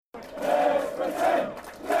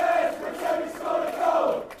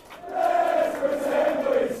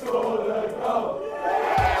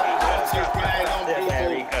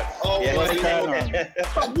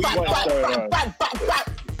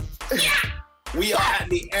We are at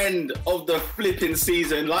the end of the flipping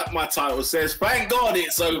season, like my title says. Thank God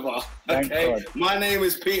it's over. Okay, my name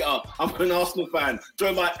is Peter. I'm an Arsenal fan,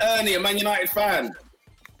 joined by Ernie, a Man United fan.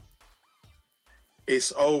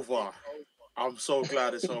 It's over. I'm so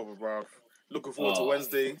glad it's over, bro. Looking forward to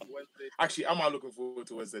Wednesday. Actually, am I looking forward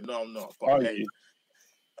to Wednesday? No, I'm not. But hey.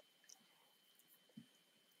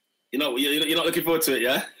 You're not looking forward to it,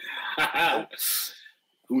 yeah?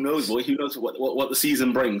 Who knows, boy? Who knows what the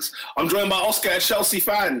season brings? I'm joined by Oscar, a Chelsea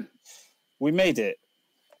fan. We made it.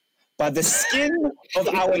 By the skin of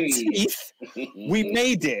our teeth, we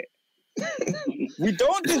made it. We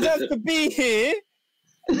don't deserve to be here,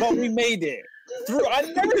 but we made it. Through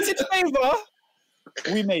unmerited favour,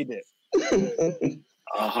 we made it.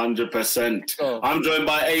 100%. I'm joined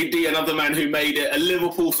by AD, another man who made it, a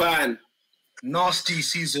Liverpool fan. Nasty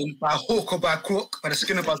season, by hook or by crook, by the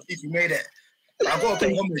skin of our teeth, we made it. I got to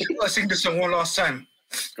pay homage. I got to sing this song one last time.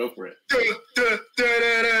 Go for it.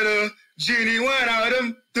 Genie went out of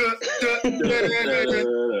them. I'm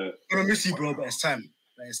gonna miss you, bro, but it's time.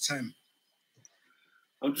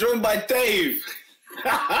 I'm joined by Dave,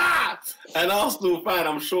 an Arsenal fan.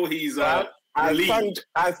 I'm sure he's relieved.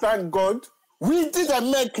 I thank God. We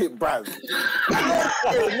didn't make it, bruv.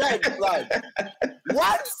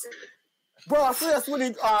 What? Bro, I think that's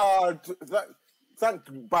really I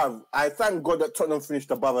thank God that Tottenham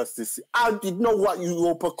finished above us this year. I did not want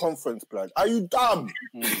Europa Conference, blood. Are you dumb?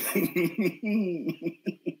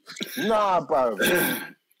 Nah, bro.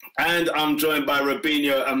 And I'm joined by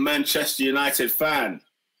Robinho, a Manchester United fan.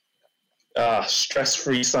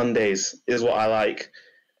 Stress-free Sundays is what I like.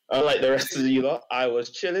 Unlike the rest of you lot, I was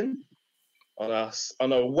chilling on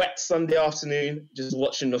a wet Sunday afternoon, just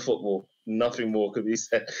watching the football. Nothing more could be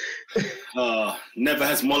said. Never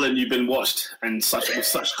has Molyneux been watched and with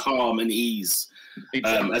such calm and ease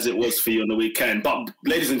as it was for you on the weekend. But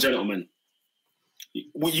ladies and gentlemen,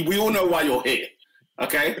 we all know why you're here.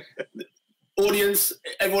 Okay, audience,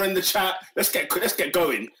 everyone in the chat, let's get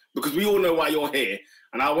going because we all know why you're here.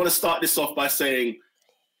 And I want to start this off by saying,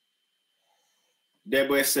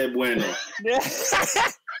 "Debe se bueno."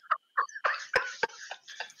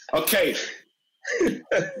 Okay.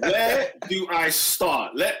 Where do I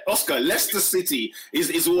start? Oscar, Leicester City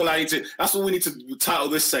is all I need to. That's all we need to title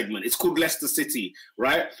this segment. It's called Leicester City,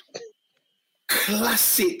 right?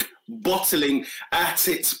 Classic bottling at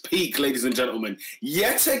its peak, ladies and gentlemen.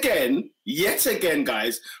 Yet again,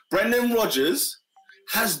 guys. Brendan Rodgers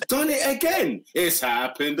has done it again. It's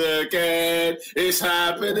happened again.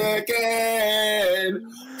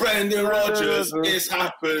 Brendan Rodgers, it's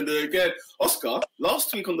happened again. Oscar,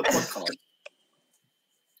 last week on the podcast.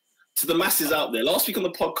 To the masses out there, last week on the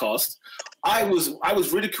podcast, I was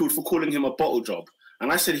ridiculed for calling him a bottle job,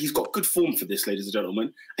 and I said he's got good form for this, ladies and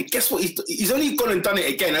gentlemen. And guess what? He's only gone and done it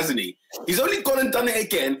again, hasn't he? He's only gone and done it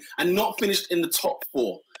again, and not finished in the top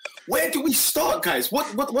 4. Where do we start, guys? What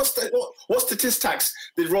statistics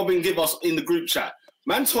did Robin give us in the group chat?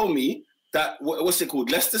 Man told me that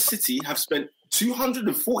Leicester City have spent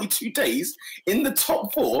 242 days in the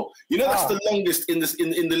top 4. You know that's the longest in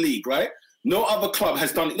the league, right? No other club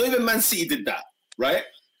has done it. Not even Man City did that, right?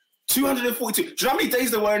 242. Do you know how many days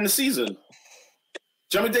there were in the season? Do you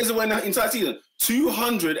know how many days there were in the entire season?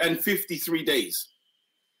 253 days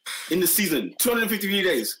in the season. 253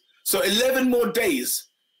 days. So 11 more days.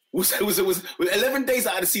 Was 11 days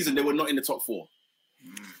out of the season they were not in the top 4.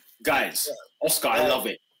 Guys, Oscar, I love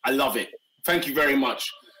it. Thank you very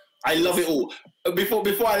much. I love it all. Before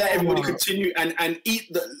I let everybody continue and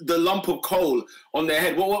eat the lump of coal on their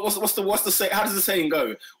head, what's the say? How does the saying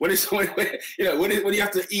go? When you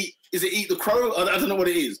have to eat, is it eat the crow? I don't know what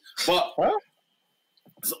it is, but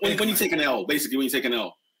when you take an L, basically when you take an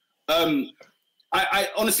L. I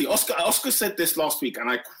honestly, Oscar said this last week,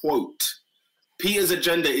 and I quote: "Peter's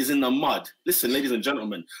agenda is in the mud." Listen, ladies and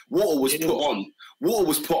gentlemen, water was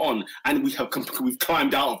put on, and we've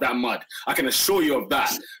climbed out of that mud. I can assure you of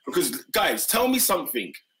that. Because, guys, tell me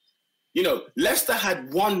something. Leicester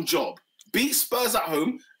had one job. Beat Spurs at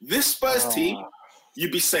home. This Spurs team,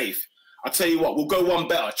 you'd be safe. I'll tell you what, we'll go one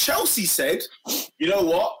better. Chelsea said, you know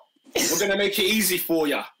what? We're going to make it easy for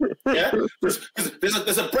you. Yeah? Because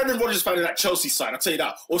there's a Brendan Rodgers fan in that Chelsea side, I'll tell you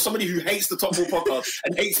that. Or somebody who hates the Top 4 podcast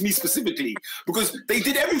and hates me specifically. Because they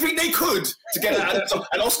did everything they could to get out of that.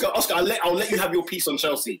 And Oscar, I'll let you have your piece on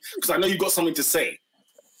Chelsea. Because I know you've got something to say.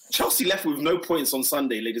 Chelsea left with no points on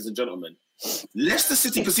Sunday, ladies and gentlemen. Leicester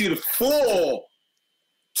City conceded 4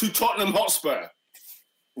 to Tottenham Hotspur.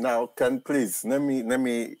 Now, please, let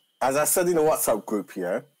me, as I said in the WhatsApp group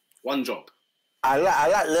here. One job. I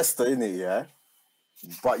like Leicester in it, yeah.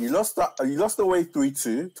 But you lost away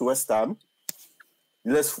 3-2 to West Ham.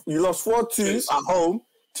 You lost 4-2 Yes. at home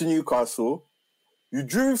to Newcastle. You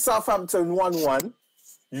drew Southampton 1-1.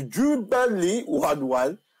 You drew Burnley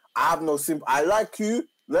 1-1. I have no sympathy. I like you,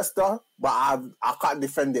 Leicester, but I can't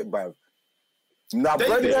defend it, bruv. Now,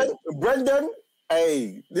 David. Brendan,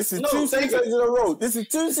 hey, this is two David. seasons in a row. This is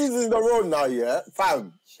 2 seasons in a row now, yeah?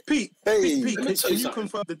 Fam. Pete, Hey. Pete, Let me can tell you you something.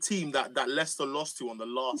 confirm the team that Leicester lost to on the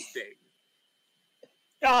last day?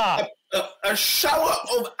 A shower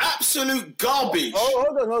of absolute garbage. Oh,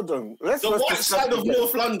 hold on. Let's The first white discuss side this of game.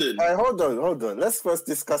 North London. Hey, hold on. Let's first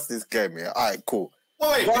discuss this game, yeah? All right, cool.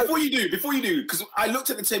 Wait, But- before you do, because I looked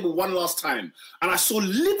at the table one last time and I saw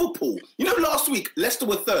Liverpool. You know, last week Leicester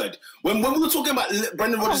were third. When we were talking about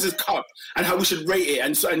Brendan Rodgers' cup and how we should rate it,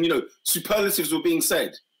 and you know, superlatives were being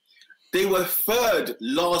said, they were third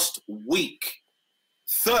last week.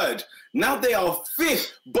 Third. Now they are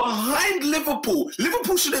fifth behind Liverpool.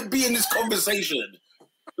 Liverpool shouldn't be in this conversation,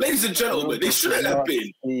 ladies and gentlemen. They shouldn't have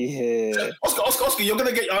been. Yeah. Oscar, you're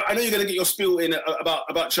gonna get. I know you're gonna get your spiel in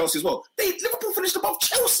about Chelsea as well. Liverpool finished above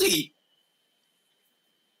Chelsea.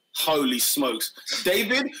 Holy smokes,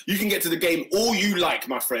 David! You can get to the game all you like,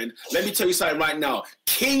 my friend. Let me tell you something right now.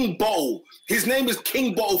 King Bottle. His name is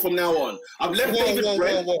King Bottle from now on. I've left David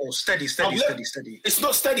Brent. Whoa. Steady. It's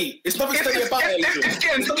not steady. It's nothing steady about it.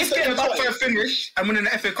 If getting top 5 finish and winning the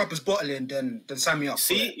FA Cup is bottling, then sign me up.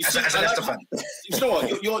 See, as a Leicester fan. You know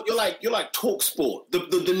what? You're like talk sport.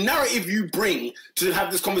 The narrative you bring to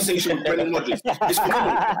have this conversation with Brendan Rodgers is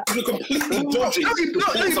phenomenal. You're completely dodging. No,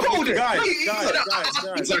 you bottled it.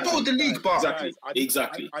 Guys, You bottled the league, bar.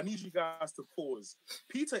 Exactly. I need you guys to pause.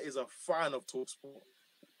 Peter is a fan of TalkSport.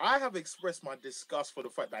 I have expressed my disgust for the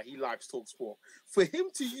fact that he likes TalkSport. For him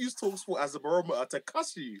to use TalkSport as a barometer to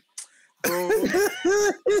cuss you, bro. Do you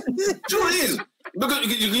know what it is? Because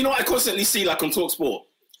you know what I constantly see like on TalkSport?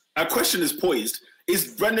 A question is poised.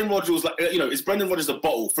 Is Brendan Rodgers is Brendan Rodgers a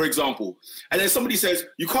bottle, for example? And then somebody says,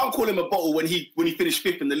 you can't call him a bottle when he finished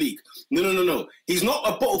fifth in the league. No. He's not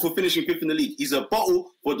a bottle for finishing fifth in the league. He's a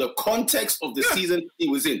bottle for the context of the season he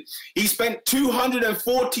was in. He spent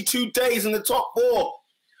 242 days in the top 4.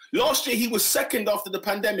 Last year, he was second after the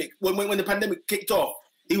pandemic. When the pandemic kicked off,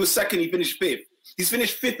 he was second. He finished fifth. He's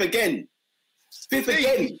finished fifth again.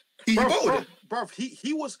 He bottled it. Bro,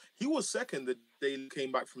 he was second the day he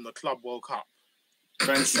came back from the Club World Cup.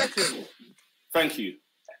 Thank you.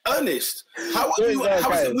 Ernest, how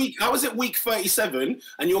is it week 37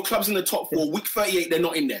 and your club's in the top 4? Week 38, they're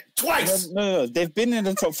not in there. Twice. No. They've been in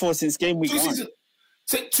the top 4 since game week 1.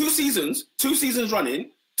 Two seasons running.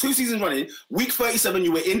 Week 37,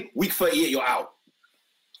 you were in. Week 38, you're out.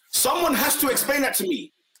 Someone has to explain that to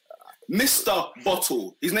me. Mr.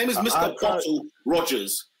 Bottle. His name is Mr. Bottle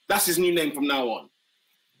Rodgers. That's his new name from now on.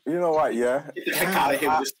 You know what, yeah? Get the heck out of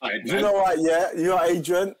here this side, man. You know what, yeah? You're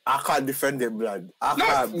Adrian. I can't defend it, blood. I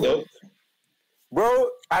can't, bro. Bro,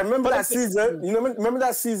 I remember that season. You know, remember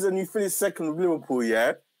that season you finished second with Liverpool,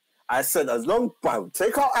 yeah? I said, as long, bruv,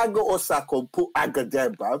 take out Aga Osako, put Aga there,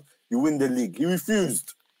 bruv, you win the league. He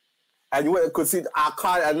refused. And you went and conceded, I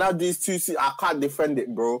can't, and now these 2 seasons, I can't defend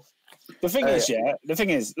it, bro. The thing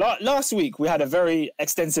is, last week we had a very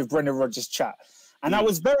extensive Brendan Rodgers chat. And I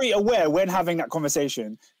was very aware when having that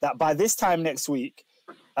conversation that by this time next week,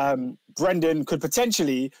 Brendan could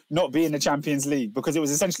potentially not be in the Champions League because it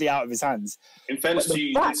was essentially out of his hands. In fairness to you,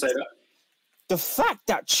 you didn't say that. The fact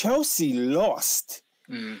that Chelsea lost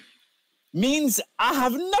means I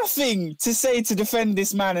have nothing to say to defend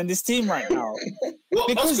this man and this team right now. Well,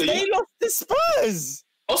 because Oscar, they lost the Spurs.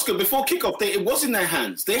 Oscar, before kickoff, it was in their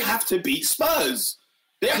hands. They have to beat Spurs.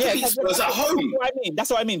 They have to beat Spurs at home.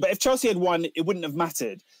 That's what I mean. But if Chelsea had won, it wouldn't have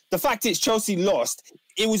mattered. The fact is Chelsea lost.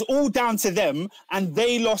 It was all down to them, and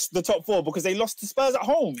they lost the top 4 because they lost to Spurs at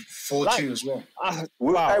home. 4-2 as well.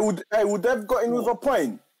 Wow. Would they have got in with a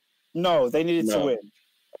point? No, they needed to win.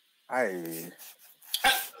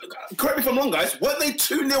 Correct me if I'm wrong, guys. Weren't they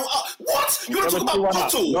 2-0 up? What? You want to talk about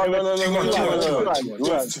Bottle?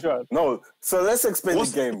 No. So let's explain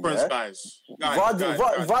What's the game, difference, yeah? guys?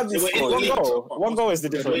 Vardy scored. One goal is the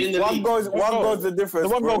difference. One goal is the difference.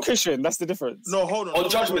 The one goal cushion, that's the difference. No, hold on. On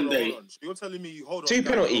Judgment Day. So you're telling me, hold on. 2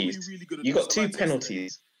 guys, penalties. are we really gonna You do got 2 semantics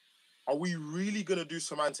penalties. today? Are we really going to do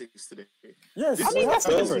semantics today? Yes, I mean, that's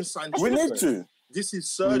the This difference. is Sanchez. we need to. This is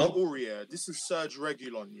Serge No. Aurier. This is Serge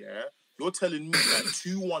Reguilon, yeah? You're telling me that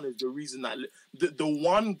 2-1 is the reason that... The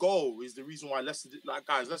one goal is the reason why Leicester... Like,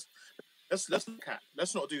 guys, let's look at...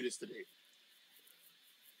 Let's not do this today.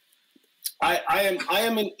 I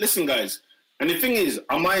am in... Listen, guys. And the thing is,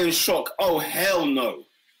 am I in shock? Oh, hell no.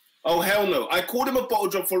 I called him a bottle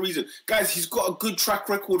job for a reason. Guys, he's got a good track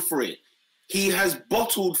record for it. He has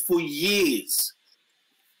bottled for years.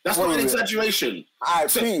 That's not an exaggeration.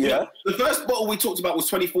 The first bottle we talked about was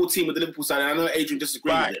 2014 with the Liverpool side, and I know Adrian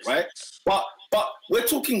disagreed with it, right? But we're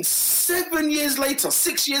talking 7 years later,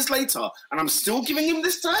 6 years later, and I'm still giving him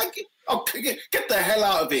this tag? Oh, get the hell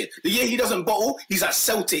out of here. The year he doesn't bottle, he's at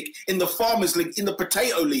Celtic in the Farmers League, in the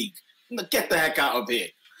Potato League. Get the heck out of here.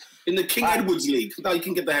 In the King Edwards League. No, you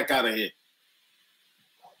can get the heck out of here.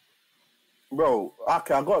 Bro,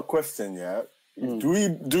 okay, I got a question, yeah? Do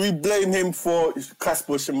we blame him for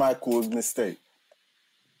Kasper Schmeichel's mistake?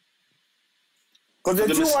 Because they're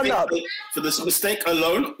 2-1 up. For this mistake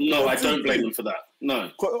alone? No, I don't blame him for that.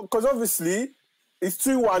 No. Because obviously, it's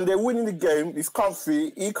 2-1, they're winning the game, it's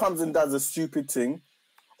comfy, he comes and does a stupid thing.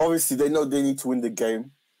 Obviously, they know they need to win the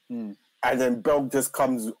game. And then Belg just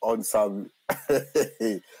comes on some...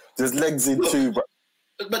 just legs in too, bro.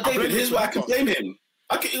 But David, here's why I can blame him.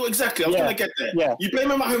 Exactly, I was going to get there. Yeah. You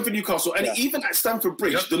blame him at home for Newcastle, and even at Stamford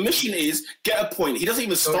Bridge, the mission is get a point. He doesn't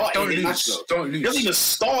even start Iheanacho. He doesn't even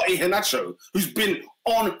start Iheanacho, who's been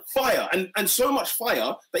on fire, and so much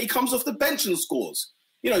fire that he comes off the bench and scores.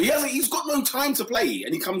 You know, he's got no time to play,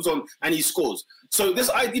 and he comes on and he scores. So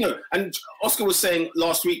this, and Oscar was saying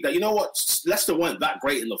last week that, you know what, Leicester weren't that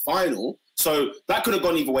great in the final, so that could have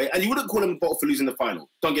gone either way, and you wouldn't call him a bottle for losing the final.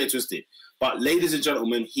 Don't get it twisted. But ladies and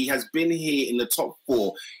gentlemen, he has been here in the top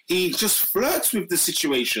 4. He just flirts with the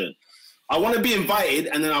situation. I want to be invited,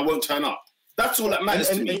 and then I won't turn up. That's all that matters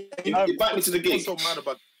to me. Invite me to the gig. What's so mad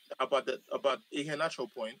about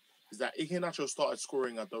Iheanacho point is that Iheanacho started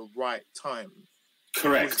scoring at the right time.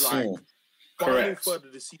 Correct. Going further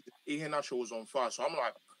this season, Iheanacho was on fire. So I'm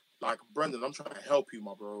like, Brendan, I'm trying to help you,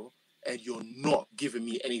 my bro, and you're not giving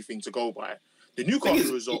me anything to go by. The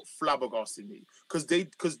Newcastle result flabbergasted me because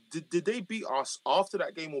did they beat us after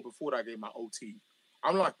that game or before that game at OT?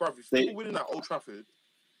 I'm like, bruv, if they winning at Old Trafford,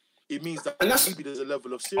 it means that maybe there's a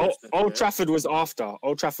level of seriousness. Old Trafford was after.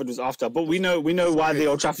 But we know why the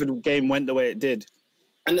Old Trafford game went the way it did.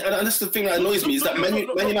 And that's the thing that annoys me is that Man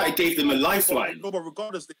United gave them a lifeline. No, but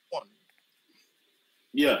regardless, they won.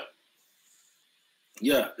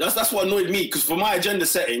 Yeah, that's what annoyed me because for my agenda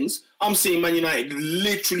settings, I'm seeing Man United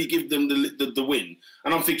literally give them the win,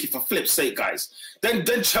 and I'm thinking, for flip's sake, guys. Then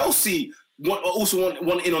Chelsea also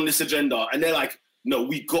want in on this agenda, and they're like, no,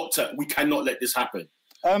 we cannot let this happen.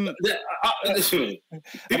 Listen,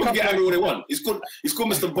 people can get angry all they want. It's called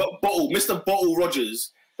Mr. Bottle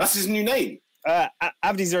Rogers. That's his new name.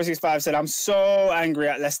 Abdi065 said, I'm so angry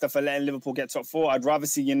at Leicester for letting Liverpool get top 4. I'd rather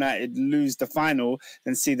see United lose the final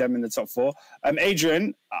than see them in the top 4.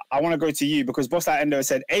 Adrian, I want to go to you because Boss Like Endo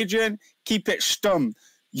said, Adrian, keep it stum.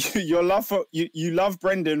 You love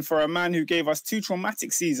Brendan for a man who gave us 2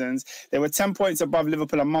 traumatic seasons. They were 10 points above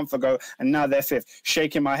Liverpool a month ago, and now they're 5th.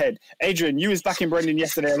 Shaking my head. Adrian, you was backing Brendan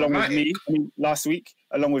yesterday last week,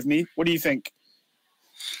 along with me. What do you think?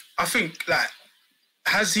 I think,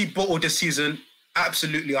 has he bottled this season?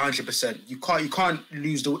 Absolutely, 100%. You can't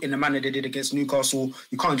lose in the manner they did against Newcastle.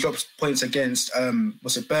 You can't drop points against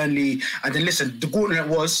Burnley. And then listen, the gauntlet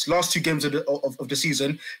was last 2 games of the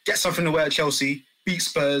season. Get something away at Chelsea, beat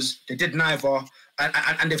Spurs. They did neither,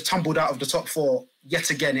 and they've tumbled out of the top 4 yet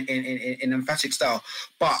again in emphatic style.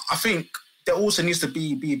 But I think there also needs to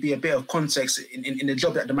be a bit of context in the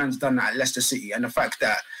job that the man's done at Leicester City, and the fact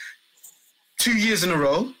that 2 years in a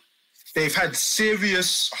row, they've had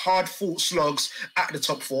serious, hard-fought slugs at the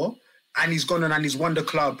top 4, and he's gone on and he's won the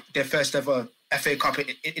club their first ever FA Cup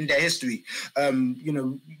in their history.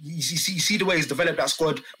 You see the way he's developed that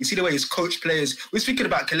squad. You see the way he's coached players. We're speaking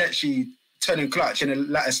about Kelechi turning clutch in the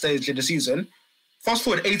latter stage of the season. Fast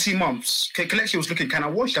forward 18 months, Kelechi was looking kind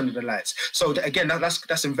of washed under the lights. So again,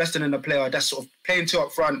 that's investing in a player. That's sort of playing 2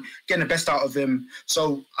 up front, getting the best out of him.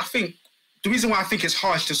 So I think the reason why I think it's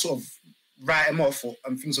harsh to sort of write him off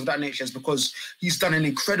and things of that nature is because he's done an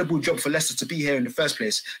incredible job for Leicester to be here in the first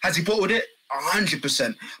place. Has he bottled it?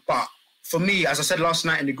 100%. But for me, as I said last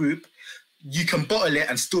night in the group, you can bottle it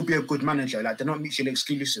and still be a good manager. They're not mutually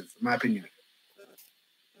exclusive, in my opinion.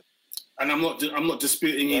 And I'm not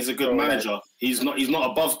disputing he's a good manager. He's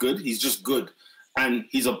not above good. He's just good, and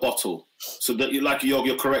he's a bottle. So that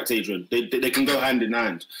you're correct, Adrian. They can go hand in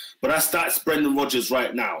hand. But that's Brendan Rodgers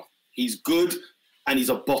right now. He's good, and he's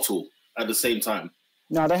a bottle at the same time.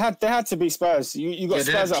 No, they had to beat Spurs. You got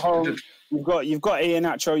Spurs at home. You've got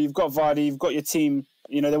Iheanacho. You've got Vardy. You've got your team.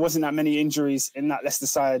 There wasn't that many injuries in that Leicester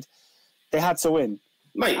side. They had to win.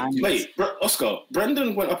 Oscar,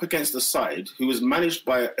 Brendan went up against a side who was managed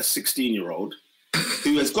by a 16-year-old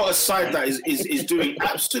who has got a side that is doing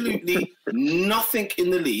absolutely nothing in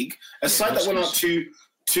the league. A side that went up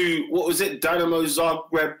to what was it, Dynamo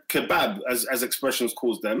Zagreb Kebab, as Expressions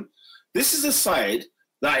calls them. This is a side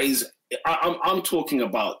that is I'm talking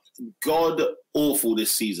about god awful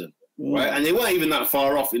this season, right? And they weren't even that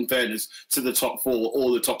far off, in fairness, to the top 4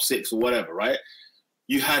 or the top 6 or whatever, right?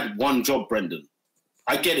 You had one job, Brendan.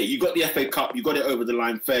 I get it. You got the FA Cup. You got it over the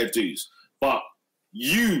line, fair dues. But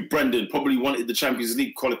you, Brendan, probably wanted the Champions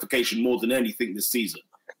League qualification more than anything this season.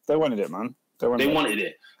 They wanted it, man. They wanted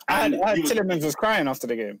it. And Tillemans was crying after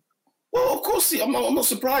the game. Well, of course, I'm not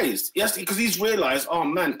surprised. Yes, because he's realised, oh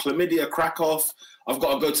man, chlamydia, Krakow. I've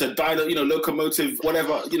got to go to Locomotive,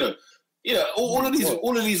 whatever. All of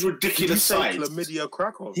these ridiculous sides. Chlamydia,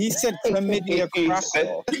 Krakow. He said chlamydia,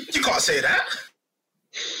 Krakow. You can't say that.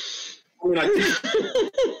 I mean, I did.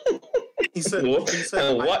 He said,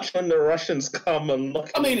 watch when the Russians come and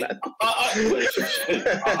knock. I mean, the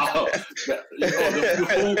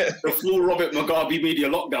full Robert Mugabe media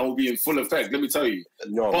lockdown will be in full effect. Let me tell you.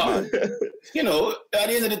 But at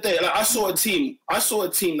the end of the day, like I saw a team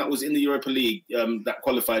that was in the Europa League that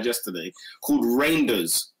qualified yesterday called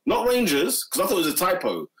Rangers, not Rangers, because I thought it was a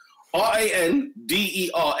typo.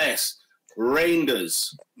 Randers.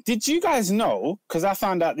 Rangers. Did you guys know, because I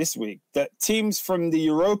found out this week, that teams from the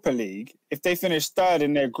Europa League, if they finish third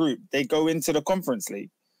in their group, they go into the Conference League?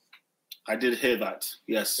 I did hear that,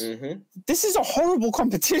 yes. Mm-hmm. This is a horrible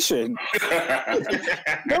competition.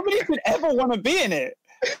 Nobody could ever want to be in it.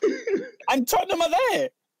 And Tottenham are there.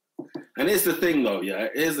 And here's the thing, though, yeah?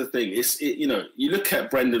 Here's the thing. You look at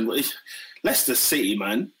Brendan, Leicester City,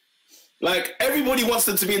 man. Like, everybody wants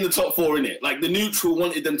them to be in the top 4, innit? Like, the neutral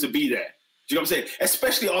wanted them to be there. Do you know what I'm saying?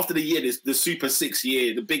 Especially after the year, the Super 6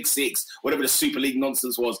 year, the Big 6, whatever the Super League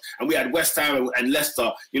nonsense was. And we had West Ham and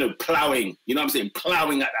Leicester, ploughing,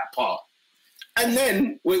 ploughing at that part. And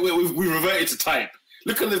then we reverted to type.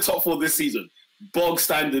 Look at the top 4 this season. Bog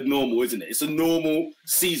standard normal, isn't it? It's a normal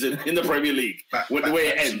season in the Premier League the way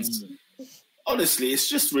it ends. Honestly, it's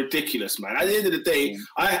just ridiculous, man. At the end of the day,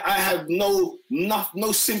 I have no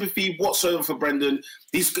sympathy whatsoever for Brendan.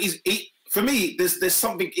 For me, there's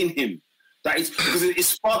something in him. That is because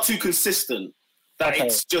it's far too consistent.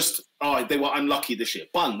 It's just they were unlucky this year.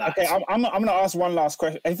 Okay, I'm going to ask one last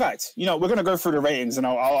question. In fact, we're going to go through the ratings, and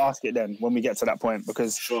I'll ask it then when we get to that point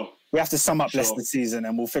because we have to sum up Leicester's season,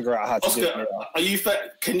 and we'll figure out how to do it. Are you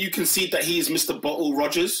fair? Can you concede that he is Mr. Bottle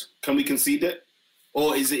Rogers? Can we concede it,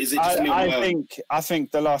 or is it just me? I think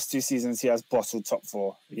the last 2 seasons he has bottled top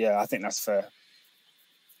 4. Yeah, I think that's fair.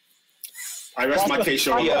 I rest my case.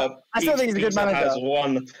 I still think he's a good manager. Has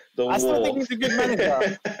won the war. I still think he's a good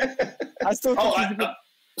manager.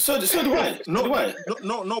 So do I.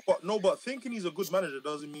 No, but thinking he's a good manager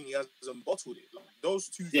doesn't mean he hasn't bottled it. Like, those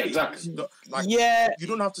two things. Exactly. You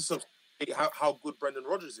don't have to substate how good Brendan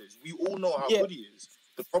Rodgers is. We all know how good he is.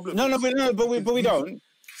 The problem. But we don't.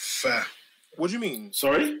 Fair. What do you mean?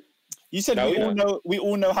 Sorry. You said we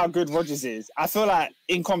all know how good Rodgers is. I feel like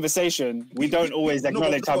in conversation we don't always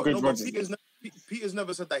acknowledge how good Rodgers is. Peter's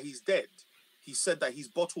never said that he's dead. He said that he's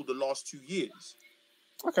bottled the last 2 years.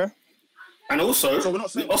 Okay. And also, so we're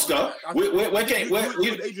not saying, Oscar, we're getting...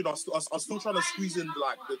 Adrian, I was still trying to squeeze in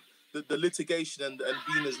like the litigation and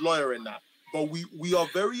being his lawyer in that. But we are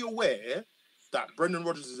very aware that Brendan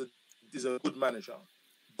Rodgers is a good manager.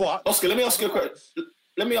 But Oscar, let me ask you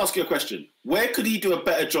a question. Where could he do a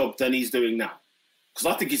better job than he's doing now? Because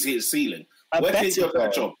I think he's hit his ceiling. Where can he do a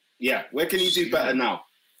better job? Yeah, where can he do better now?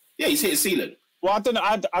 Yeah, he's hit his ceiling. Well, I don't know.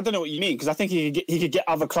 I don't know what you mean because I think he could get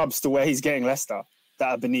other clubs to where he's getting Leicester that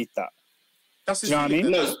are beneath that. That's do you know what I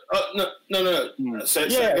mean? No.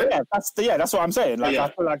 That's what I'm saying. Like, I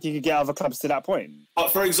feel like he could get other clubs to that point.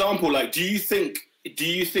 For example, like, do you think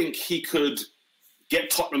he could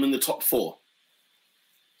get Tottenham in the top 4?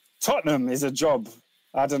 Tottenham is a job.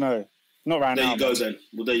 I don't know. Not right now. There you go then.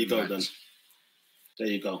 Well, there you go then. There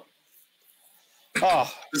you go.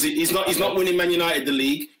 Oh, he's not winning Man United the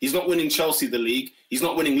league. He's not winning Chelsea the league. He's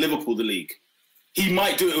not winning Liverpool the league. He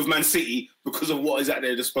might do it with Man City because of what is at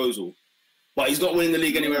their disposal, but he's not winning the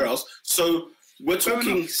league anywhere else. So we're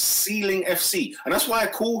talking ceiling FC, and that's why I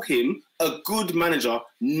call him a good manager,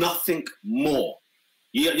 nothing more.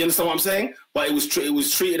 You understand what I'm saying? But it was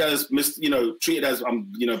treated as I'm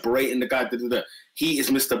berating the guy. He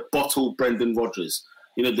is Mr. Bottle Brendan Rodgers.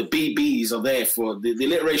 The BBs are there for the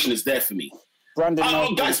alliteration is there for me.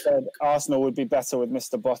 Brandon said Arsenal would be better with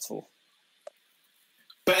Mr. Bottle.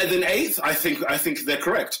 Better than 8th? I think they're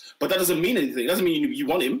correct, but that doesn't mean anything. It doesn't mean you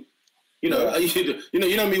want him. You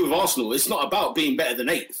know me with Arsenal. It's not about being better than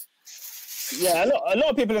 8th. Yeah, a lot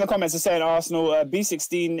of people in the comments are saying Arsenal.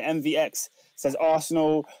 B16 MVX says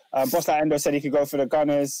Arsenal. Boslak Endo said he could go for the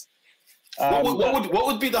Gunners. What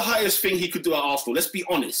would be the highest thing he could do at Arsenal? Let's be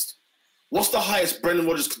honest. What's the highest Brendan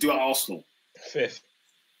Rodgers could do at Arsenal? 5th.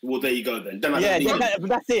 Well, there you go then. Then I Yeah, don't need him. but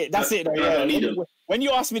that's it. That's it. Though, I yeah. don't need him. When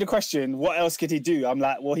you ask me the question, what else could he do? I'm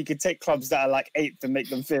like, well, he could take clubs that are like 8th and make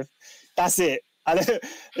them 5th. That's it. I don't,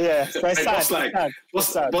 yeah, so it's Hey, sad. what's like? It's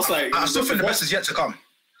sad. What's like? I still think the best is yet to come.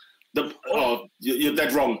 You're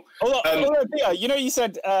dead wrong. Hold on, Peter. You know, you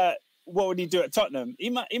said what would he do at Tottenham? He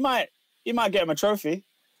might get him a trophy.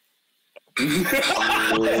 He's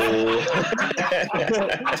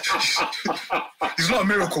not a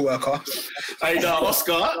miracle worker. Hey, no,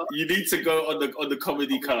 Oscar, you need to go on the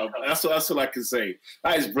comedy club. That's all I can say.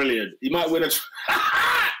 That is brilliant. You might win a.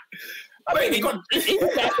 I mean, even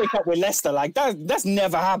the FA Cup with Leicester, like that's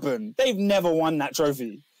never happened. They've never won that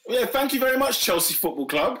trophy. Yeah, thank you very much, Chelsea Football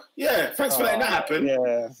Club. Yeah, thanks for letting that happen.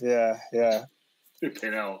 Yeah.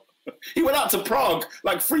 Flipping out. He went out to Prague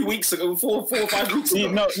like 3 weeks ago, 4 or 5 weeks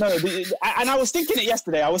ago. No. And I was thinking it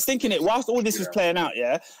yesterday. I was thinking it whilst all this was playing out,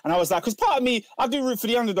 yeah. And I was like, because part of me, I do root for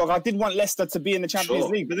the underdog. I did want Leicester to be in the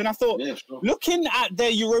Champions League, but then I thought, looking at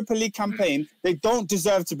their Europa League campaign, they don't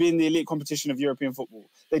deserve to be in the elite competition of European football.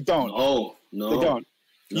 They don't. No. They don't.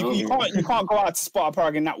 No. You can't go out to Sparta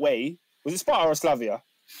Prague in that way. Was it Sparta or Slavia?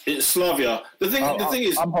 It's Slavia. The thing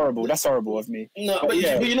is, I'm horrible. That's horrible of me. No, but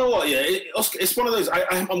you know what? Yeah, Oscar, it's one of those.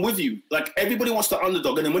 I'm with you. Like everybody wants the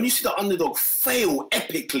underdog, and then when you see the underdog fail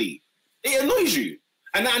epically, it annoys you.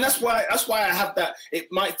 And that's why I have that. It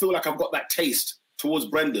might feel like I've got that taste towards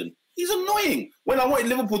Brendan. He's annoying. When I wanted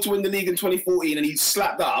Liverpool to win the league in 2014 and he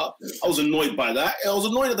slapped that up, I was annoyed by that. I was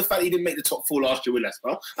annoyed at the fact he didn't make the top 4 last year with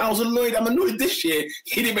Leicester. And I'm annoyed this year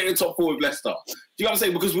he didn't make the top 4 with Leicester. Do you know what I'm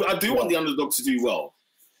saying? Because I do want the underdog to do well.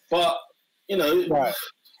 But, you know... Right.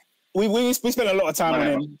 We spent a lot of time on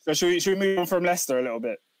him. So should we move on from Leicester a little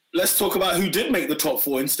bit? Let's talk about who did make the top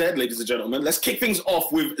 4 instead, ladies and gentlemen. Let's kick things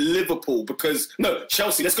off with Liverpool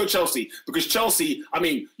Chelsea. Let's go Chelsea. Because Chelsea, I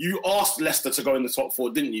mean, you asked Leicester to go in the top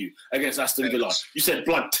 4, didn't you, against Aston Villa? You said,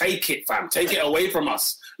 blood, take it, fam. Take it away from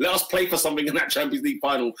us. Let us play for something in that Champions League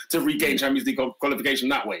final to regain Champions League qualification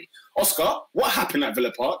that way. Oscar, what happened at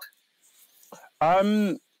Villa Park?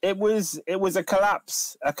 It was a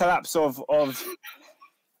collapse of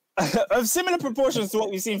of similar proportions to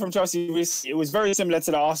what we've seen from Chelsea. It was very similar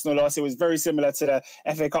to the Arsenal loss. It was very similar to the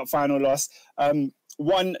FA Cup final loss.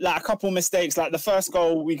 A couple mistakes, like the first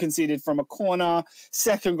goal we conceded from a corner,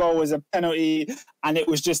 second goal was a penalty, and it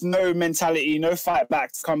was just no mentality, no fight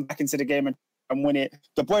back to come back into the game and win it.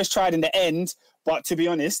 The boys tried in the end, but to be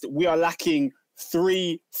honest, we are lacking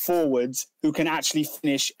 3 forwards who can actually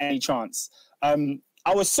finish any chance.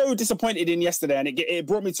 I was so disappointed in yesterday, and it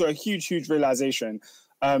brought me to a huge realization.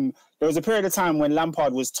 There was a period of time when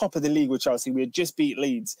Lampard was top of the league with Chelsea. We had just beat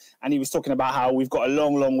Leeds, and he was talking about how we've got a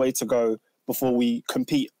long way to go before we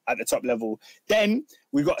compete at the top level. Then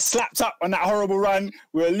we got slapped up on that horrible run.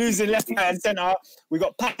 We were losing left, right, and centre. We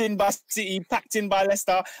got packed in by City, packed in by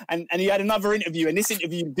Leicester, and he had another interview, and this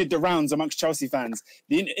interview did the rounds amongst Chelsea fans.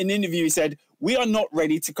 In the interview, he said, "We are not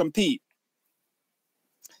ready to compete."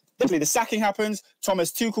 The sacking happens.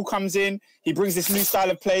 Thomas Tuchel comes in. He brings this new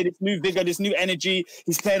style of play, this new vigor, this new energy.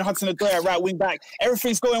 He's playing Hudson-Odoi at right wing back.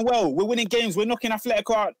 Everything's going well. We're winning games. We're knocking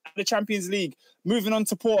Atletico out of the Champions League. Moving on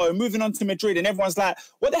to Porto, moving on to Madrid. And everyone's like,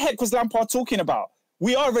 what the heck was Lampard talking about?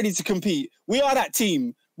 We are ready to compete. We are that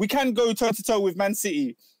team. We can go toe-to-toe with Man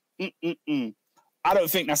City. I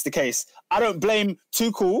don't think that's the case. I don't blame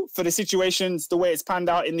Tuchel for the situations, the way it's panned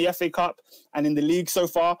out in the FA Cup and in the league so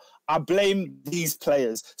far. I blame these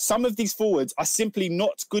players. Some of these forwards are simply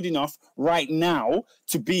not good enough right now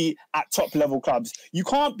to be at top-level clubs. You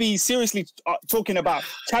can't be seriously talking about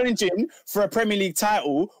challenging for a Premier League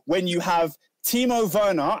title when you have Timo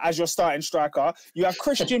Werner as your starting striker. You have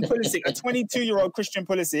Christian Pulisic, a 22-year-old Christian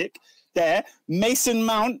Pulisic there. Mason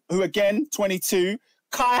Mount, who again, 22.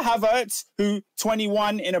 Kai Havertz, who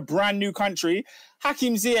 21 in a brand new country.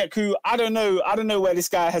 Hakim Ziyech, who I don't know where this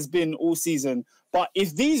guy has been all season. But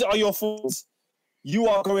if these are your forwards, you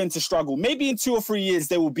are going to struggle. Maybe in 2 or 3 years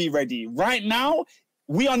they will be ready. Right now,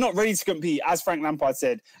 we are not ready to compete, as Frank Lampard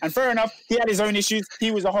said. And fair enough, he had his own issues.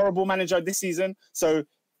 He was a horrible manager this season, so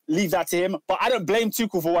leave that to him. But I don't blame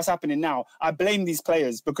Tuchel for what's happening now. I blame these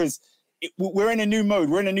players because we're in a new mode,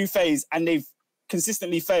 we're in a new phase, and they've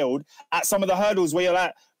consistently failed at some of the hurdles where you're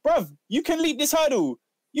like, bruv, you can leap this hurdle.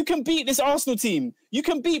 You can beat this Arsenal team. You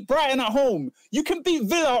can beat Brighton at home. You can beat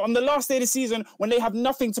Villa on the last day of the season when they have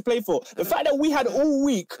nothing to play for. The fact that we had all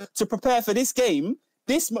week to prepare for this game,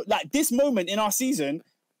 this moment in our season,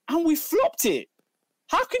 and we flopped it.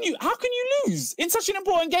 How can you lose in such an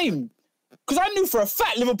important game? Because I knew for a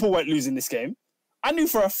fact Liverpool weren't losing this game. I knew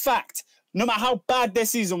for a fact, no matter how bad their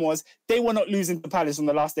season was, they were not losing to Palace on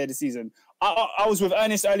the last day of the season. I was with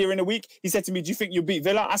Ernest earlier in the week. He said to me, do you think you'll beat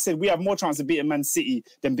Villa? I said, we have more chance of beating Man City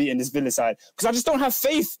than beating this Villa side. Because I just don't have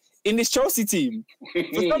faith in this Chelsea team. For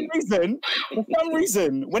some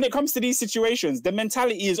reason, when it comes to these situations, the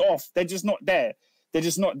mentality is off. They're just not there.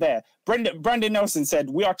 Brandon Nelson said,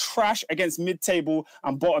 we are trash against mid-table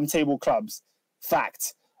and bottom-table clubs.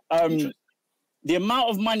 Fact. The amount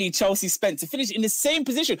of money Chelsea spent to finish in the same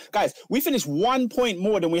position. Guys, we finished 1 point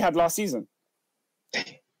more than we had last season.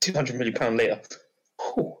 £200 million later.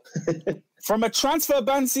 From a transfer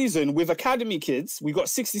ban season with academy kids, we got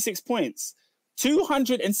 66 points.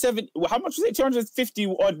 207, how much was it?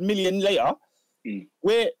 250 odd million later.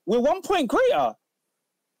 We're 1 point greater.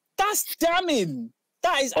 That's damning.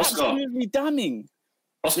 That is Oscar, absolutely damning.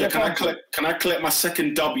 Oscar, can I collect my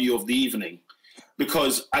second W of the evening?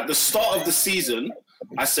 Because at the start of the season,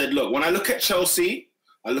 I said, look, when I look at Chelsea,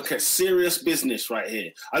 I look at serious business right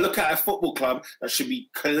here. I look at a football club that should be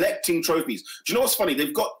collecting trophies. Do you know what's funny?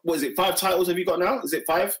 They've got, 5 titles have you got now? Is it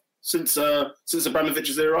 5 since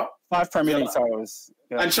Abramovich's era? 5 Premier League titles.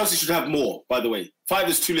 Yeah. And Chelsea should have more, by the way. 5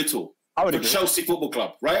 is too little. I would for agree. Chelsea Football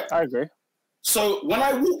Club, right? I agree. So when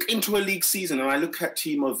I walk into a league season and I look at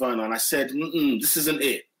Timo Werner and I said, this isn't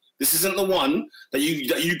it. This isn't the one that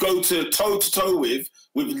you go to toe with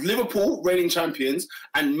Liverpool, reigning champions,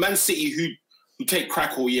 and Man City, who take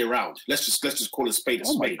crack all year round. Let's just call a spade a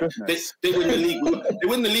spade. They win the league. They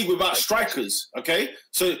win the league without strikers. Okay,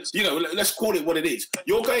 so let's call it what it is.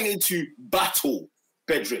 You're going into battle,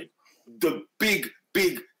 Pedro, the big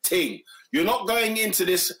thing. You're not going into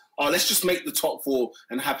this. Let's just make the top 4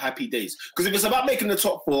 and have happy days. Because if it's about making the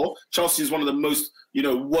top 4, Chelsea is one of the most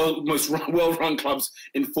well-run clubs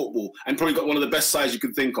in football, and probably got one of the best sides you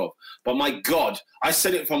could think of. But my God, I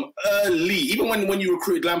said it from early, even when you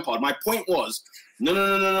recruited Lampard. My point was,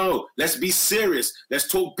 no. Let's be serious. Let's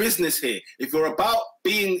talk business here. If you're about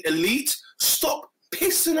being elite, stop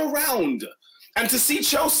pissing around. And to see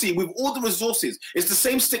Chelsea with all the resources, it's the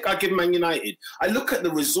same stick I give Man United. I look at the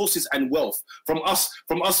resources and wealth from us,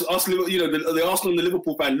 the Arsenal and the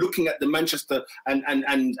Liverpool fan looking at the Manchester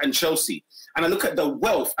and Chelsea. And I look at the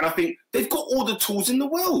wealth and I think they've got all the tools in the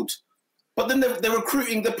world. But then they're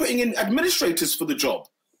recruiting, they're putting in administrators for the job.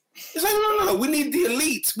 It's like, no, we need the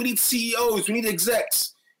elite. We need CEOs. We need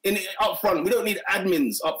execs up front. We don't need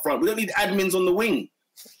admins up front. We don't need admins on the wing.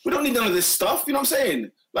 We don't need none of this stuff. You know what I'm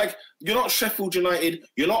saying? Like, you're not Sheffield United.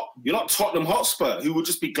 You're not Tottenham Hotspur, who would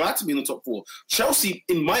just be glad to be in the top 4. Chelsea,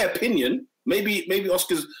 in my opinion, maybe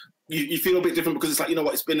Oscar's, you feel a bit different because it's like, you know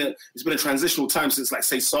what, it's been a transitional time since, like,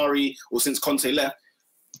 say, Sarri or since Conte left.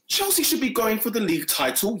 Chelsea should be going for the league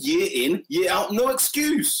title year in, year out. No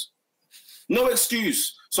excuse.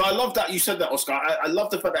 So I love that you said that, Oscar. I love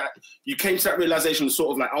the fact that you came to that realization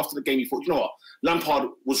sort of like after the game, you thought, you know what, Lampard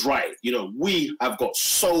was right. We have got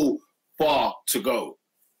so far to go.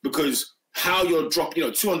 Because how you're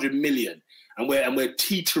dropping, 200 million, and we're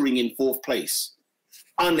teetering in 4th place,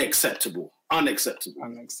 unacceptable.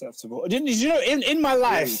 Did you know in my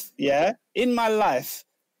life,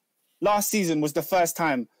 last season was the first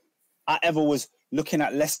time I ever was looking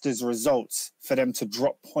at Leicester's results for them to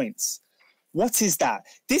drop points. What is that?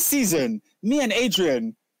 This season, me and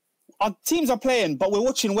Adrian, our teams are playing, but we're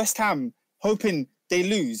watching West Ham, hoping they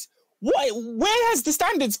lose. Where has the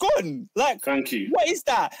standards gone? Like, thank you. What is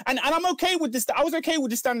that? And I'm okay with this. I was okay with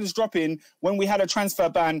the standards dropping when we had a transfer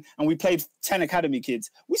ban and we played 10 academy kids.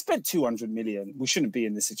 We spent 200 million. We shouldn't be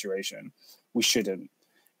in this situation. We shouldn't.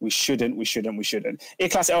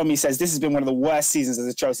 Iklas Elmi says, this has been one of the worst seasons as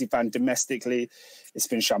a Chelsea fan domestically. It's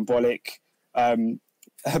been shambolic.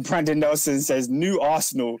 Brandon Nelson says, new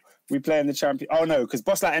Arsenal. We play in the champion. Oh, no, because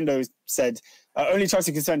Boss Endo said, only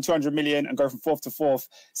Chelsea can spend 200 million and go from 4th to 4th,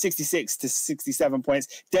 66 to 67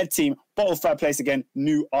 points. Dead team, bottom 3rd place again,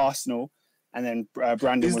 new Arsenal. And then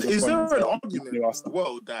Brandon was... Is there an argument in the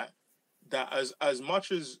world that as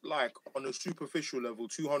much as, like, on a superficial level,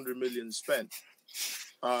 200 million spent,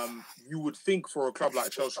 you would think for a club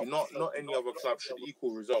like Chelsea, not any other club should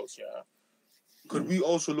equal results, yeah? Could we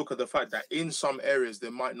also look at the fact that in some areas there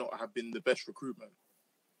might not have been the best recruitment?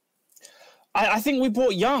 I think we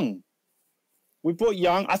bought young.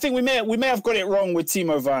 I think we may have got it wrong with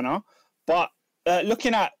Timo Werner, but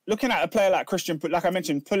looking at a player like Christian, like I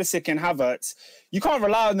mentioned, Pulisic and Havertz, you can't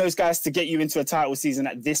rely on those guys to get you into a title season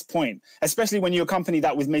at this point, especially when you accompany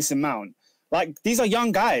that with Mason Mount. Like, these are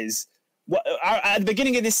young guys. At the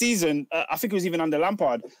beginning of this season, I think it was even under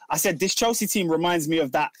Lampard, I said this Chelsea team reminds me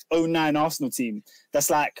of that 2009 Arsenal team. That's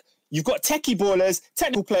like, you've got techie ballers,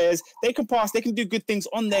 technical players, they can pass, they can do good things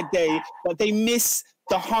on their day, but they miss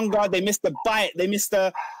the hunger, they miss the bite, they miss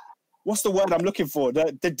the what's the word I'm looking for?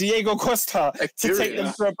 The Diego Costa to take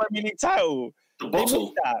them to a Premier League title. The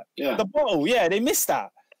bottle. Yeah. The bottle. Yeah, they missed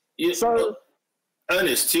that. Yeah. So,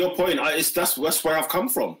 Ernest, to your point, that's where I've come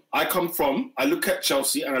from. I look at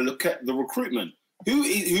Chelsea and I look at the recruitment.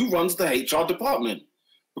 Who runs the HR department?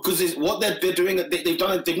 Because what they're doing, they've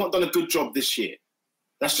not done a good job this year.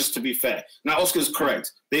 That's just to be fair. Now, Oscar's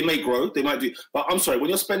correct. They may grow, they might do, but I'm sorry, when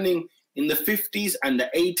you're spending in the 50s and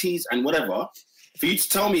the 80s and whatever, for you to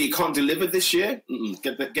tell me he can't deliver this year,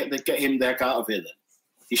 get him the heck out of here then.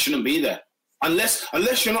 He shouldn't be there. Unless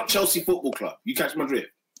you're not Chelsea Football Club. You catch my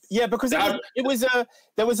drift? Yeah, because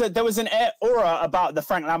there was an aura about the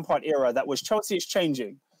Frank Lampard era that was Chelsea is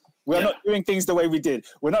changing. We're not doing things the way we did.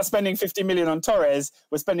 We're not spending 50 million on Torres.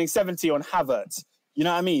 We're spending 70 on Havertz. You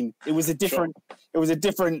know what I mean? It was a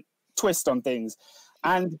different twist on things.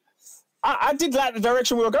 And I did like the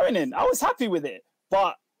direction we were going in. I was happy with it.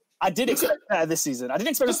 But I did expect better this season. I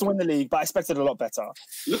didn't expect us to win the league, but I expected a lot better.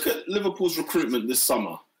 Look at Liverpool's recruitment this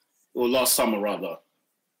summer, or last summer rather.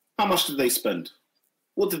 How much did they spend?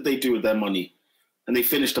 What did they do with their money? And they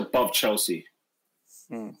finished above Chelsea.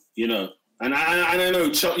 You know, and I know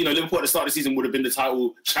Liverpool at the start of the season would have been the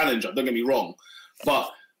title challenger. Don't get me wrong, but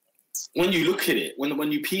when you look at it,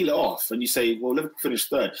 when you peel it off and you say, well, Liverpool finished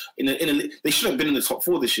third they shouldn't have been in the top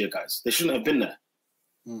 4 this year, guys. They shouldn't have been there.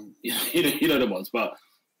 You know the ones, but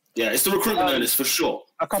yeah, it's the recruitment earnest for sure.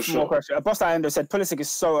 A couple more questions. Boss Endo said Pulisic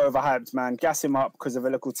is so overhyped, man. Gas him up because of a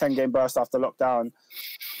little 10-game burst after lockdown.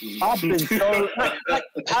 I've been so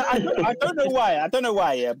I don't know why. I don't know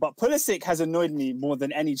why, yeah. But Pulisic has annoyed me more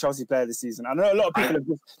than any Chelsea player this season. I know a lot of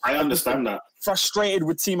people I understand that. Frustrated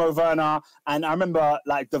with Timo Werner, and I remember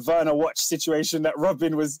like the Werner watch situation that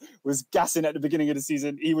Robin was gassing at the beginning of the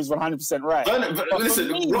season. He was 100% right.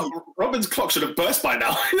 Listen, Robin's clock should have burst by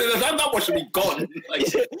now. That watch should be gone.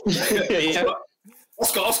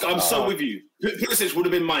 Oscar, I'm so with you. Pulisic would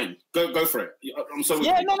have been mine. Go for it. I'm so with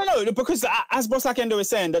you. No. Because as Boss Endo was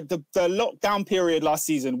saying, the lockdown period last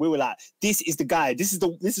season, we were like, this is the guy. This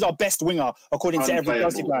is our best winger according to every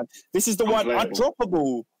Chelsea fan. This is the one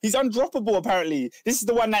undroppable. He's undroppable apparently. This is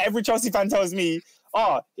the one that every Chelsea fan tells me,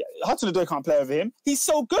 Hudson-Odoi can't play over him. He's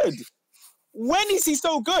so good. When is he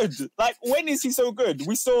so good? When is he so good?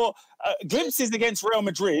 We saw glimpses against Real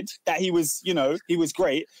Madrid that he was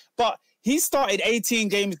great, but he started 18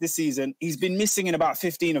 games this season. He's been missing in about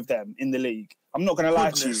 15 of them in the league. I'm not going to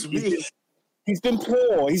lie to you. He's been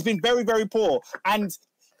poor. He's been very, very poor. And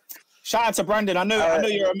shout out to Brandon. I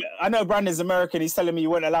know Brandon's American. He's telling me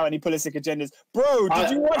you won't allow any Pulisic agendas. Bro,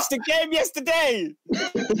 did you watch the game yesterday?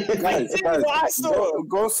 What I saw.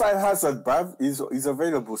 Go sign Hazard, bruv. He's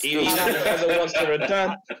available still. Hazard wants to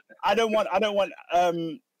return. I don't want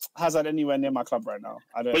Hazard anywhere near my club right now.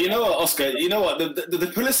 But you know what, Oscar? You know what?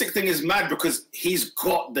 The Pulisic thing is mad because he's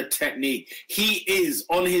got the technique. He is,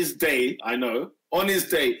 on his day,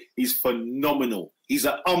 he's phenomenal. He's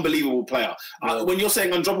an unbelievable player. Yeah. When you're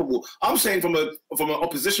saying undroppable, I'm saying from an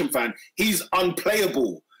opposition fan, he's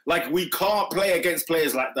unplayable. Like, we can't play against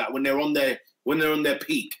players like that when they're on their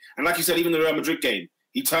peak. And like you said, even the Real Madrid game,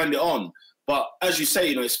 he turned it on. But as you say,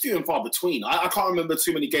 it's few and far between. I can't remember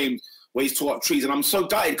too many games where he's tore up trees, and I'm so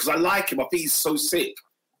gutted because I like him. I think he's so sick.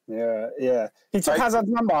 Yeah. He took Hazard's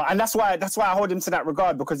number, and that's why I hold him to that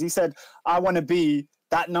regard, because he said, I want to be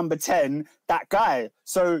that number 10, that guy.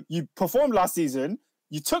 So you performed last season,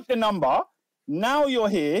 you took the number, now you're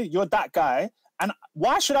here, you're that guy, and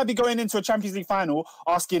why should I be going into a Champions League final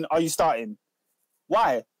asking, are you starting?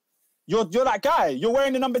 Why? You're that guy. You're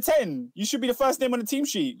wearing the number 10. You should be the first name on the team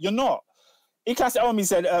sheet. You're not. Iklas Elmi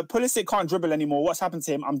said, Pulisic can't dribble anymore. What's happened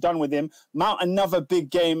to him? I'm done with him. Mount another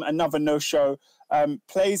big game, another no-show.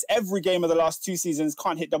 Plays every game of the last 2 seasons.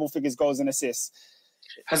 Can't hit double figures goals and assists.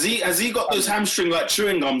 Has he got those hamstring like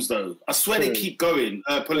chewing gums though? I swear they keep going.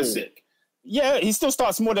 Pulisic. Yeah, he still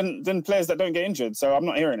starts more than players that don't get injured. So I'm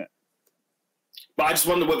not hearing it. But I just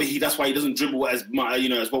wonder whether that's why he doesn't dribble as much,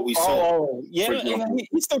 as what we saw. Oh, yeah,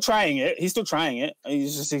 he's still trying it. He's failing,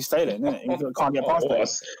 isn't it? He can't get past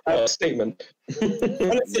it. What a statement.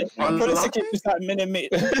 Pulisic is just like mini.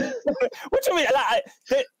 What do you mean?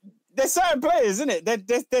 Like, there's certain players, isn't it?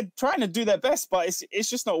 They're trying to do their best, but it's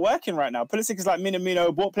just not working right now. Pulisic is like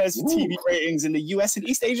Minamino, bought players for TV ratings in the US and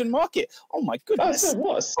East Asian market. Oh my goodness!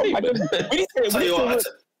 What a statement.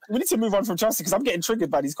 We need to move on from Chelsea because I'm getting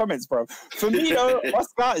triggered by these comments, bro. For me, though,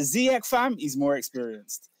 Oscar, Ziyech fam, he's more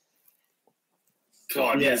experienced.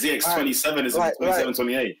 God, yeah, Ziyech's 27, isn't he? 27,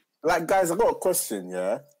 28. Like, guys, I've got a question,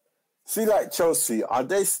 yeah? See, like Chelsea, are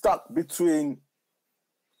they stuck between...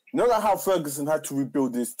 like how Ferguson had to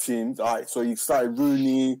rebuild his teams? All right, so you started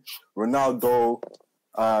Rooney, Ronaldo,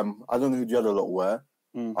 I don't know who the other lot were.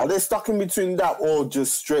 Are they stuck in between that or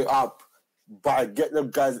just straight up get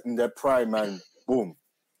them guys in their prime and boom?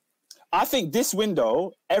 I think this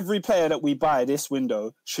window, every player that we buy this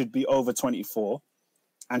window should be over 24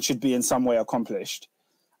 and should be in some way accomplished.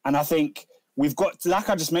 And I think we've got, like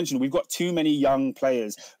I just mentioned, we've got too many young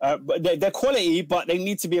players. But they're quality, but they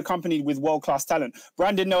need to be accompanied with world-class talent.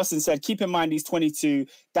 Brandon Nelson said, keep in mind he's 22.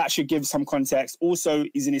 That should give some context. Also,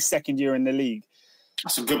 he's in his second year in the league.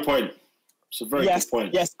 That's a good point. It's a very good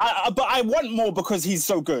point. Yes, but I want more because he's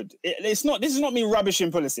so good. This is not me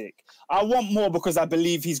rubbishing Pulisic. I want more because I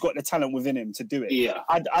believe he's got the talent within him to do it. Yeah.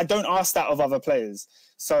 I don't ask that of other players.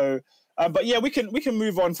 So, but yeah, we can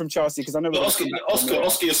move on from Chelsea because I know. Oscar,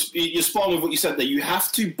 you're spot on with what you said there. You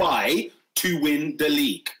have to buy to win the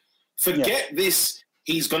league. Forget this.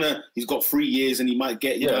 He's got 3 years and he might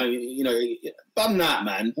get you know. Done that,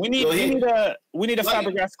 man. We need a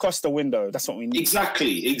Fabregas Costa window. That's what we need. Exactly.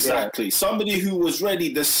 Yeah. Somebody who was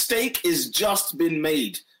ready. The steak is just been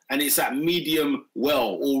made and it's at medium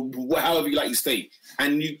well or however you like your steak,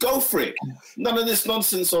 and you go for it. None of this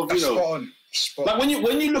nonsense of Spot on. Like when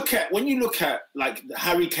you look at like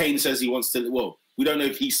Harry Kane says he wants to. Well, we don't know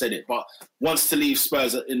if he said it, but wants to leave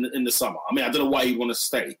Spurs in the summer. I mean, I don't know why he'd want to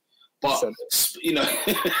stay. But,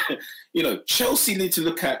 Chelsea need to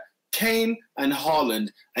look at Kane and Haaland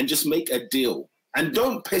and just make a deal. And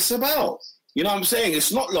don't piss about. You know what I'm saying?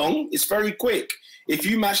 It's not long. It's very quick. If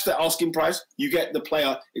you match the asking price, you get the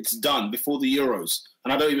player. It's done before the Euros.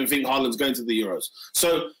 And I don't even think Haaland's going to the Euros.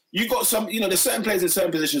 So you got some, there's certain players in certain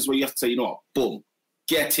positions where you have to say, you know what, boom,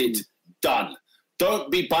 get it done. Don't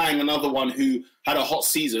be buying another one who had a hot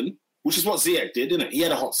season, which is what Ziyech did, didn't it? He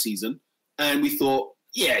had a hot season. And we thought,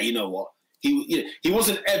 yeah, you know what? He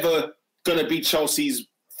wasn't ever going to be Chelsea's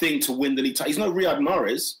thing to win the league title. He's no Riyad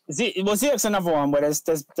Mahrez. Ziyech's another one where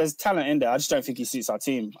there's talent in there. I just don't think he suits our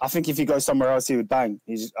team. I think if he goes somewhere else, he would bang.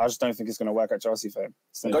 I just don't think it's going to work at Chelsea for him.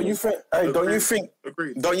 Don't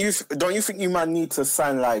you think you might need to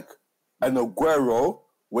sign like an Aguero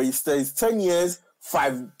where he stays 10 years,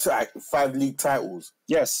 5 league titles?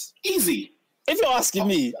 Yes. Easy. If you're asking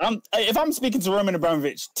me, if I'm speaking to Roman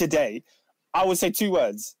Abramovich today, I would say 2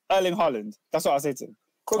 words: Erling Haaland. That's what I say to him.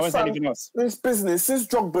 I won't say anything else. This business, since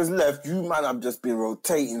Drogba's left, you man have just been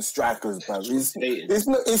rotating strikers, bruv.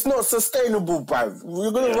 It's not sustainable, bruv.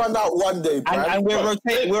 We're gonna run out one day, bruv. And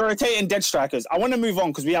we're rotating dead strikers. I want to move on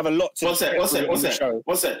because we have a lot to. What's that?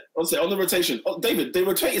 On the rotation, David, they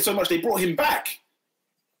rotated so much they brought him back.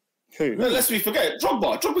 Who? Lest we forget,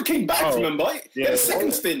 Drogba came back. Remember? He had a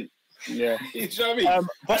second stint. Yeah. You know what I mean?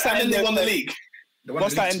 And then they won the league.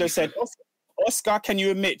 Costa Endo said, Oscar, can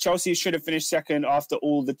you admit Chelsea should have finished second after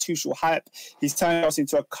all the Tuchel hype? He's turned Chelsea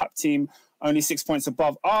into a cup team, only 6 points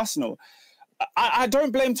above Arsenal. I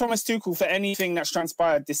don't blame Thomas Tuchel for anything that's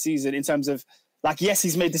transpired this season in terms of, like, yes,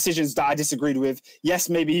 he's made decisions that I disagreed with. Yes,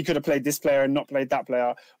 maybe he could have played this player and not played that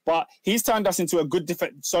player. But he's turned us into a good,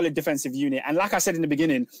 solid defensive unit. And like I said in the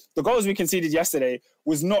beginning, the goals we conceded yesterday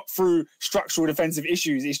was not through structural defensive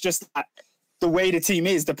issues. It's just that the way the team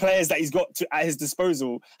is, the players that he's got at his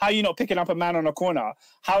disposal. How are you not picking up a man on a corner?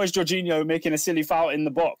 How is Jorginho making a silly foul in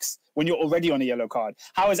the box when you're already on a yellow card?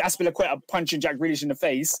 How is Azpilicueta punching Jack Grealish in the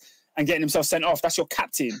face and getting himself sent off? That's your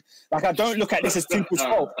captain. Like, I don't look at this as Tuchel's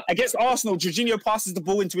fault. Against Arsenal, Jorginho passes the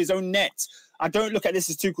ball into his own net. I don't look at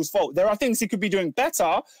this as Tuchel's fault. There are things he could be doing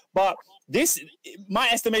better, but my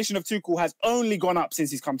estimation of Tuchel has only gone up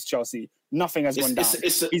since he's come to Chelsea. Nothing has gone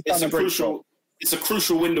down. It's a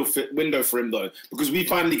crucial window for him, though, because we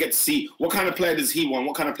finally get to see what kind of player does he want,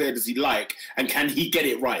 what kind of player does he like, and can he get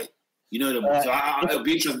it right? You know what I mean? So it'll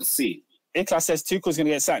be interesting to see. Iklas says Tuchel's going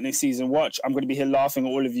to get sacked next season. Watch, I'm going to be here laughing at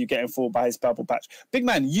all of you getting fooled by his purple patch. Big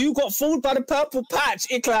man, you got fooled by the purple patch,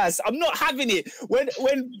 Iklas. I'm not having it. When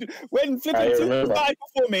flipping Tuchel started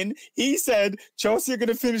performing, he said Chelsea are going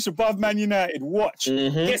to finish above Man United. Watch.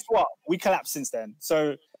 Mm-hmm. Guess what? We collapsed since then.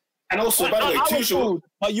 So. And also, by the way, Tuchel...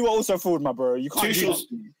 But you were also fooled, my bro. You can't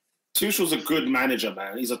Tuchel's a good manager,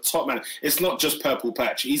 man. He's a top man. It's not just purple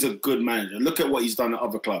patch. He's a good manager. Look at what he's done at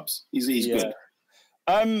other clubs. He's good.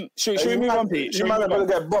 Should we move on, Pete? You might not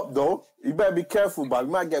get bopped, though. You better be careful, but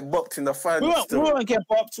you might get bopped in the final. We won't get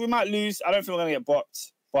bopped. We might lose. I don't think we're going to get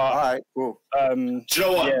bopped. But, all right, cool. Do you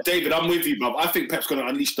know what, David? I'm with you, bro. I think Pep's going to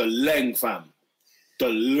unleash the Leng, fam. The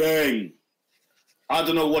Leng. I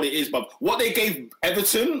don't know what it is, but what they gave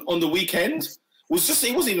Everton on the weekend was just,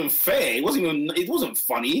 it wasn't even fair. It wasn't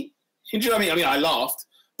funny. Do you know what I mean? I laughed,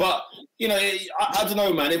 but I don't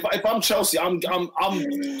know, man. If I'm Chelsea, I'm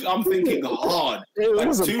thinking hard. It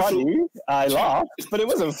wasn't funny. I laughed, but it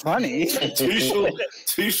wasn't funny.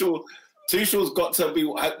 Tuchel Tuchel's got to be.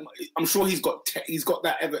 I'm sure he's got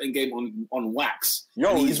that Everton game on wax. Yo,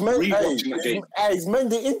 And he's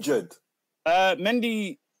Mendy injured.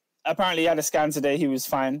 Mendy apparently had a scan today. He was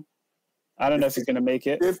fine. I don't know if he's going to make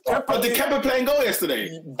it. Did Kepa play and goal yesterday?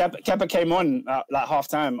 Kepa came on like half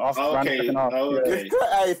time after around the second half. Okay.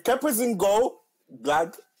 If Kepa's in goal,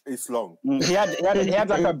 glad it's long. He had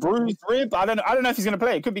like a bruised rib. I don't know if he's going to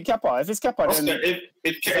play. It could be Kepa. If it's Kepa, Oscar, then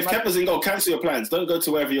if Kepa's in goal, cancel your plans. Don't go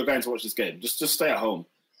to wherever you're going to watch this game. Just stay at home.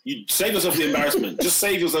 You save yourself the embarrassment. Just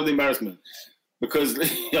save yourself the embarrassment. Because,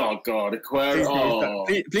 oh God,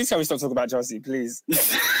 please can we stop talking about Chelsea, please?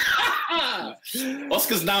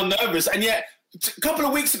 Oscar's now nervous, and yet a couple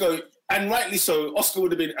of weeks ago, and rightly so, Oscar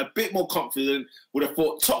would have been a bit more confident, would have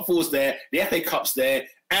thought top four's there, the FA Cup's there,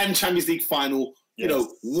 and Champions League final. You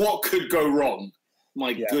know, what could go wrong?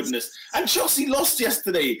 My goodness. And Chelsea lost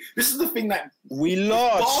yesterday. This is the thing that we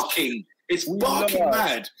lost. It's barking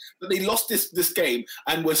mad that they lost this game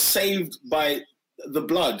and were saved by the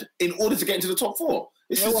blood in order to get into the top four.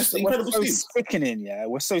 It's just incredible. We're so sickening, yeah.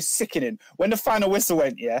 We're so sickening. When the final whistle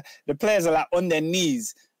went, yeah, the players are like on their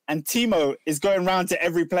knees, and Timo is going round to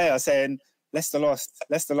every player saying, "Leicester lost,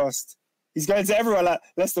 Leicester lost." He's going to everyone like,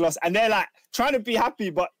 "Leicester lost," and they're like trying to be happy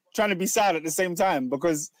but trying to be sad at the same time,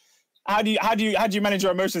 because how do you manage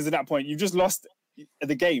your emotions at that point? You've just lost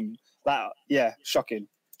the game. Like, yeah, shocking.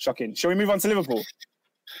 Shall we move on to Liverpool?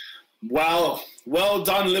 Wow. Well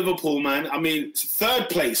done, Liverpool, man. I mean, third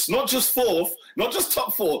place, not just fourth, not just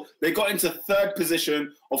top four. They got into third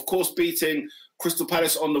position, of course, beating Crystal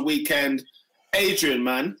Palace on the weekend. Adrian,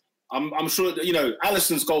 man, I'm sure, you know,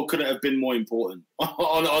 Alisson's goal couldn't have been more important.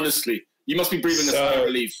 Honestly, you must be breathing a sigh of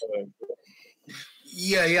relief.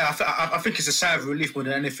 Yeah. I think it's a sigh of relief more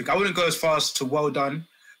than anything. I wouldn't go as far as to well done.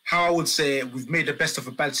 How I would say we've made the best of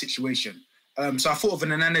a bad situation. So I thought of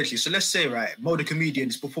an analogy. So let's say, right, Mo the comedian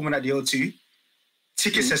is performing at the O2.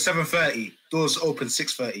 Tickets at 7:30. Doors open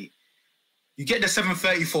 6:30. You get the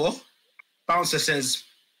 7:34. Bouncer says,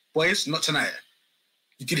 "Boys, not tonight."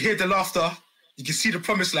 You can hear the laughter. You can see the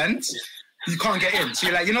promised land. You can't get in. So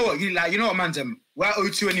you're like, you know what, man, we're at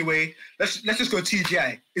O2 anyway. Let's just go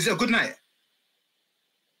TGI. Is it a good night?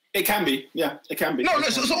 It can be, yeah. It can be. No,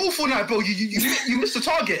 it's an awful night, bro. You missed the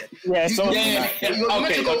target. Yeah, You're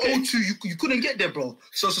meant to go O2. You couldn't get there, bro.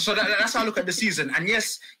 So that's how I look at the season. And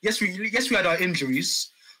yes, we had our injuries,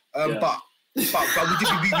 but we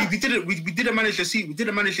didn't manage the season. We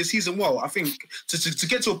didn't manage the season well. I think to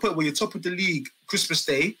get to a point where you're top of the league Christmas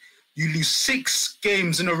Day, you lose 6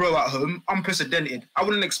 games in a row at home, unprecedented. I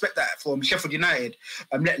wouldn't expect that from Sheffield United,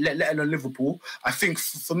 let alone Liverpool. I think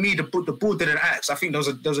for me, the ball didn't act. I think there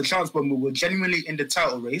was a chance when we were genuinely in the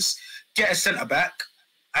title race, get a centre back,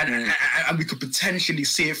 and we could potentially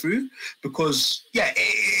see it through. Because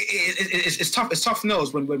it's tough. It's tough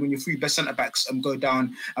nose when your 3 best centre backs go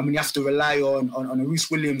down, and when you have to rely on a Reece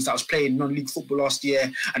Williams that was playing non-league football last year,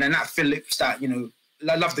 and then Nat Phillips that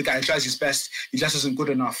I love the guy. He tries his best. He just isn't good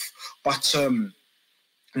enough. But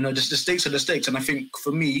the stakes are the stakes. And I think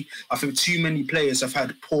for me, too many players have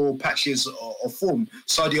had poor patches of form.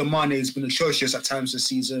 Sadio Mane has been atrocious at times this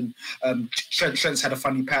season. Trent's had a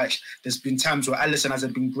funny patch. There's been times where Alisson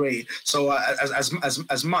hasn't been great. So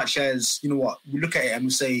as much as we look at it and we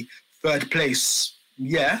say third place,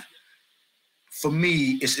 yeah. For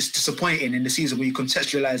me, it's disappointing in the season when you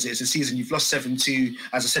contextualize it. It's a season you've lost 7-2.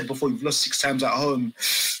 As I said before, you've lost 6 times at home.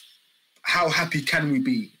 How happy can we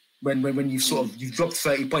be when you've dropped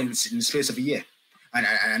 30 points in the space of a year?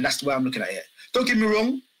 And that's the way I'm looking at it. Don't get me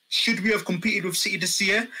wrong. Should we have competed with City this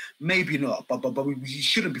year? Maybe not. But we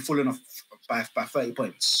shouldn't be falling off by 30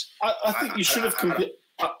 points. I think you should have competed.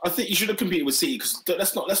 I think you should have competed with City, because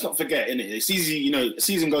let's not forget, innit? It's easy,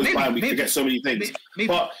 season goes by and we forget so many things.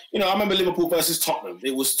 But I remember Liverpool versus Tottenham.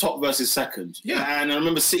 It was top versus second. Yeah. And I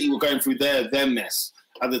remember City were going through their mess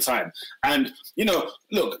at the time. And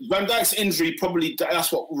look, Van Dijk's injury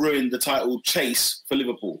that's what ruined the title chase for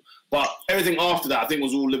Liverpool. But everything after that, I think,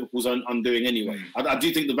 was all Liverpool's undoing anyway. I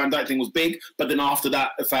do think the Van Dijk thing was big, but then after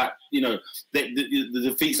that, in fact, the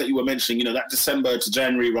defeats that you were mentioning, that December to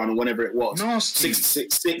January run or whenever it was, nasty.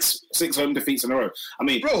 six home defeats in a row. I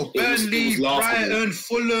mean, bro, Burnley, Brighton,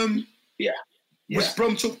 Fulham, West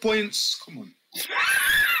Brom took points. Come on.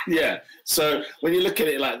 Yeah. So when you look at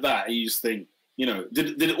it like that, you just think,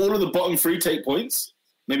 did all of the bottom 3 take points?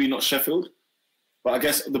 Maybe not Sheffield. But I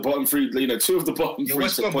guess the bottom 3, 2 of the bottom 3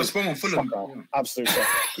 West Brom and Fulham. Absolutely.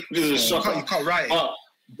 This is a shocker. You can't write it.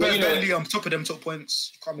 But Burnley on top of them took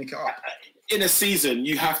points. You can't make it up. In a season,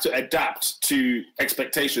 you have to adapt to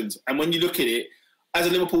expectations. And when you look at it, as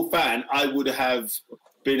a Liverpool fan, I would have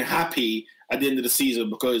been happy at the end of the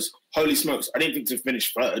season because, holy smokes, I didn't think to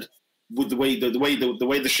finish third. with the way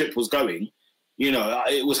the ship was going, you know,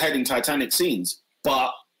 it was heading Titanic scenes.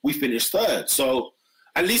 But we finished third, so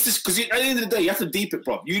at least it's because at the end of the day, you have to deep it,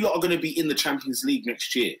 bro. You lot are going to be in the Champions League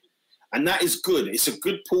next year, and that is good. It's a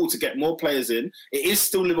good pool to get more players in. It is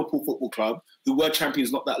still Liverpool Football Club, who were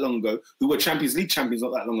champions not that long ago, who were Champions League champions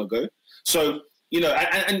not that long ago. So, you know,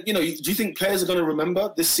 and you know, do you think players are going to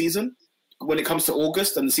remember this season when it comes to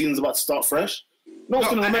August and the season's about to start fresh? No one's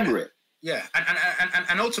going to remember it. Yeah,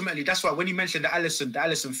 and ultimately, that's why when you mentioned the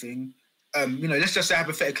Allison thing, you know, let's just say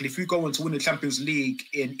hypothetically, if we go on to win the Champions League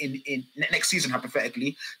in next season,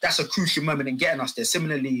 hypothetically, that's a crucial moment in getting us there.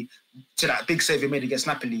 Similarly to that big save we made against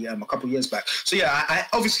Napoli a couple of years back. So yeah, I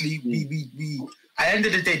obviously we at the end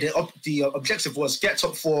of the day, the objective was get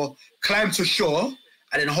top 4, climb to shore,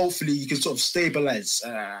 and then hopefully you can sort of stabilise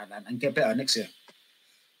and get better next year.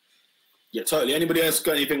 Yeah, totally. Anybody else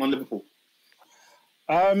got anything on Liverpool?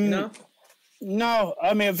 No.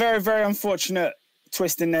 I mean, a very, very unfortunate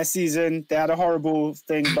twist in their season. They had a horrible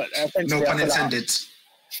thing, but no pun intended.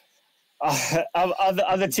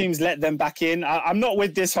 Other teams let them back in. I'm not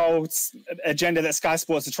with this whole agenda that Sky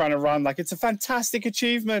Sports are trying to run. Like, it's a fantastic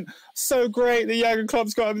achievement. So great. The Jurgen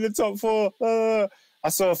Klopp's got him in the top 4. I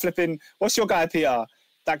saw flipping. What's your guy, Peter?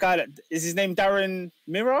 That guy, is his name Darren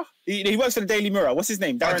Mirror? He works for the Daily Mirror. What's his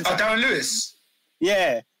name? Darren Lewis.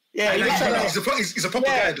 Yeah. He's a proper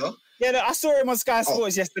guy, though. Yeah, I saw him on Sky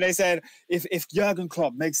Sports yesterday saying if Jurgen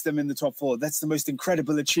Klopp makes them in the top 4, that's the most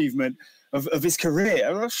incredible achievement of his career.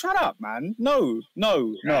 I'm like, shut up, man. No.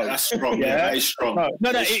 That's strong. Yeah, that is strong.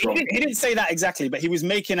 No, he didn't say that exactly, but he was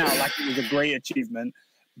making out like it was a great achievement,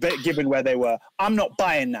 but given where they were. I'm not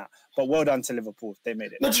buying that, but well done to Liverpool. They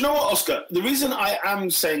made it. No, do you know what, Oscar? The reason I am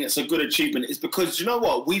saying it's a good achievement is because, do you know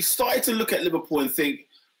what? We've started to look at Liverpool and think,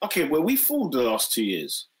 okay, well, we fooled the last 2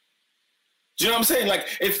 years. Do you know what I'm saying? Like,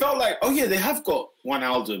 it felt like, oh yeah, they have got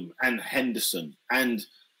Wijnaldum and Henderson and,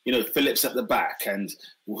 you know, Phillips at the back and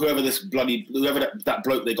whoever that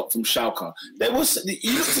bloke they got from Schalke. You looked at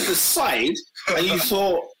the side and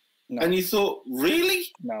you thought, really?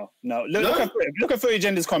 No. Look at Footy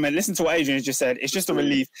Agenda's comment. Listen to what Adrian has just said. It's just a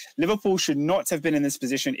relief. Liverpool should not have been in this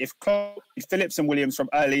position if Phillips and Williams from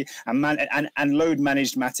early and load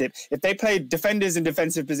managed Matip. If they played defenders in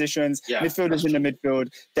defensive positions, midfielders in the midfield,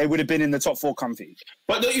 they would have been in the top 4 comfy.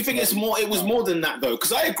 But don't you think it's more? It was more than that though,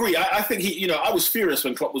 because I agree. I think I was furious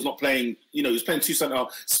when Klopp was not playing. You know, he was playing two centre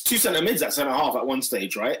mids at centre half at one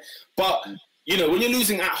stage, right? But you know, when you're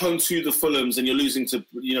losing at home to the Fulhams and you're losing to,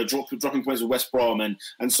 you know, dropping points with West Brom and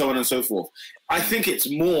so on and so forth, I think it's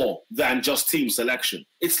more than just team selection.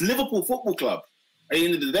 It's Liverpool Football Club at the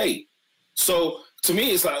end of the day. So to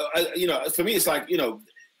me, it's like,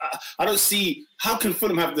 I don't see how can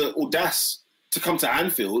Fulham have the audace to come to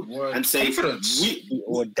Anfield and say and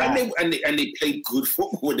they played good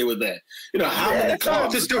football when they were there. You know, how many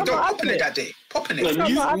clubs just don't popping it that day? Popping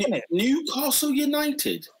it. Newcastle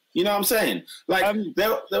United. You know what I'm saying? Like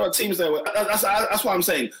there are teams there. That's what I'm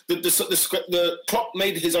saying. The Klopp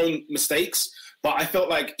made his own mistakes, but I felt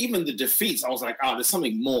like even the defeats, I was like, there's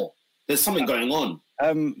something more. There's something going on.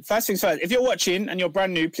 First things first. If you're watching and you're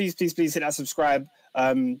brand new, please hit that subscribe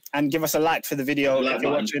and give us a like for the video. If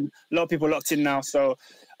you're watching, a lot of people locked in now. So,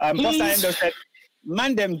 Bossa Endo said,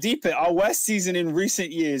 "Man, them deep it. Our worst season in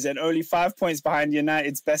recent years, and only 5 points behind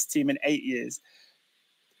United's best team in 8 years."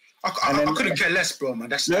 I couldn't care less, bro,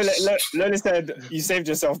 man. Lola said you saved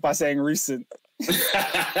yourself by saying recent. The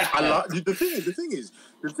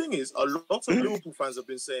thing is, a lot of Liverpool fans have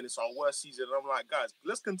been saying it's our worst season, and I'm like, guys,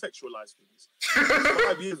 let's contextualize things.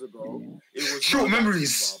 5 years ago, it was short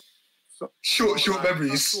memories. Short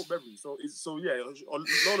memories. So yeah,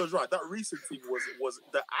 Lola's right. That recent team was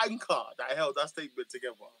the anchor that held that statement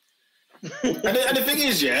together. and the thing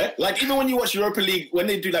is, like even when you watch Europa League, when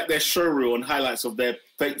they do like their show reel and highlights of their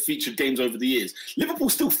featured games over the years, Liverpool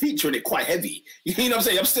still featuring it quite heavy. You know what I'm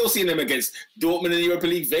saying? I'm still seeing them against Dortmund in the Europa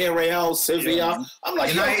League, Villarreal, Sevilla. Yeah. I'm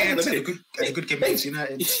like, United had a good game against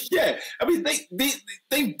United. Yeah, I mean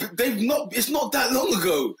they've not. It's not that long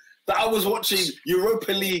ago that I was watching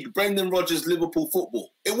Europa League, Brendan Rodgers, Liverpool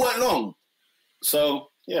football. It weren't long.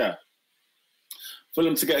 So yeah,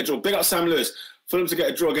 Fulham to get a draw. Big up Sam Lewis. Fulham to get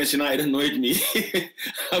a draw against United annoyed me.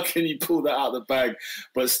 How can you pull that out of the bag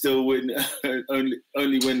but still win? only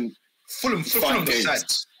win Fulham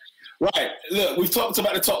games? Right. Look, we've talked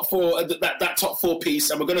about the top 4, that top 4 piece,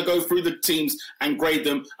 and we're going to go through the teams and grade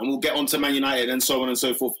them, and we'll get on to Man United and so on and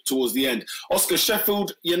so forth towards the end. Oscar,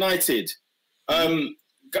 Sheffield United.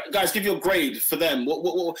 Guys, give your grade for them.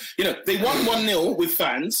 What you know, they won 1-0 with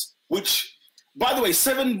fans, which, by the way,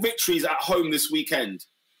 7 victories at home this weekend.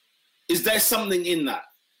 Is there something in that?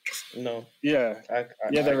 No, Yeah. I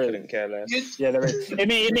there is. couldn't care less. Yeah, there is.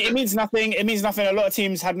 It means nothing. It means nothing. A lot of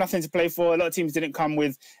teams had nothing to play for. A lot of teams didn't come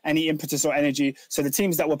with any impetus or energy. So the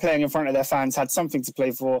teams that were playing in front of their fans had something to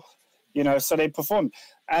play for, so they performed.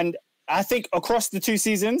 And I think across the 2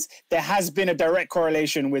 seasons, there has been a direct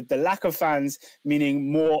correlation with the lack of fans,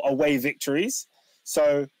 meaning more away victories.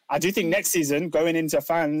 So I do think next season, going into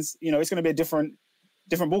fans, it's going to be a different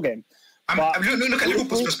ballgame. Look at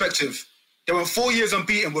Liverpool's perspective. They went 4 years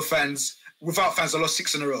unbeaten with fans. Without fans, they lost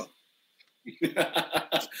 6 in a row.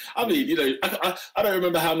 I mean, I don't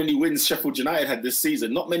remember how many wins Sheffield United had this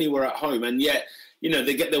season. Not many were at home, and yet,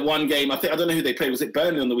 they get their one game. I don't know who they played. Was it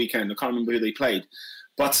Burnley on the weekend? I can't remember who they played.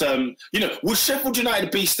 But would Sheffield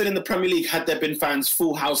United be still in the Premier League had there been fans,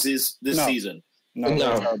 full houses this season? No.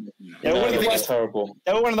 They were terrible.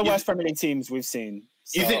 They were one of the worst Premier League teams we've seen.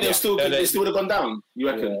 So, you think they still would have gone down? You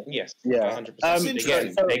reckon? Yes. Yeah.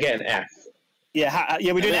 100%. They get an F. Yeah,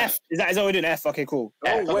 we're doing F. Is that what we're doing? F? Okay, cool.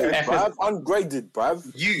 Oh, wait, bruv. Ungraded,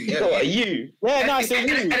 bruv. You. Yeah, no, so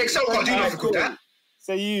you. And Excel can't do nothing with that.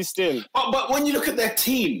 So you still. But when you look at their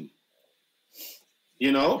team,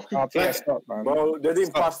 stop, man. Bro, they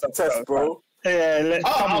didn't pass the test, bro. Yeah,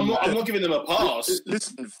 I'm not giving them a pass.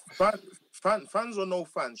 Listen, fans or no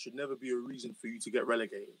fans should never be a reason for you to get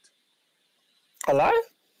relegated. Alive?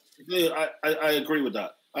 Yeah, I agree with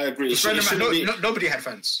that. I agree. Nobody had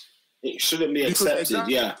fans. It shouldn't be accepted,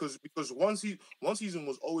 Because one season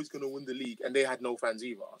was always going to win the league, and they had no fans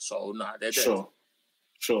either. So, they're dead.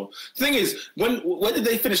 Sure. Thing is, where did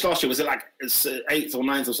they finish last year? Was it like 8th or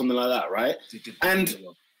 9th or something like that, right? And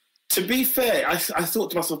to be fair, I thought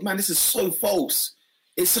to myself, man, this is so false.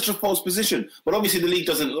 It's such a false position. But obviously the league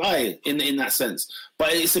doesn't lie in that sense. But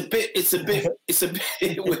it's a bit.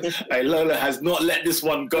 Hey, Lola has not let this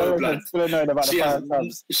one go, blood. She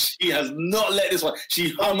has not let this one. She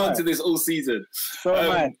hung on to this all season.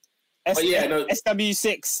 So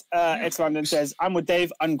SW6 X London says, I'm with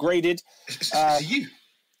Dave, ungraded. You.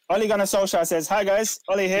 Ole Gunnar Solskjaer says, hi guys,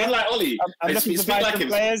 Ollie here. Like Ollie. I'm looking to buy some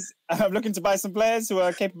players. I'm looking to buy some players who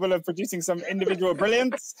are capable of producing some individual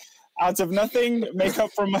brilliance out of nothing, make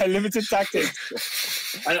up for my limited tactics.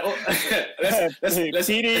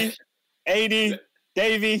 TD, AD,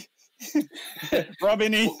 Davey,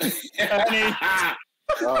 Robin, Ernie.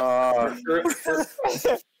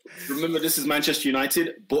 Remember, this is Manchester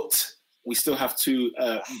United, but we still have to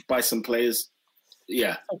buy some players.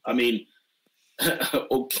 Yeah, I mean,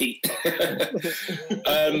 okay.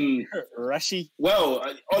 Rashi. Well,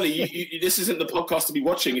 Ollie, this isn't the podcast to be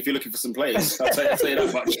watching if you're looking for some players. I'll tell you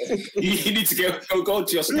that much. You need to go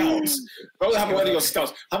to your scouts. Go have a word with your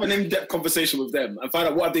scouts. Have an in-depth conversation with them and find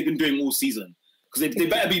out what have they been doing all season. Because they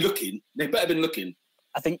better be looking. They better been looking.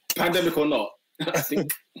 I think, pandemic or not. I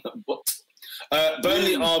think. But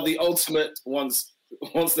Burnley are the ultimate ones.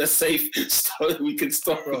 Once they're safe, so we can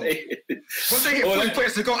stop playing. Once they hit 40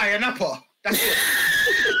 players to go Ayanapa. That's it.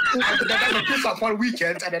 They'll piss up one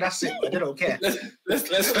weekend and then that's it. They don't care.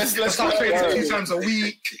 Let's start training 2 times a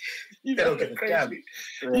week. They don't get a damn.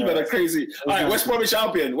 You better crazy. All right, West Bromwich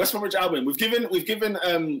Albion. We've given.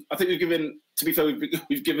 I think we've given. To be fair,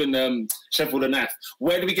 we've given Sheffield an F.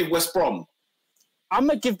 Where do we give West Brom? I'm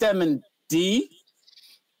gonna give them a D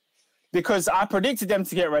because I predicted them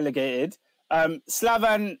to get relegated.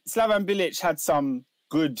 Slavan Bilic had some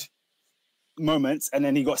good moments and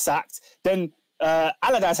then he got sacked. Then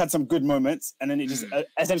Allardyce had some good moments and then it just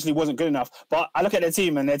essentially wasn't good enough. But I look at their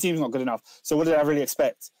team and their team's not good enough. So what did I really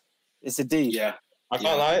expect? It's a D. Yeah. I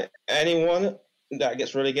can't lie. Anyone that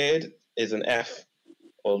gets relegated is an F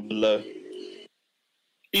or below.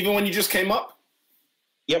 Even when you just came up?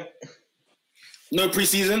 Yep. No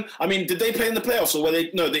preseason. I mean, did they play in the playoffs or were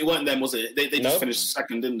they? No, they weren't. Then was it? They just finished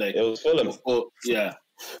second, didn't they? It was Fulham. Yeah.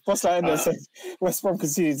 What's that in there? Says West Brom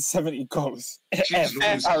conceded 70 goals. And do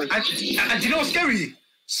you know what's scary?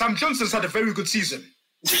 Sam Johnson's had a very good season.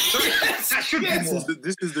 That should be more.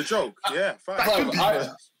 This is the joke. Yeah, fine. That should be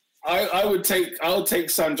more. I would take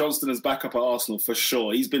Sam Johnston as backup at Arsenal for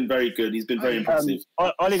sure. He's been very good. He's been very impressive.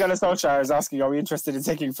 Ole Gunnar Solskjaer is asking, are we interested in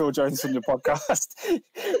taking Phil Jones from your podcast?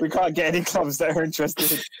 We can't get any clubs that are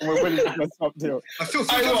interested. We're willing to go top deal. I feel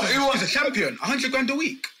Phil Jones is a champion. 100 grand a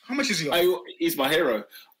week. How much is he on? He's my hero.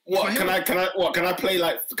 Can I play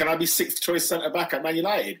can I be 6th choice centre back at Man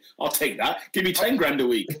United? I'll take that. Give me 10 grand a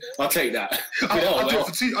week. I'll take that. I'll do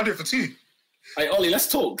it for two. Hey, Ollie, let's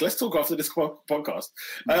talk. Let's talk after this podcast.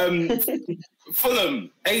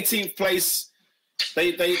 Fulham, 18th place.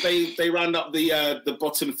 They round up the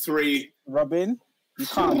bottom 3. Robin, you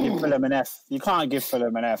can't give Fulham an F. You can't give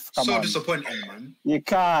Fulham an F. Come on. Disappointing, man. You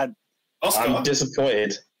can't. Oscar? I'm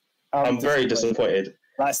disappointed. I'm very disappointed.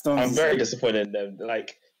 Like I'm very disappointed in them.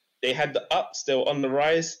 Like, They had the ups. They were on the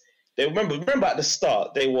rise. They remember at the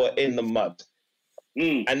start they were in the mud,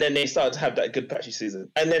 and then they started to have that good patchy season,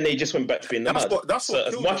 and then they just went back to being in the mud. That's what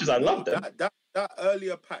as much as I love them, that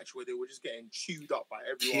earlier patch where they were just getting chewed up by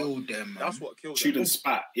everyone. Killed them, man. That's what killed them. Chewed and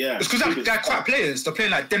spat. Yeah, it's because they're quite players. They're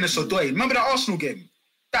playing like Dennis Odoi. Remember that Arsenal game?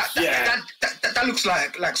 That looks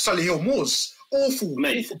like Sully Hill Moors. Awful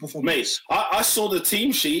performance. Mate, I saw the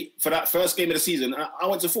team sheet for that first game of the season. I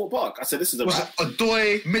went to Fort Park. I said, this is a wrap.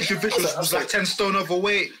 Odoi, Mitrovic was like 10 stone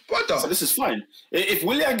overweight. Brother. So this is fine. If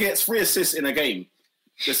Willian gets 3 assists in a game,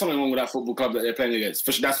 there's something wrong with that football club that they're playing against.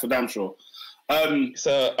 That's for damn sure.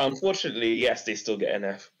 So unfortunately, yes, they still get an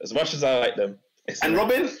F. As much as I like them. And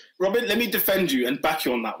Robin, let me defend you and back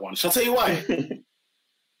you on that one. Shall I tell you why?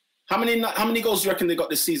 How many goals do you reckon they got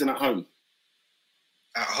this season at home?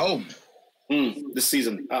 At home? This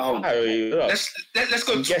season at home. Let's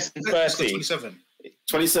go. Guessing 30. Let's go 27.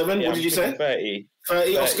 27? Yeah, what did you say? 30.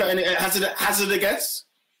 30. Oscar, any hazard a guess?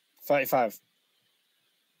 35.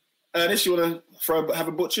 Ernest, you want to have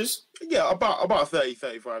a butchers? Yeah, about 30,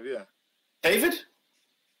 35, yeah. David?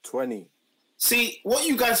 20. See, what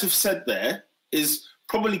you guys have said there is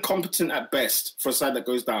probably competent at best for a side that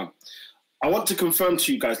goes down. I want to confirm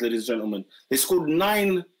to you guys, ladies and gentlemen, they scored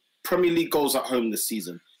 9 Premier League goals at home this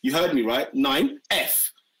season. You heard me, right? 9.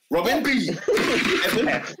 F. Robin? Bobby. Evan?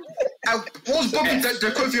 What was Bobby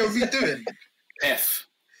Decovio redoing? F.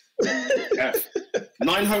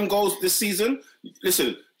 9 home goals this season.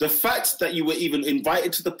 Listen, the fact that you were even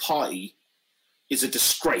invited to the party is a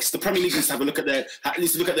disgrace. The Premier League needs to have a look at their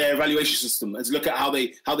evaluation system and to look at how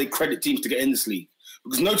they credit teams to get in this league.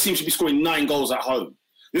 Because no team should be scoring 9 goals at home.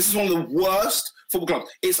 This is one of the worst football clubs.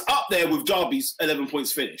 It's up there with Derby's 11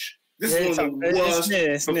 points finish. This is one of the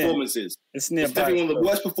worst performances. It's definitely one of the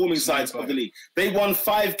worst performing sides of the league. They won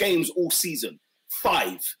 5 games all season.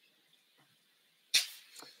 5.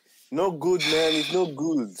 No good, man. It's no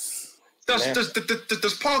good.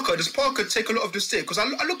 Does Parker take a lot of the stick? Because I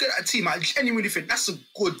look at that team, I genuinely think that's a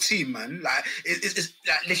good team, man. Like it's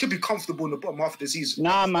like they should be comfortable in the bottom half of the season.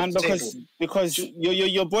 Nah, man, because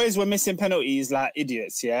your boys were missing penalties like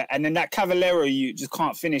idiots, yeah. And then that Cavallero, you just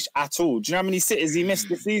can't finish at all. Do you know how many sitters he missed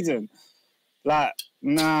this season? Like,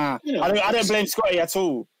 nah, I don't blame Scotty at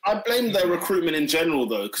all. I blame their recruitment in general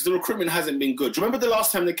though, because the recruitment hasn't been good. Do you remember the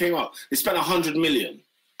last time they came up? They spent 100 million.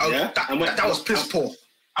 Oh, yeah, that was piss poor.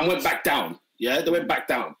 And went back down. Yeah, they went back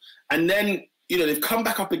down. And then, they've come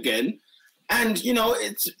back up again. And,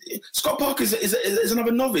 Scott Parker is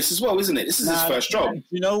another novice as well, isn't it? This is his first job.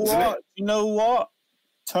 You know what?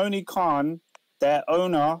 Tony Khan, their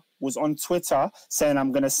owner, was on Twitter saying,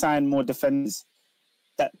 I'm going to sign more defenders.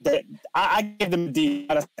 I give them a D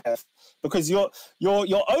because your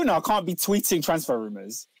owner can't be tweeting transfer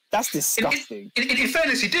rumours. That's disgusting. In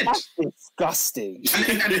fairness, he did. That's disgusting.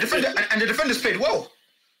 And the defenders played well.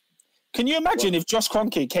 Can you imagine if Josh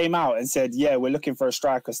Kroenke came out and said, "Yeah, we're looking for a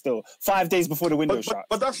striker still," 5 days before the window shut?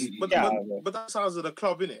 But that's size of the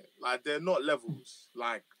club, innit? Like they're not levels.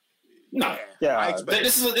 Like no, yeah.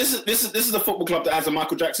 This is a football club that has a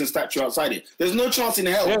Michael Jackson statue outside it. There's no chance in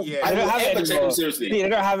hell. I don't have it anymore. Take them seriously. They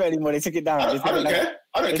don't have it anymore. They took it down. I don't care.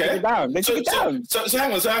 They took it down. They took it down. So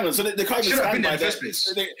hang on. So they can't even stand by their.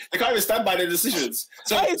 They can't even stand by their decisions.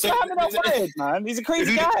 He's not fired, man. He's a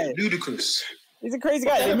crazy guy. Ludicrous. He's a crazy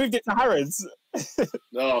guy. They moved it to Harrods.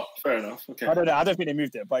 Oh, fair enough. Okay. I don't know. I don't think they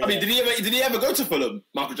moved it. But I mean, did he ever go to Fulham,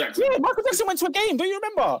 Michael Jackson? Yeah, Michael Jackson went to a game. Don't you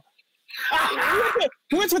remember?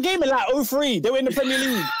 He went to a game in like 2003. They were in the Premier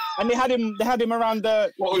League, and they had him around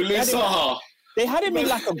the. What with Louis Saha? They had him in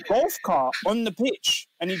like a golf cart on the pitch,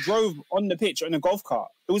 and he drove on the pitch in a golf cart.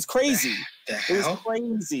 It was crazy. It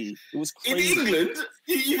was crazy. In England,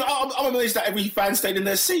 I'm amazed that every fan stayed in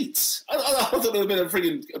their seats. I thought there would have been a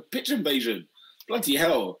freaking pitch invasion. Bloody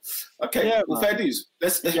hell. Okay, yeah, well, fair dues.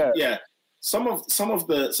 Yeah. Some of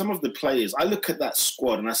the players, I look at that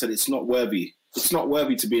squad and I said it's not worthy. It's not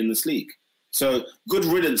worthy to be in this league. So good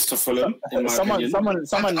riddance to Fulham. In my opinion.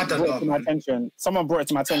 Someone brought it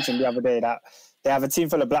to my attention the other day that they have a team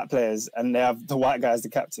full of black players and they have the white guy as the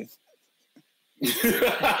captain. We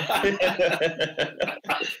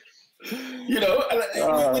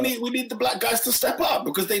need the black guys to step up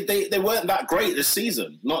because they weren't that great this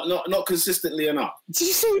season. Not consistently enough. Did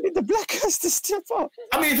you say we need the black guys to step up?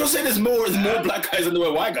 I mean, if you're saying there's more black guys than there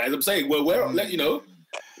were white guys, I'm saying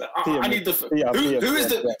I need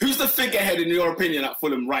who's the figurehead in your opinion at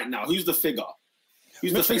Fulham right now? Who's the figure?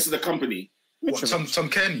 Who's the face of the company? Some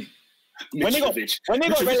Kenny. When they got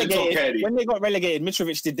relegated,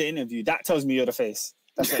 Mitrovic did the interview. That tells me you're the face.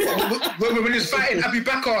 That's it. when he was fighting Abu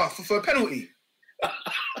Bakr for a penalty.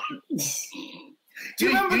 Do you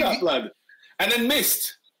remember that, blood? And then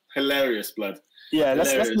missed. Hilarious, blood. Yeah,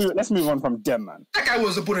 Hilarious. let's move on from them, man. That guy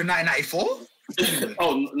was born in 1994.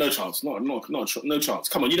 Oh, no chance. No chance.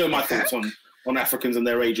 Come on, you know my thoughts on Africans and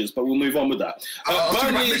their agents, but we'll move on with that.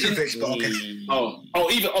 Mitrovic, but okay.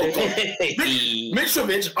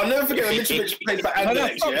 Mitrovic. I'll never forget when Mitrovic played for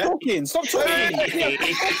Anderlecht. Stop talking. Stop talking.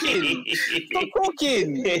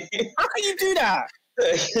 How can you do that?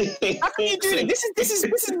 How can you do it? This is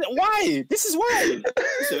why. This is why.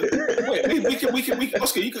 Listen, wait, we can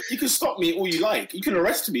Oscar, you can stop me all you like. You can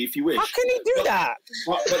arrest me if you wish. How can he do that?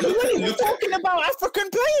 But We're talking about African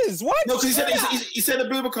players. Why? No, because he said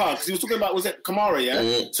Abubakar, because he was talking about, was it Kamara, yeah?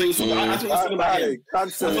 So he was talking, I think he was talking about him.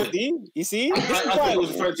 Cancel. You see? I thought he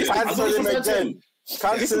was referring to him. Cancel him again.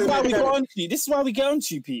 This is why we go on to. This is why we go on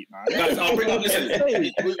to Pete, man. Guys, I'll bring up, listen.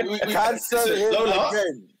 Cancel him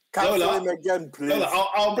again. Cancel him again, please. Lola,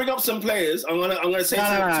 I'll bring up some players. I'm gonna say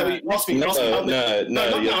to you. Not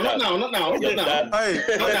now.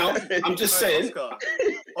 I'm just saying.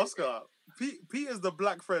 Oscar, Pete is the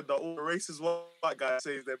black friend that all the racist white guys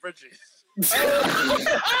say is their bridges.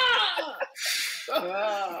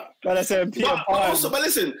 But listen,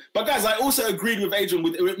 guys, I also agreed with Adrian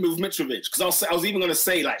with Mitrovic, because I was even going to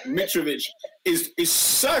say, like, Mitrovic is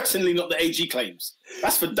certainly not the AG claims.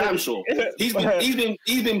 That's for damn sure. He's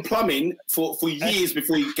been plumbing for years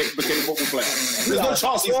before he became a football player. There's no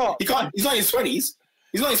chance he's not in his 20s.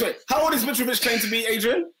 He's not in his 20s. How old is Mitrovic claim to be,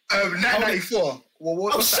 Adrian? 1994.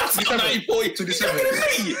 Shut up, 94.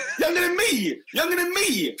 Younger than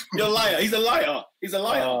me. You're a liar. He's a liar. He's a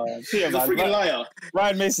freaking liar.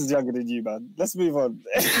 Ryan Mason's younger than you, man. Let's move on.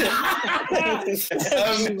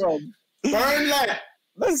 Burnley.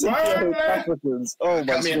 Africans. Oh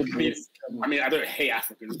my goodness. I mean, I don't hate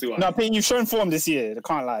Africans, do I? No, Pete, you've shown form this year. I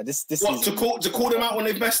can't lie. This what, to call them out when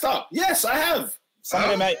they've messed up? Yes, I have. Some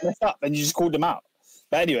of them messed up, and you just called them out.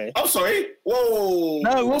 But anyway. I'm sorry. Whoa.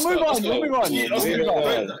 No, we'll move on.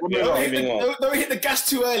 Don't hit the gas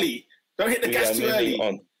too early.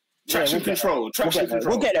 Traction control.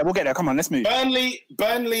 We'll get there. Come on, let's move. Burnley,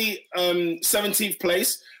 17th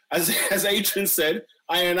place. As Adrian said,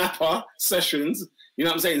 Iron Appa Sessions. You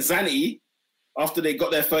know what I'm saying? Zani, after they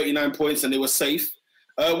got their 39 points and they were safe.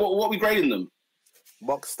 What are we grading them?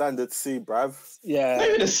 Box standard C, bruv. Yeah. Not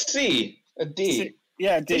even a C, a D.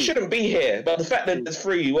 Yeah, D. They shouldn't be here, but the fact that there's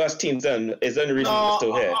 3 worst teams done is the only reason they're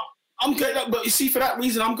still here. I'm going, but you see, for that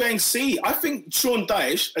reason, I'm going C. I think Sean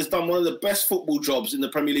Dyche has done one of the best football jobs in the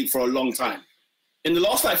Premier League for a long time. In the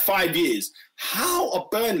last 5 years, how are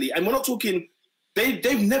Burnley? And we're not talking.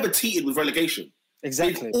 They've never teetered with relegation.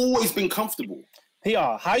 Exactly. They've always been comfortable.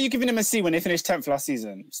 PR, how are you giving them a C when they finished 10th last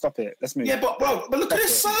season? Stop it. Let's move. Yeah, but look at their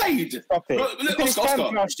side. Stop it.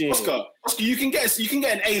 Oscar, you can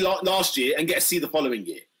get an A last year and get a C the following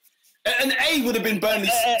year. An A would have been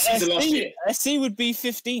Burnley's season last year. A C would be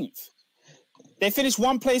 15th. They finished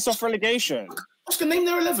 1 place off relegation. Oscar, name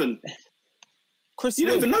their 11. Chris, you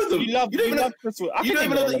don't even know them. You don't even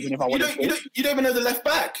know the left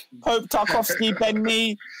back. Pope, Tarkowski,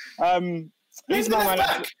 Benny. Who's my left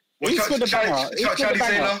back? He's scored the banger.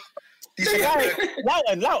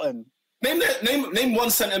 Loughton. Name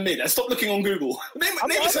one centre mid and stop looking on Google. Name a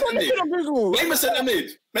centre mid. Name a centre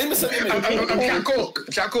mid.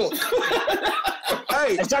 Jack Cork.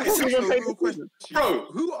 Hey, Jack Cork is a real question. Bro,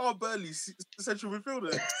 who are Burnley's central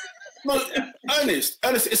midfielders? No, Ernest,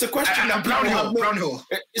 it's a question. Brownhill.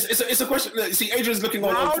 It's a question. Look, see, Adrian's looking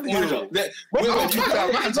on Brownhill. Then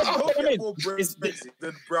Brownhill.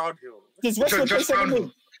 Is Westwood play centre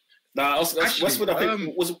mid? Nah, Westwood. I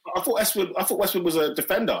thought Westwood was a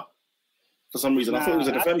defender for some reason. I thought he was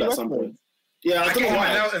a defender at some point. Yeah, I don't know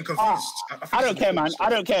why. I don't care, man. I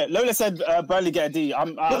don't care. Lola said Burnley get a D.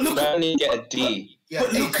 Burnley get a D.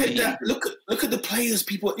 But look at that. Look at the players.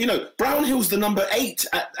 People, Brownhill's the number 8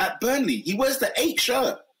 at Burnley. He wears the 8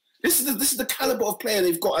 shirt. This is the caliber of player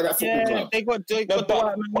they've got at that football club. They got the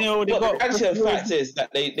actual fact is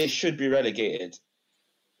that they should be relegated.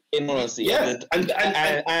 In honesty, yeah,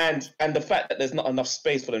 and the fact that there's not enough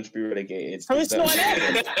space for them to be relegated. So it's not an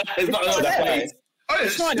F. It's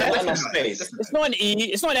not enough space. It's not an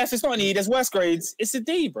E. It's not an F. It's not an E. There's worse grades. It's a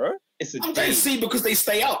D, bro. It's a D. I'm going to C because they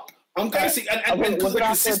stay up. I'm going to C. And we're going to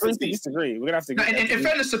have to disagree. We're going to have to. In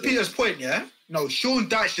fairness to Peter's point, yeah. No, Sean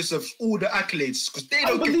Dyche deserves all the accolades because they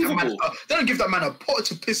don't give that man a pot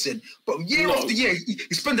to piss in. But year after year,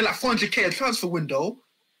 he's spending like 400k a transfer window,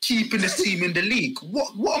 keeping this team in the league.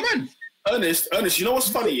 What a man! Ernest, you know what's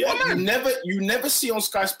funny? Yeah, you never see on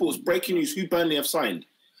Sky Sports breaking news who Burnley have signed.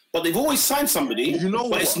 But they've always signed somebody,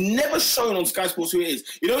 but it's never shown on Sky Sports who it is.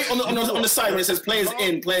 On the side where it says players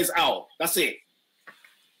in, players out. That's it.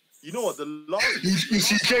 You know what? The last you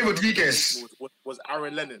see Jay Rodriguez. was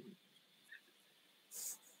Aaron Lennon.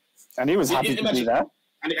 And he was happy to be there.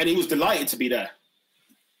 And he was delighted to be there.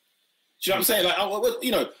 Do you know what I'm saying? Like,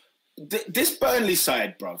 you know, this Burnley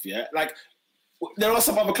side, bruv, yeah? Like, there are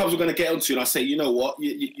some other clubs we're going to get onto, and I say, you know what?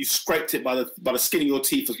 You scraped it by the skin of your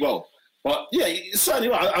teeth as well. But, yeah, certainly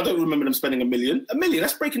right. I don't remember them spending $1 million. $1 million,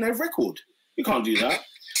 that's breaking their record. You can't do that.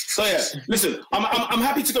 So, yeah, listen, I'm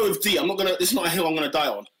happy to go with D. This is not a hill I'm going to die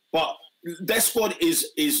on. But their squad is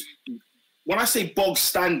when I say bog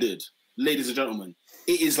standard, ladies and gentlemen,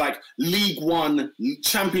 it is like League One,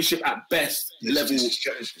 Championship at best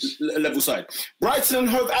level side. Brighton and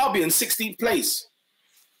Hove Albion, 16th place.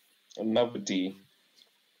 Another D.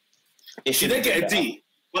 See, they get a D.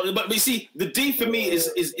 But you see, the D for me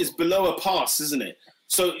is below a pass, isn't it?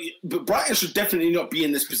 So but Brighton should definitely not be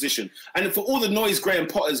in this position. And for all the noise Graham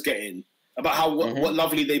Potter's getting about how what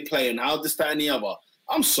lovely they play and how this, that, and the other,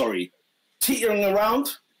 I'm sorry. Teetering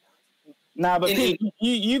around. Nah, but Pete,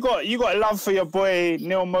 you got love for your boy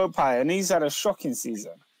Neil Mopai, and he's had a shocking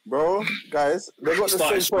season. Bro, guys, they got the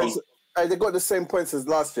same strong. points. They got the same points as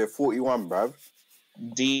last year, 41, bruv.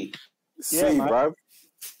 D. C, Yeah, bruv.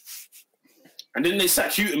 And then they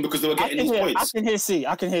sacked Houghton because they were getting these points. I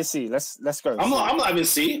can hear C. Let's go. I'm not having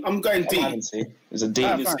C. I'm going D. I haven't C. It's a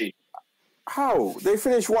D. C. How? They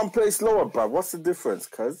finished one place lower, bruv. What's the difference,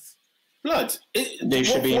 cuz? Blood. They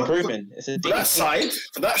should be improving. It's a D. For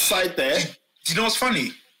that side there. Do you know what's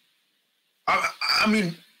funny? I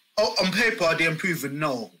mean, on paper they're improving,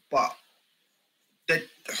 no, but I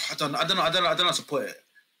don't know how to put it.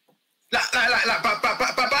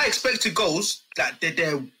 By expected goals, like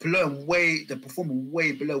they're performing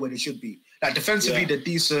way below where they should be. Like defensively, they're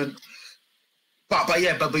decent, but you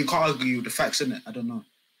can't argue with the facts, innit? I don't know.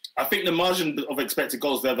 I think the margin of expected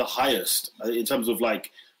goals, they're the highest in terms of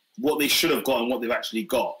like what they should have got and what they've actually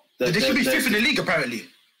got. They should be fifth in the league, apparently.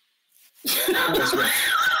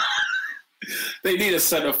 They need a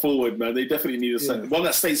centre forward, man. They definitely need a centre one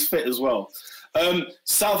that stays fit as well.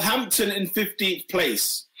 Southampton in 15th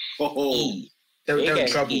place. They're in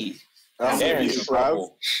trouble. I'm with you,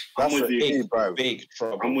 bro. I'm with you. Big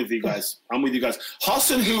trouble. I'm with you guys.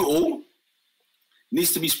 Hasenhüttl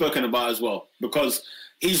needs to be spoken about as well because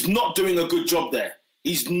he's not doing a good job there.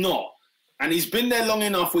 He's not. And he's been there long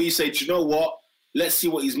enough where you say, do you know what? Let's see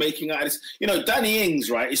what he's making out of this. You know, Danny Ings,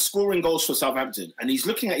 right, is scoring goals for Southampton and he's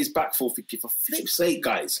looking at his back four thinking, for flip's sake,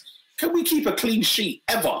 guys, can we keep a clean sheet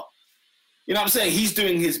ever? You know what I'm saying? He's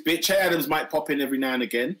doing his bit. Che Adams might pop in every now and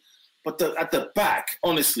again. But at the back,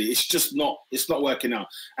 honestly, it's just not working out.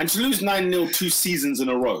 And to lose 9-0 2 seasons in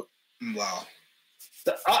a row. Wow.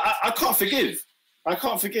 I can't forgive.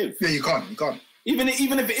 Yeah, you can't. Even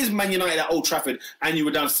if it is Man United at Old Trafford and you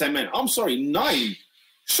were down to 10 men, I'm sorry, 9.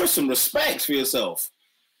 Show some respect for yourself.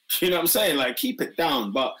 You know what I'm saying? Like, keep it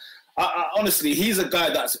down. But honestly, he's a guy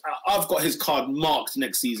I've got his card marked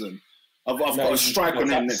next season. I've got a strike on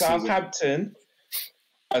him next season. Southampton,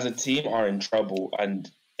 as a team, are in trouble. And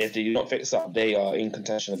if they do not fix up, they are in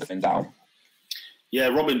contention of going down. Yeah,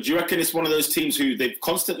 Robin, do you reckon it's one of those teams who they've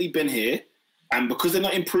constantly been here, and because they're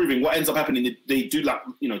not improving, what ends up happening, they do like,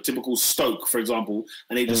 you know, typical Stoke, for example,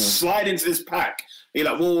 and they just slide into this pack. You're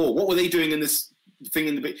like, whoa, what were they doing in this thing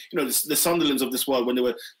in the, you know, the Sunderlands of this world when they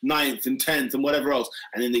were 9th and 10th and whatever else,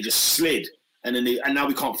 and then they just slid, and now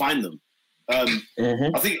we can't find them. I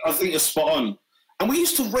think you're spot on. And we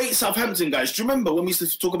used to rate Southampton, guys. Do you remember when we used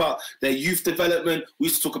to talk about their youth development? We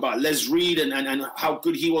used to talk about Les Reed and how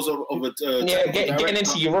good he was getting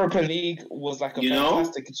into Europa League was like a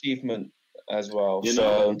fantastic achievement as well. You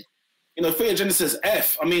know, Theo Genesis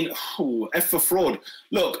F. I mean, F for fraud.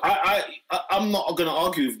 Look, I'm not going to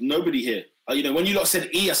argue with nobody here. You know, when you lot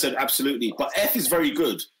said E, I said absolutely. But F is very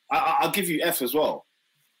good. I'll give you F as well.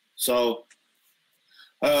 So...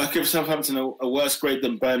 give Southampton a worse grade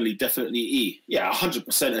than Burnley, definitely E. Yeah, 100%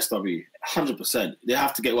 SW, 100%. They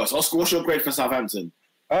have to get worse. Oscar, what's your grade for Southampton?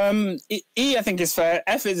 E, I think is fair.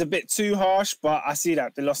 F is a bit too harsh, but I see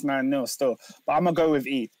that they lost 9-0 still. But I'm gonna go with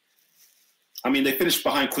E. I mean, they finished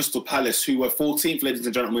behind Crystal Palace, who were 14th, ladies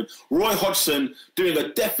and gentlemen. Roy Hodgson doing a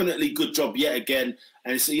definitely good job yet again,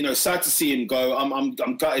 and it's, you know, sad to see him go.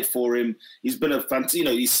 I'm gutted for him. He's been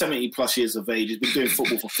he's 70 plus years of age. He's been doing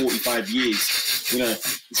football for 45 years. You know,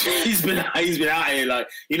 he's been out here like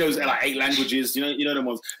he knows like 8 languages. You know them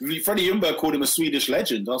ones. Freddie Ljungberg called him a Swedish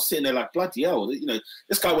legend. I was sitting there like, bloody hell. You know,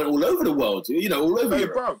 this guy went all over the world. You know, all over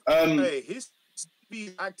Europe. His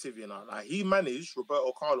be active, you know, like he managed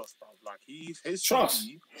Roberto Carlos, bro. Like his Trust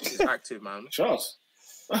is active, man. Trust,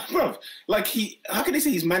 bro. Like how can they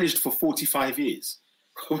say he's managed for 45 years?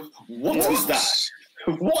 What is that?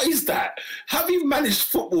 What is that? Have you managed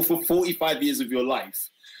football for 45 years of your life?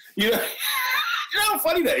 You know, You know how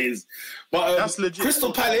funny that is. But That's legit.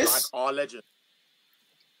 Crystal Palace, like our legend.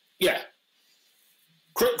 yeah.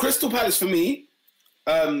 Crystal Palace for me,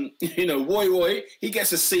 Roy, he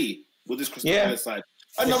gets a C with this Crystal Palace side.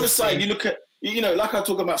 Another side, you look at, like I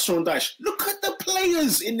talk about Sean Dyche, look at the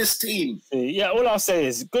players in this team. Yeah, all I'll say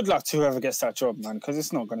is good luck to whoever gets that job, man, because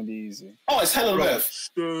it's not going to be easy. Oh, it's hell on earth.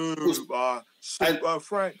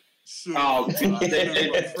 Frank.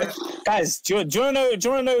 Guys, do you want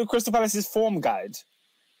to know Crystal Palace's form guide?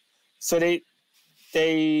 So they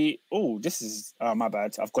this is my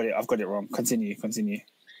bad. I've got it wrong. Continue.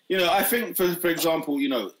 I think for example,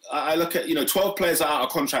 I look at 12 players are out of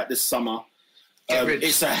contract this summer.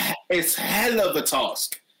 It's hell of a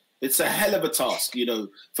task. It's a hell of a task,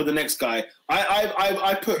 for the next guy.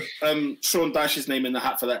 I put Sean Dyche's name in the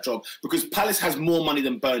hat for that job because Palace has more money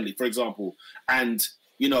than Burnley, for example. And,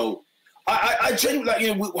 I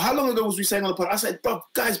genuinely, how long ago was we saying on the pod? I said, bro,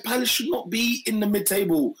 guys, Palace should not be in the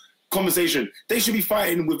mid-table conversation. They should be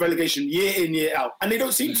fighting with relegation year in, year out. And they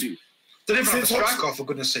don't seem to. They don't even have a striker, for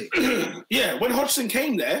goodness sake. Yeah, when Hodgson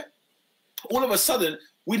came there, all of a sudden,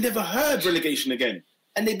 we never heard relegation again.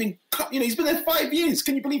 And they've been, he's been there 5 years.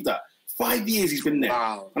 Can you believe that? 5 years he's been there.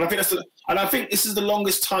 Wow. And I think this is the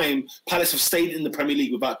longest time Palace have stayed in the Premier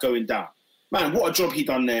League without going down. Man, what a job he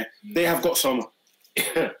done there. They have got some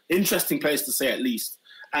interesting players to say at least.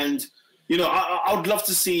 And, I would love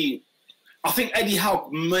to see, I think Eddie Howe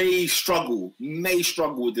may struggle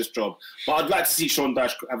with this job. But I'd like to see Sean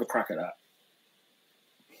Dyche have a crack at that.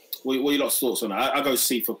 What are your lot's thoughts on that? I go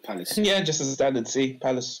C for Palace. Yeah, just as a standard C,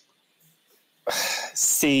 Palace.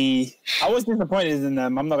 C. I was disappointed in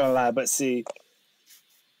them. I'm not gonna lie, but C.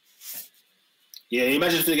 Yeah,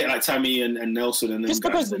 imagine if they get like Tammy and Nelson and then just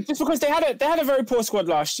because they had a very poor squad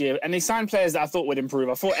last year and they signed players that I thought would improve.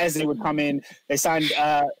 I thought Eze would come in. They signed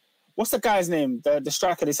what's the guy's name? The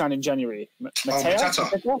striker they signed in January.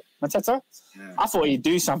 Mateta. Yeah. I thought he'd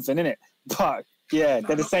do something, innit? But yeah,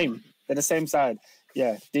 they're the same. They're the same side.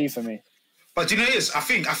 Yeah, D for me. But do you know what it is? I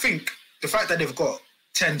think the fact that they've got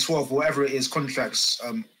 10, 12, whatever it is, contracts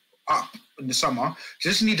up in the summer, you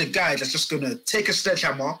just need a guy that's just gonna take a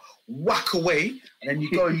sledgehammer, whack away, and then you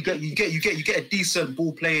get a decent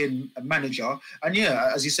ball playing manager. And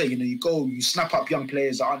yeah, as you say, you snap up young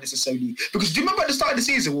players that aren't necessarily, because do you remember at the start of the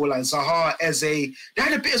season, like Zaha, Eze, they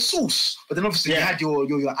had a bit of sauce, but then obviously you had your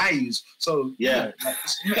Ayus. So I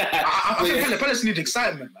think Palace need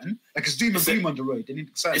excitement, man. Like it's doom and gloom on the road. They need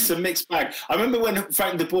excitement. It's a mixed bag. I remember when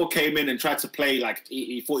Frank de Boer came in and tried to play like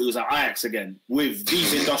he thought he was at Ajax again with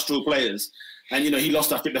these industrial players. And, he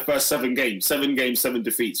lost, I think, the first 7 games. 7 games, 7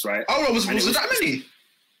 defeats, right? Oh, was it that many?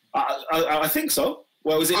 I think so.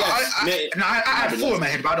 Well, was it less? I had 4 in my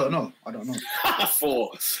head, but I don't know.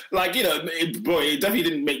 4. Like, it definitely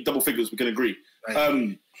didn't make double figures, we can agree.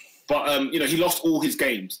 Right. He lost all his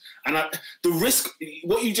games. And the risk,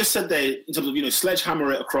 what you just said there, in terms of,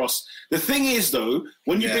 sledgehammer it across. The thing is, though,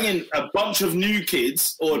 when you bring in a bunch of new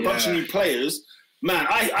kids or a bunch of new players, man,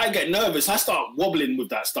 I get nervous. I start wobbling with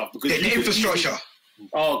that stuff because the infrastructure.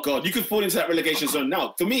 Oh God, you could fall into that relegation zone.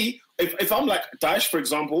 Now, for me, if I'm like Dyche, for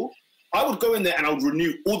example, I would go in there and I would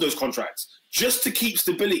renew all those contracts just to keep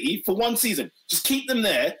stability for 1 season. Just keep them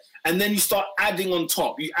there, and then you start adding on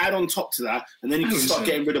top. You add on top to that, and then you can start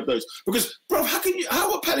getting rid of those. Because, bro,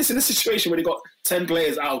 how are Palace in a situation where they got 10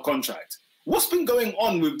 players out of contract? What's been going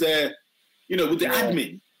on with their, with the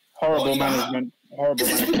admin? Horrible management.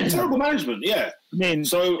 Terrible management, yeah. I mean,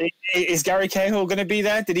 so is Gary Cahill going to be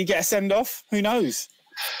there? Did he get a send-off? Who knows?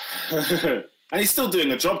 And he's still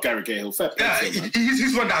doing a job, Gary Cahill. Fair play. Yeah,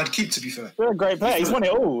 he's one that I'd keep, to be fair. He's a great player. He's won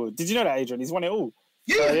it all. Did you know that, Adrian? He's won it all.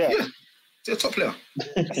 Yeah. He's a top player.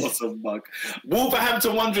 What's a bug?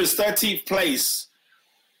 Wolverhampton Wanderers, 13th place.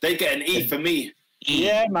 They get an E for me.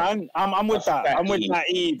 Yeah, man. I'm with that. I'm with that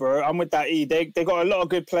E, bro. I'm with that E. They got a lot of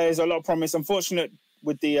good players, a lot of promise. Unfortunate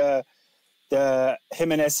with the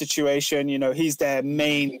Jimenez situation, he's their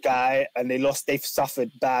main guy, and they've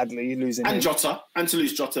suffered badly losing and him. Jota, and to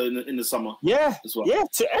lose Jota in the summer. Yeah, as well. Yeah,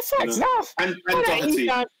 to FX now. And Doherty.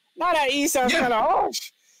 Now that E sounds kind of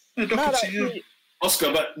harsh.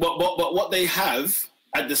 Oscar, but what they have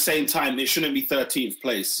at the same time, it shouldn't be 13th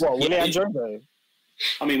place. What, Willian Jose?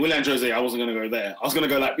 I mean, Willian Jose, I wasn't going to go there. I was going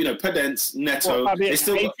to go Pedence, Neto.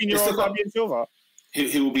 18-year-old Fabio Silva.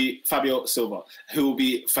 He will be Fabio Silva, who will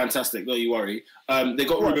be fantastic. Don't you worry. They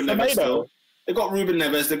got Ruben Neves still. They got Ruben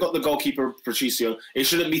Neves. They got the goalkeeper Patricio. It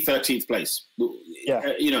shouldn't be 13th place. Yeah,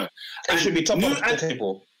 it should be top of the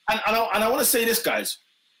table. And I want to say this, guys.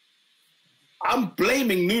 I'm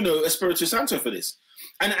blaming Nuno Espirito Santo for this.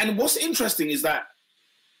 And what's interesting is that,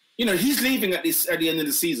 he's leaving at the end of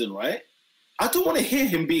the season, right? I don't want to hear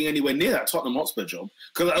him being anywhere near that Tottenham Hotspur job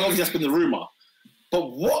because obviously that's been the rumour.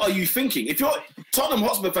 But what are you thinking? If you're Tottenham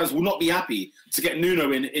Hotspur fans will not be happy to get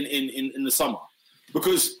Nuno in the summer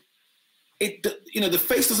because the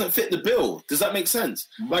face doesn't fit the bill. Does that make sense?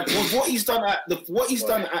 Like what he's done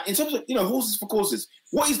in terms of horses for courses,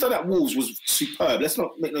 what he's done at Wolves was superb. Let's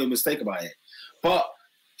not make no mistake about it. But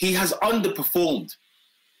he has underperformed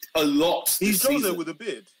a lot. He's Jose with a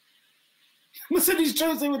beard. I said he's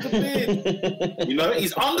Jose with the beard.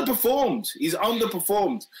 He's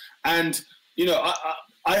underperformed. And,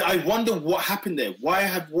 I wonder what happened there. Why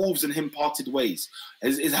have Wolves and him parted ways?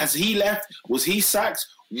 Has he left? Was he sacked?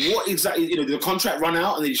 What exactly, did the contract run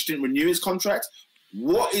out and they just didn't renew his contract?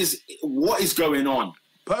 What is going on?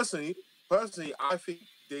 Personally, I think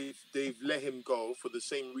they've let him go for the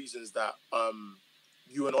same reasons that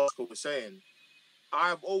you and Oscar were saying.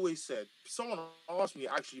 I've always said, someone asked me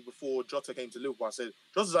actually before Jota came to Liverpool, I said,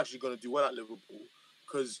 Jota's actually going to do well at Liverpool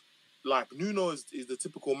because, like, Nuno is the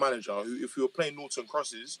typical manager who, if you're playing noughts and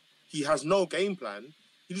crosses, he has no game plan.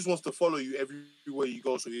 He just wants to follow you everywhere you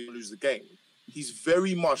go so you lose the game. He's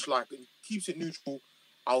very much like, keeps it neutral.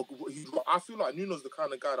 I feel like Nuno's the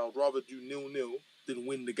kind of guy that I'd rather do 0-0 than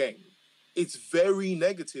win the game. It's very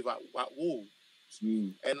negative at Wolves.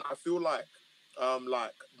 And I feel like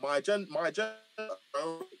my agenda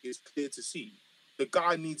is clear to see. The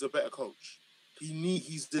guy needs a better coach.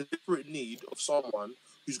 He's the desperate need of someone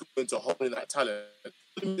who's going to hold in that talent.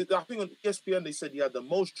 I think on ESPN they said he had the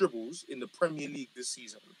most dribbles in the Premier League this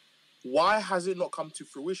season. Why has it not come to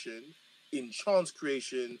fruition in chance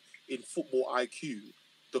creation, in football IQ?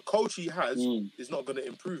 The coach he has is not going to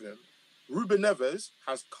improve him. Ruben Neves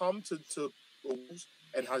has come to Wolves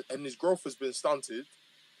and his growth has been stunted.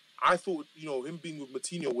 I thought, him being with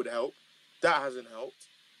Moutinho would help. That hasn't helped.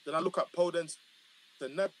 Then I look at Podence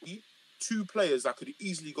and Nebi, two players that could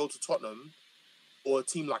easily go to Tottenham or a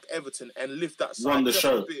team like Everton and lift that side. Run the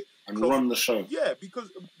show. Yeah,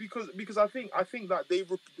 because I think that they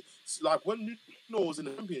like when Nuno was in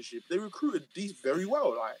the Championship, they recruited these very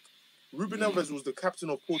well. Like Ruben Neves was the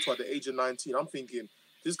captain of Porto at the age of 19. I'm thinking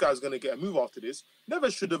this guy's going to get a move after this.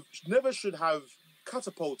 Never should have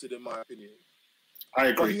catapulted, in my opinion. I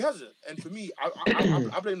agree. But he hasn't, and for me, I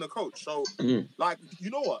blame the coach. So, like, you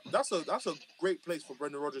know what? That's a great place for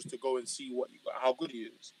Brendan Rodgers to go and see how good he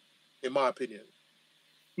is, in my opinion.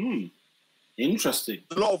 Interesting.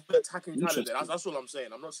 There's a lot of attacking talent there. That's all I'm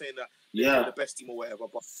saying. I'm not saying that they're the best team or whatever,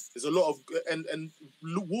 but there's a lot of and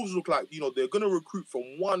Wolves look like they're going to recruit from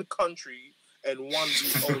one country and one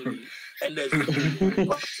league only, and there's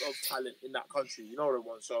lots of talent in that country. You know what I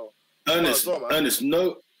want? So. Ernest,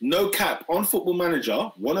 no cap. On Football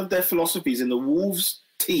Manager, one of their philosophies in the Wolves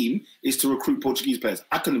team is to recruit Portuguese players.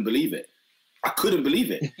 I couldn't believe it.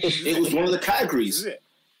 It was one of the categories.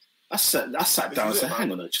 I sat down and said,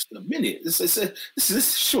 hang on just a minute.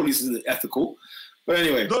 This surely isn't ethical. But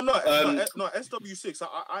anyway. No, SW6,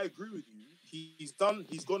 I agree with you. He's gone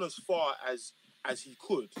as far as he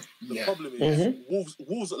could. The problem is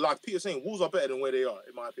Wolves, like Peter's saying, Wolves are better than where they are,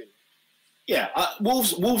 in my opinion. Yeah,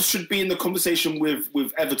 Wolves should be in the conversation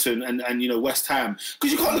with Everton and West Ham,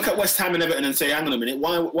 because you can't look at West Ham and Everton and say, hang on a minute,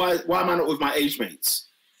 why am I not with my age mates?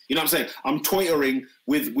 You know what I'm saying? I'm toitering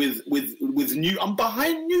with I'm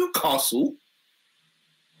behind Newcastle.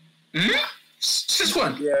 Since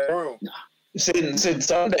when? Yeah, bro. Since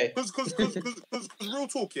Sunday. Because real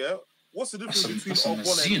talk, yeah. What's the difference between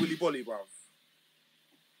Ogbonna and Willy Bolly, bro?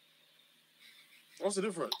 What's the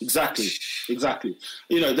difference? Exactly.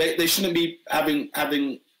 They shouldn't be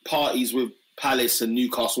having parties with Palace and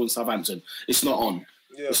Newcastle and Southampton. It's not on.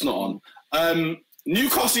 Yeah. It's not on.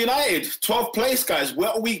 Newcastle United, 12th place, guys.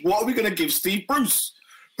 What are we going to give Steve Bruce?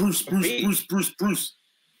 Bruce.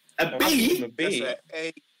 A B? That's an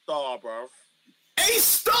A star, bro. A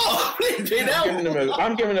star?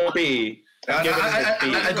 I'm giving him a B.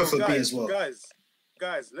 I go for B as well.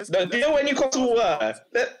 Guys, let's. Do you know where Newcastle were?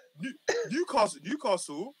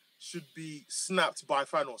 Newcastle should be snapped by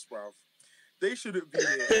Thanos, bruv. They shouldn't be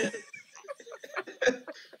here.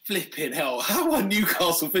 Flipping hell. How are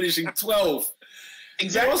Newcastle finishing 12th?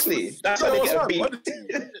 Exactly. That's how they get a B.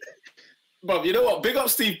 Bruv, you know what? Big up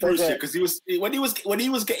Steve Bruce here, because when he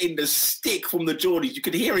was getting the stick from the Geordies, you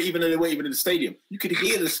could hear it even though they weren't even in the stadium. You could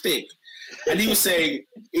hear the stick. And he was saying,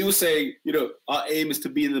 our aim is to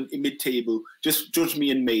be in the mid-table. Just judge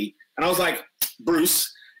me in May. And I was like,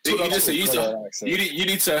 Bruce, you need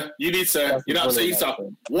to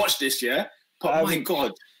watch this, yeah? But my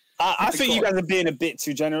God. I think you guys are being a bit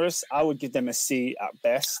too generous. I would give them a C at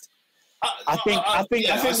best. I think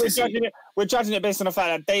we're judging it based on the fact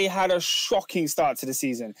that they had a shocking start to the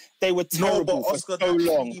season. They were terrible for so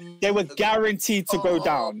long. They were guaranteed to go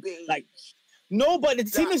down. Like, no, but the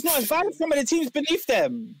team is not as bad as some of the teams beneath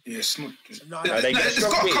them. Yeah, it's got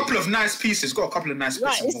a couple of nice pieces. Like, it's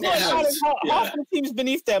not as bad as half the teams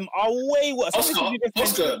beneath them are way worse.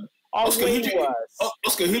 Oscar,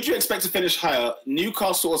 who do you expect to finish higher?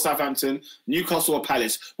 Newcastle or Southampton? Newcastle or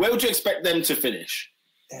Palace? Where would you expect them to finish?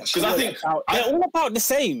 Because I think they're all about the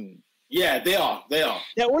same. Yeah, they are.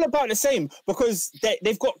 They're all about the same because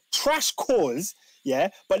they've got trash cores. Yeah,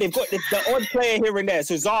 but they've got the odd player here and there.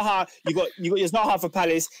 So Zaha, you got your Zaha for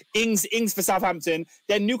Palace, Ings for Southampton.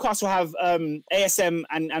 Then Newcastle have ASM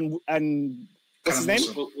and what's his name?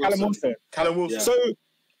 Callum Wilson. Yeah. So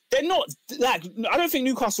they're not like, I don't think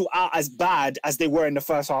Newcastle are as bad as they were in the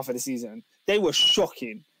first half of the season. They were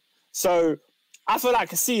shocking. So I feel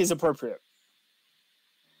like a C is appropriate.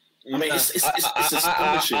 I mean, it's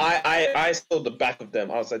astonishing. I saw the back of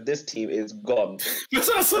them. I was like, this team is gone.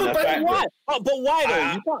 I saw the back. Why? But why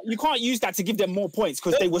though? You can't use that to give them more points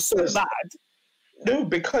because they were so bad. No,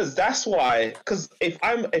 because that's why. Because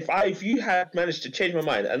if you had managed to change my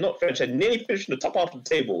mind and not finish, and nearly finished in the top half of the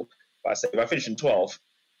table, if I finish in 12,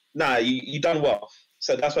 you done well.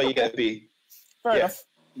 So that's why you get a B. Fair enough.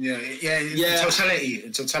 Yeah.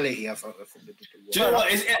 In totality, I thought. Do you know what?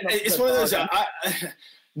 It's one of those.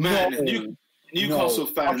 Newcastle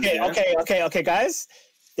fans. Okay, guys,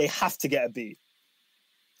 they have to get a B.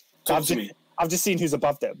 I've just seen who's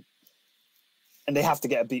above them, and they have to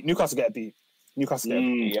get a B. Newcastle get a B. Let's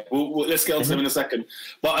get on to them in a second.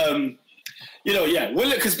 But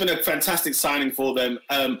Willock has been a fantastic signing for them,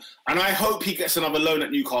 and I hope he gets another loan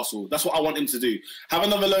at Newcastle. That's what I want him to do. Have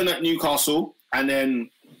another loan at Newcastle, and then.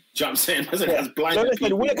 Do you know what I'm saying? Has blinded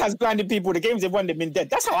people. Willock has blinded people. The games they've won, they've been dead.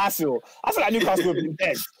 That's how I feel. I feel like Newcastle have been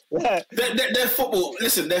dead. Their football,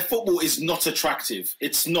 their football is not attractive.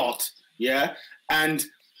 It's not, yeah? And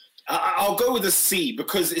I'll go with a C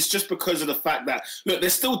because it's just because of the fact that, look, they're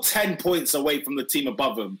still 10 points away from the team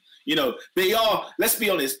above them. You know, they are, let's be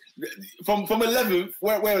honest, from 11th,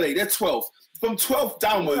 where are they? They're 12th. From 12th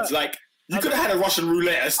downwards, you could have had a Russian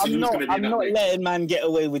roulette as to who's going to be I'm not letting man get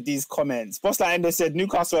away with these comments. Boss like Endo said,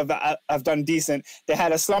 Newcastle have done decent. They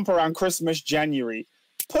had a slump around Christmas, January.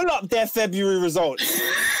 Pull up their February results.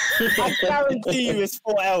 I guarantee you it's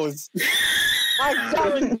 4 L's. I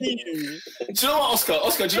guarantee you. Do you know what,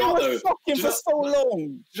 Oscar? Do you know what though? Shocking for so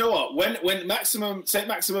long. Do you know what? When Saint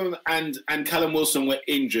Maximum and Callum Wilson were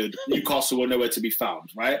injured, Newcastle were nowhere to be found,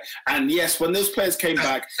 right? And yes, when those players came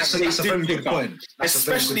back, that's a very good point.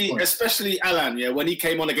 Especially Alan, when he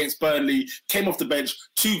came on against Burnley, came off the bench,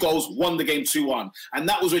 2 goals, won the game 2-1, and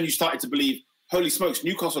that was when you started to believe, holy smokes,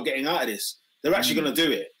 Newcastle are getting out of this. They're actually going to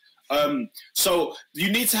do it. So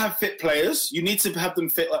you need to have fit players. You need to have them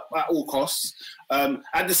fit at all costs.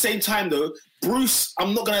 At the same time, though, Bruce,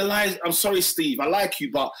 I'm not going to lie. I'm sorry, Steve. I like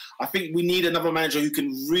you, but I think we need another manager who can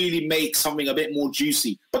really make something a bit more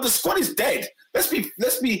juicy. But the squad is dead. Let's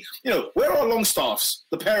be. Where are Longstaffs?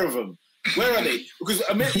 The pair of them. Where are they? Because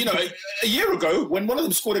a year ago, when one of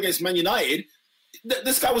them scored against Man United,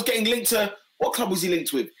 this guy was getting linked to what club was he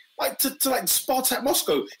linked with? To Spartak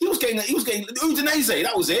Moscow. He was getting Udinese.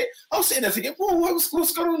 That was it. I was sitting there thinking, whoa,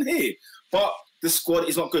 what's going on here? But the squad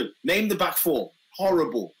is not good. Name the back four.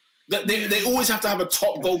 Horrible. They always have to have a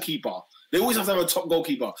top goalkeeper.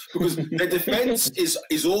 Because their defense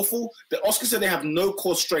is awful. The Oscar said they have no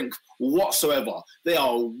core strength whatsoever. They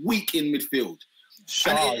are weak in midfield.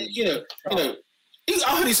 And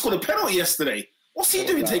I heard he scored a penalty yesterday. What's he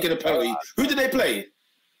doing taking a penalty? Who did they play?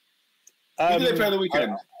 Who did they play on the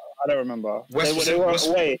weekend? I don't remember. They were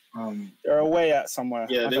away. They're away at somewhere.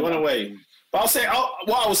 Yeah, they went away. But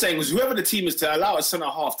what I was saying was whoever the team is to allow a centre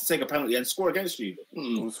half to take a penalty and score against you.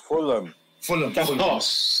 It was Fulham. Can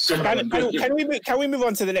we move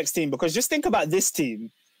on to the next team? Because just think about this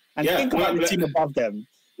team and think about the team above them.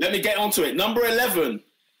 Let me get onto it. Number 11,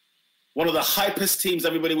 one of the hypest teams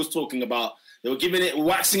everybody was talking about. They were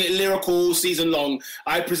waxing it lyrical all season long.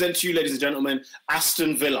 I present to you, ladies and gentlemen,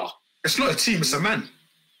 Aston Villa. It's not a team, it's a man.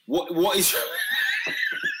 What is...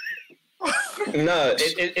 No,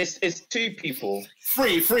 it's 2 people.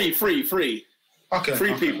 Free. Okay.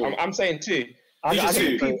 3 people. I'm saying 2. I'll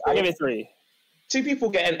give it 3. 2 people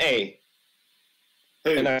get an A.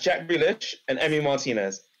 Who? And Jack Grealish and Emi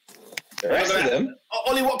Martinez. The rest of them...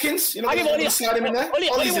 Ollie Watkins? I give Ollie slide him in there?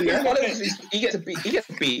 Ollie's in there. He gets a B. He gets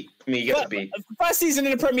a B. He gets a B. First season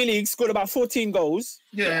in the Premier League, scored about 14 goals.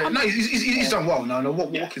 Yeah, no, he's done well. No,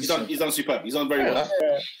 what Watkins? He's done superb. He's done very well.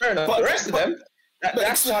 Fair enough. But the rest of them,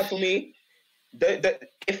 that's why for me,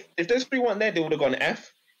 if those 3 weren't there, they would have gone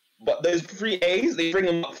F. but those 3 A's, they bring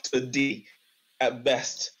them up to a D at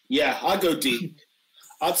best. Yeah, I'd go D.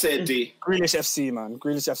 I'd say a D. Grealish FC, man.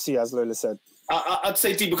 Grealish FC, as Lola said. I'd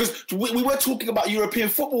say D because we were talking about European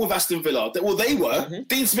football with Aston Villa. Well, they were. Mm-hmm.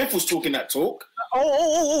 Dean Smith was talking that talk.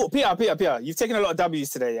 Oh, Peter. You've taken a lot of W's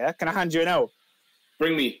today, yeah? Can I hand you an L?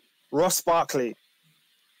 Bring me. Ross Barkley.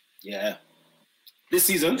 Yeah. This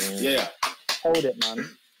season? Yeah. Hold it, man.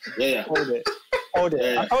 Yeah. Hold it.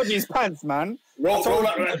 Yeah. I told you his pants, man. Roll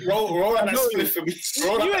out that Smith for me.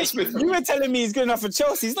 You were telling me he's good enough for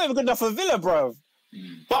Chelsea. He's not even good enough for Villa, bro.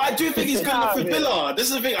 But I do think he's good enough for Villa. This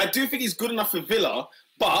is the thing. I do think he's good enough for Villa,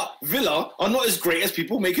 but Villa are not as great as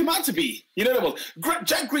people make him out to be. You know what?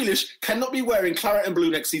 Jack Grealish cannot be wearing claret and blue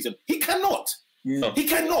next season. He cannot. No. He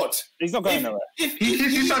cannot. He's not going nowhere.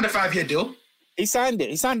 He signed a 5-year deal. He signed it.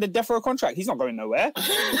 He signed the death row contract. He's not going nowhere.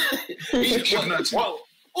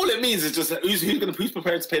 All it means is just that who's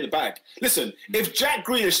prepared to pay the bag. Listen, if Jack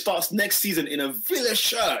Grealish starts next season in a Villa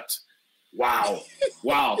shirt, wow.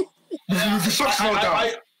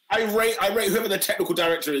 I rate whoever the technical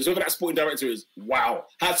director is, whoever that sporting director is. Wow,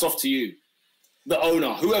 hats off to you, the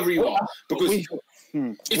owner, whoever you are, because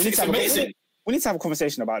it's amazing. We need to have a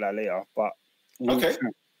conversation about that later. But okay,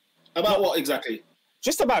 about what exactly?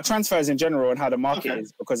 Just about transfers in general and how the market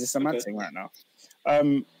is, because it's a mad thing right now.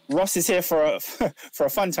 Ross is here for a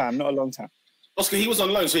fun time, not a long time. Oscar, he was on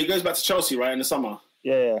loan, so he goes back to Chelsea, right, in the summer.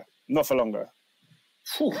 Yeah, not for longer.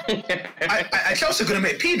 Chelsea are going to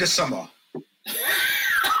make P this summer.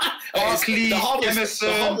 Barkley,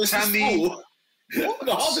 Emerson, Tammy.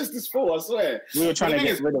 The harvest is full, I swear. We were trying to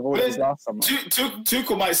get rid of all this last summer.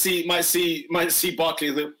 Tuchel might see Barkley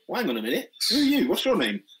and think, well, hang on a minute. Who are you? What's your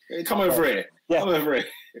name? Come over here. Yeah. Come over here.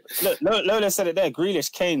 Look, Lola said it there.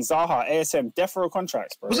 Grealish, Kane, Zaha, ASM, death row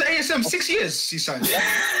contracts, bro. Was it ASM 6 years he signed?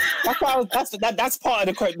 That's part of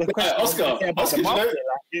the question.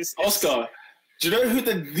 Oscar, do you know who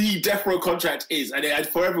the death row contract is? And it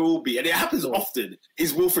forever will be. And it happens often,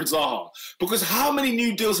 is Wilfried Zaha. Because how many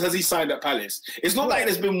new deals has he signed at Palace? It's not like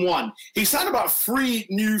there's been one. He signed about 3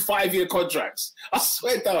 new 5-year contracts. I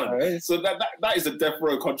swear down. Right. So that is a death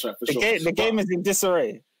row contract for sure. The game is in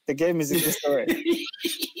disarray. The game is in disarray.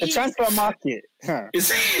 The transfer market. If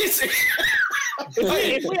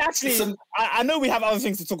we actually, I know we have other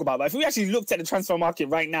things to talk about, but if we actually looked at the transfer market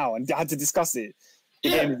right now and had to discuss it, the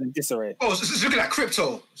game is in disarray. Oh, it's looking like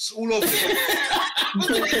crypto. It's all over the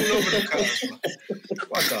place.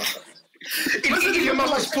 What the? Elon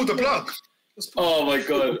Musk just pulled the plug. Oh my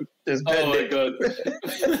god. Oh my god.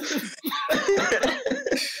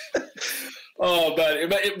 Oh man,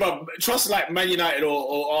 trust like Man United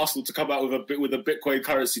or Arsenal to come out with a Bitcoin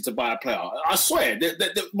currency to buy a player. I swear,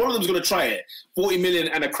 one of them's going to try it. 40 million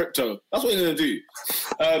and a crypto. That's what they're going to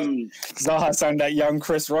do. Zaha signed that young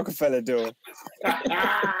Chris Rockefeller deal.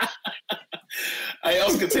 Hey,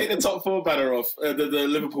 Oscar, take the top 4 banner off. The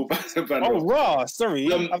Liverpool banner. Oh, raw. Sorry.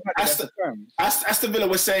 Aston Villa,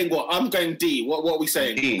 we're saying what? I'm going D. What are we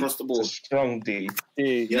saying D. across the board? Strong D.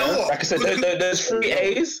 D. You know what? Like I said, there's 3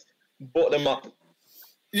 A's. Bought them up.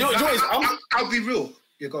 You know, I'll be real.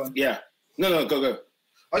 Yeah, go on. Yeah. No, go.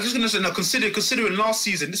 I was just going to say, now, considering last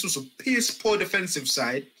season, this was a poor defensive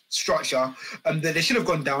side structure, and they should have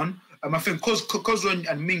gone down. I think Kozro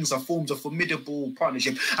and Mings are forms of formidable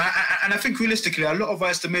partnership. And I think realistically, a lot of our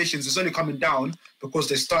estimations is only coming down because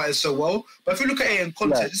they started so well. But if you look at it in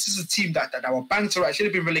context, this is a team that were banged to right. Should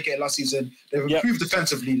have been relegated last season. They've improved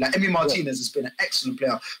defensively. Like Emi Martinez has been an excellent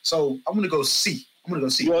player. So I'm going to go C.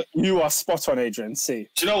 You are spot on, Adrian. C.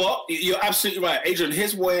 Do you know what? You're absolutely right, Adrian.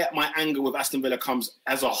 Here's where my anger with Aston Villa comes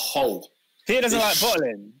as a whole. He doesn't like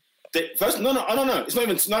bottling. No. It's not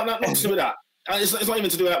even not to do with that. It's not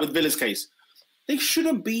even to do with that with Villa's case. They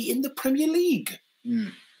shouldn't be in the Premier League.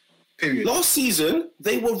 Period. Last season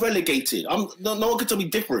they were relegated. No one could tell me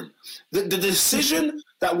different. The decision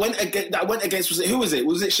that went against who was it?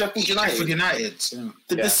 Was it Sheffield United? Sheffield United. Yeah.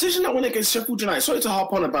 The decision that went against Sheffield United. Sorry to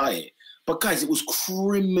harp on about it. But guys, it was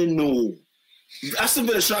criminal. Aston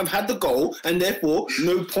Villa should have had the goal and therefore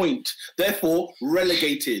no point. Therefore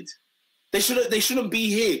relegated. They shouldn't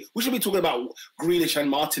be here. We should be talking about Grealish and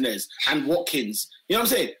Martinez and Watkins. You know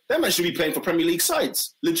what I'm saying? Them men should be playing for Premier League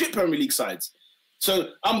sides, legit Premier League sides.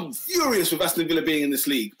 So I'm furious with Aston Villa being in this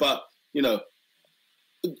league. But you know,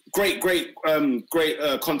 great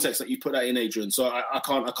context that you put that in, Adrian. So I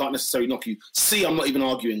can't necessarily knock you. C, I'm not even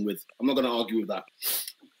arguing with. I'm not going to argue with that.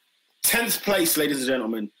 10th place, ladies and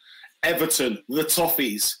gentlemen, Everton, the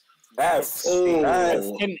Toffees. F.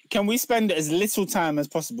 Can we spend as little time as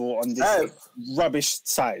possible on this rubbish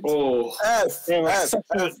side? Oh, F. They're such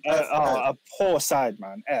a poor side,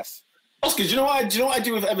 man. F. Oscar, do you know what I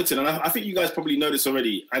do with Everton? And I think you guys probably know this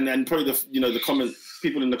already, and probably the comment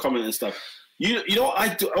people in the comment and stuff. You know what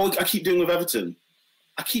I do? I keep doing with Everton.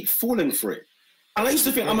 I keep falling for it. And I used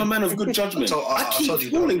to think I'm a man of good judgment. I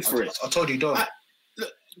keep falling for it. I told you, don't.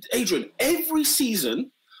 Look, Adrian, every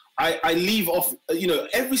season I leave off.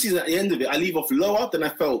 Every season at the end of it, I leave off lower than I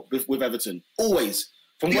felt with Everton. Always.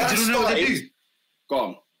 From where I started. Know what they do? Go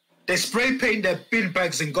on. They spray paint their bin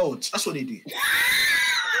bags in gold. That's what they do.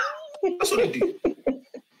 That's what they do.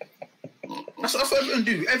 That's what Everton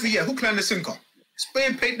do every year. Hook, line, and sinker. Spray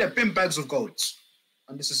and paint their bin bags of golds.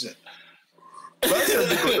 And this is it. That's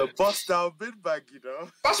the bust down bin bag, you know.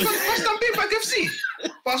 Bust down bin bag FC.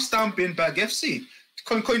 Bust down bin bag FC.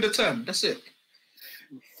 Coin the term. That's it.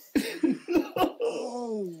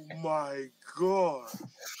 Oh my God.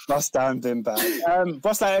 Bust down bin bag.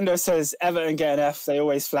 Boss Like Endo says Everton get an F. They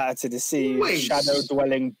always flatter to deceive. Shadow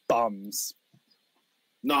dwelling bums.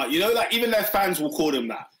 No, like even their fans will call them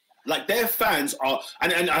that. Like their fans are,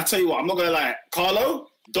 and I tell you what, I'm not gonna lie,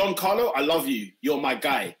 Don Carlo, I love you. You're my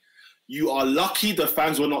guy. You are lucky the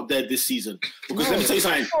fans were not there this season. Because let me tell you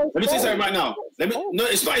something. Let me tell you something right now. No,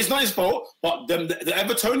 it's not his fault. But the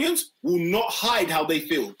Evertonians will not hide how they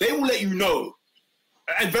feel. They will let you know,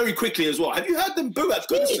 and very quickly as well. Have you heard them boo at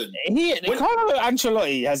Goodison? Carlo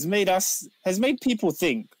Ancelotti has made people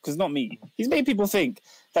think, because not me. He's made people think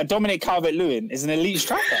that Dominic Calvert-Lewin is an elite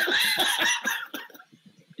striker.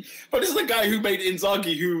 But this is the guy who made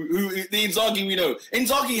Inzaghi, who the Inzaghi we know.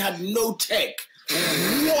 Inzaghi had no tech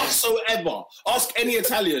whatsoever. Ask any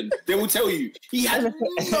Italian, they will tell you. He had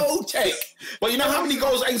no tech. But you know how many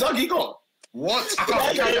goals Inzaghi got? What? I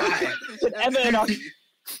can't believe that. Everton are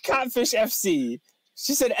Catfish FC.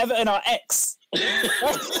 She said Everton are X.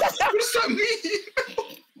 What does that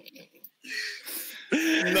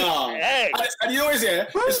mean? Nah. And you always hear,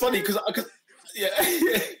 it's funny because yeah.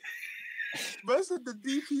 Man said the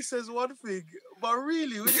DP says one thing, but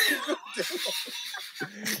really, when you go down...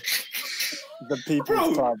 The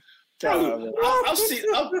People's Club. Bro, I've seen.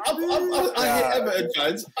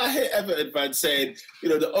 I hear Everton fans saying,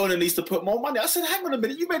 the owner needs to put more money. I said, hang on a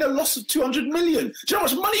minute, you made a loss of 200 million. Do you know how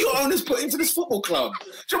much money your owner's put into this football club?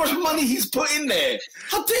 Do you know how much money he's put in there?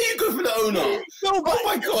 How dare you go for the owner? No, oh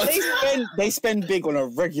my God. They spend big on a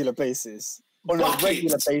regular basis. And it flops. They've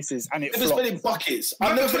been spending buckets.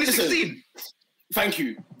 I've never 2016. Thank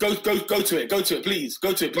you. Go to it. Go to it, please.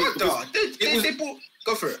 Go to it, please. They bought...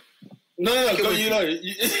 Go for it. No.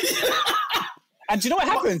 And do you know what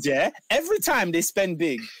happens, yeah? Every time they spend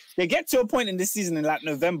big, they get to a point in this season in like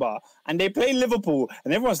November and they play Liverpool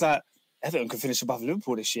and everyone's like, Everton could finish above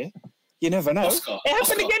Liverpool this year. You never know. It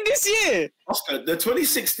happened again this year. Oscar, the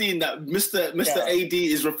 2016 that Mr. AD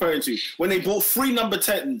is referring to, when they bought 3 number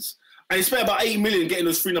 10s and he spent about 8 million getting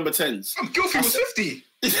those 3 number 10s. Gilfie was 50.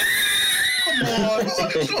 Come on. It's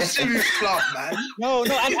not a serious club, man. No,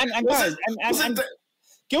 and guys, and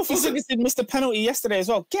Gilfie missed a penalty yesterday as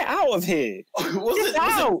well. Get out of here.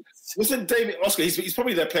 Wasn't David Oscar? He's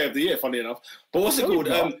probably their player of the year, funny enough. But what's it called?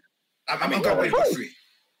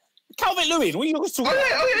 Calvert-Lewin. What are you talking about?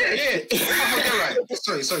 Yeah. How dare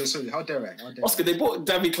I? Sorry. How dare I? Oscar, they bought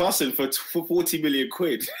Davy Klaassen for 40 million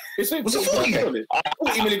quid. Was it 40?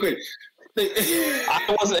 40 million quid.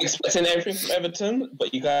 I wasn't expecting everything from Everton,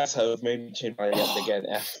 but you guys have made me change my mind yet again.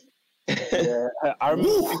 Yeah, I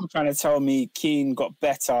remember people trying to tell me Keane got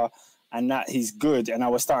better and that he's good, and I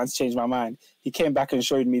was starting to change my mind. He came back and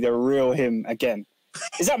showed me the real him again.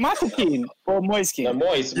 Is that Michael Keane or Moise Keane? No,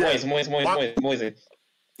 Moise.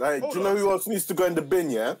 Like, do you know who else needs to go in the bin,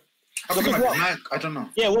 yeah? I don't know.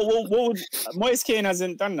 Yeah, what would... Moise Keane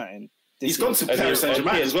hasn't done that in... He's gone to Paris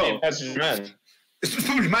Saint-Germain as well. It's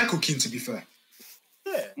probably Michael Keane, to be fair.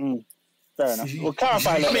 Yeah. Fair enough. We'll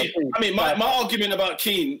clarify that. My argument about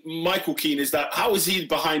Michael Keane, is that how is he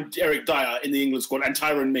behind Eric Dyer in the England squad and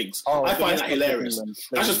Tyrone Mings? I find that hilarious.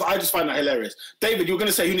 I just find that hilarious. David, you're going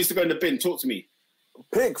to say who needs to go in the bin? Talk to me.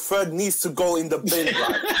 Pickford needs to go in the bin,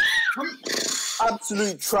 right?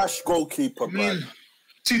 Absolute trash goalkeeper, man.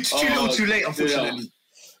 Too little, too late, unfortunately.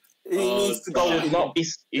 He needs to go. He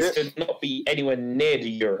should not be anywhere near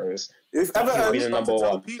the Euros. If Everton is number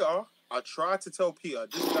one. Peter, I tried to tell Peter,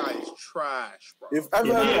 this guy is trash, bro. If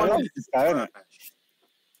Everton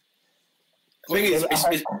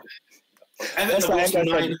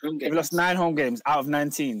They've lost 9 home games out of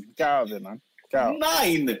 19. Get out of it, man. Get out.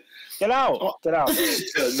 9. Get out. Get out.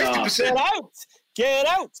 Get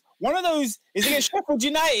out. One of those is against Sheffield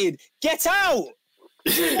United. Get out.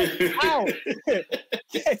 Get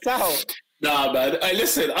out. Nah, man. Hey,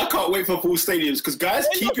 listen, I can't wait for full stadiums because, guys,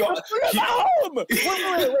 keep your... home.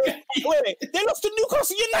 Wait. They lost to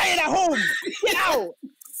Newcastle United at home. Get out.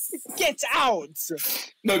 Get out.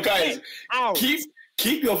 No, guys, Get out.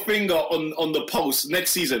 keep your finger on the pulse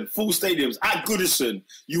next season. Full stadiums at Goodison.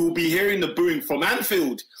 You will be hearing the booing from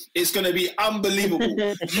Anfield. It's going to be unbelievable.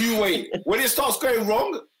 You wait. When it starts going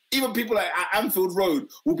wrong, even people at Anfield Road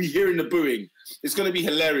will be hearing the booing. It's going to be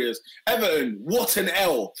hilarious. Everton, what an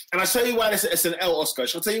L. And I'll tell you why it's an L, Oscar.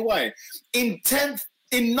 Shall I tell you why? In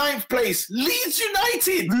 9th place, Leeds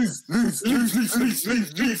United. Leeds.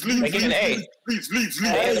 They get an A. Leeds.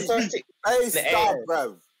 A star,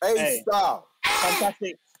 bruv. A star.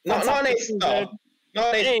 Fantastic. Not an A star.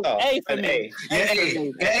 Not an A star. A for An me.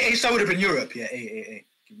 A. Yeah, A star would have been Europe. Yeah, A.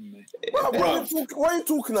 Give me a. What are you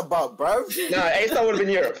talking about, bruv? No, A star would have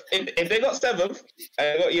been Europe. If they got 7th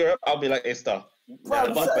and they got Europe, I'll be like A star.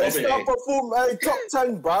 Bruv, A star perform top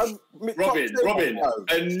 10, bruv. Robin,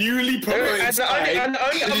 a newly promoted side. And the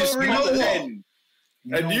only other reason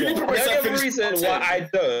A newly promoted side finished reason top why 10. I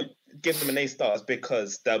don't give them an A star is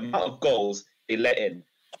because the amount of goals they let in.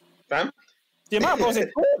 Fam? The amount of goals they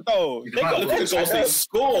scored, though. They got Look at the goals they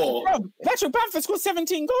score. Bro, Patrick Bamford scored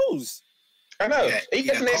 17 goals. I know. Yeah, He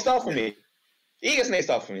gets yeah, an A star for me.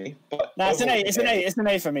 But Nah, it's an A. overall, It's an A. It's an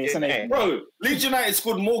A for me. It's an A. Bro, Leeds United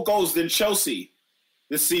scored more goals than Chelsea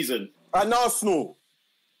this season. And Arsenal.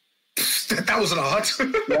 That wasn't hard.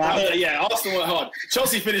 Yeah, Arsenal went hard.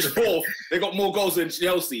 Chelsea finished 4th. They got more goals than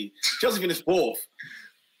Chelsea. Chelsea finished 4th.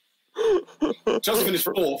 Chelsea finished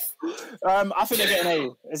 4th. I think they get an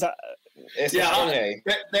A. Is that? It's Yeah, a strong A.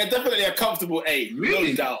 they're definitely a comfortable A.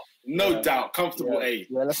 Really? No doubt. No doubt. Comfortable A.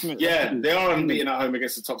 Yeah, let's move. Yeah, they are unbeaten at home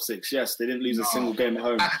against the top 6. Yes, they didn't lose a single game at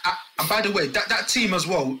home. And by the way, that team as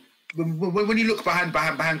well. When you look behind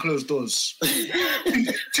closed doors,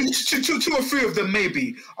 two or three of them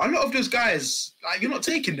maybe. A lot of those guys, like, you're not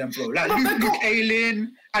taking them, bro. Like Luke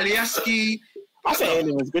Ayling, Alioski. I think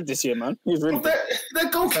Ayling was good this year, man. He was really good. Their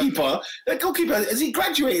goalkeeper, has he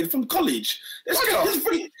graduated from college?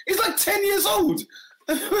 He's like 10 years old.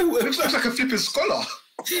 Looks like a flipping scholar.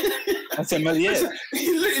 That's a million.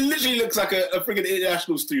 He literally looks like a freaking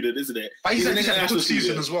international student, isn't it? But he's an had a international good season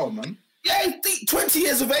student as well, man. Yeah, 20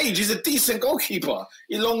 years of age. He's a decent goalkeeper.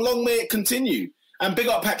 Long may it continue. And big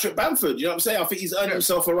up Patrick Bamford. You know what I'm saying? I think he's earned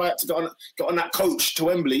himself a right to get on that coach to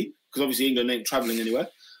Wembley, because obviously England ain't travelling anywhere.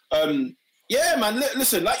 Yeah, man.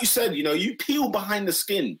 Listen, like you said, you peel behind the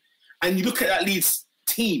skin and you look at that Leeds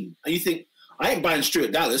team and you think, I ain't buying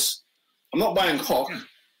Stuart Dallas. I'm not buying Hock.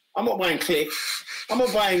 I'm not buying Click. I'm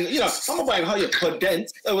not buying,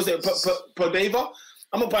 Podent. Was it Podeva?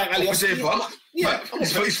 I'm not buying Alioski. Yeah,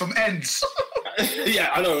 he's from Ends.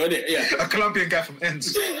 Yeah, I know, isn't it? Yeah. A Colombian guy from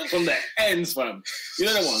Ends. From the ends, fam. You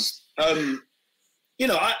know the ones.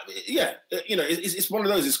 It's one of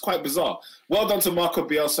those. It's quite bizarre. Well done to Marco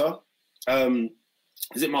Bielsa.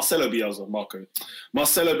 Is it Marcelo Bielsa?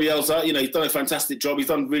 Marcelo Bielsa. He's done a fantastic job. He's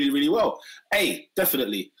done really, really well. A,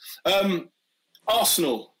 definitely.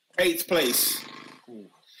 Arsenal, 8th place.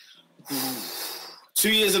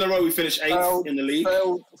 2 years in a row we finished 8th in the league.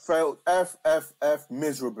 Failed. F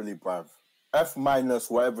miserably, bruv. F minus,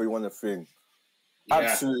 whatever you want to think. Yeah.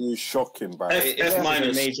 Absolutely shocking, bruv. F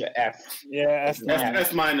minus. Major F. Yeah,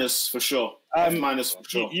 F minus for sure. F minus for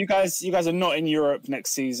sure. You guys are not in Europe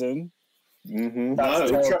next season. Mm-hmm. That's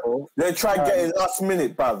terrible. They tried getting last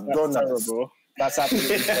minute, bruv. That's terrible. That's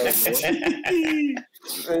absolutely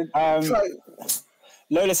terrible.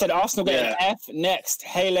 Lola said Arsenal get an F next.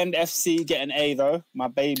 Hayland FC get an A though. My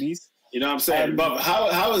babies. You know what I'm saying? But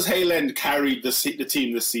how has Hayland carried the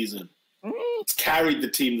team this season? Carried the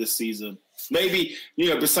team this season. Maybe,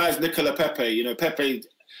 besides Nicola Pepe, Pepe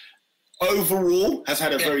overall has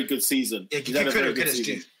had a very good season. Yeah, he's had a very good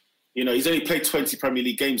season. He's only played 20 Premier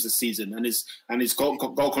League games this season, and his goal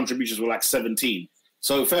contributions were like 17.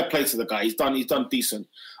 So fair play to the guy. He's done decent.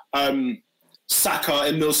 Saka,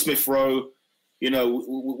 Emile Smith Rowe. We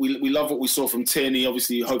love what we saw from Tierney.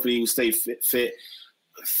 Obviously, hopefully he will stay fit.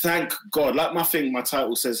 Thank God. Like my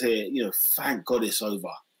title says here, thank God it's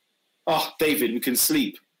over. Oh, David, we can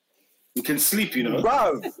sleep. We can sleep,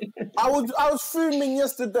 Bruv, I was fuming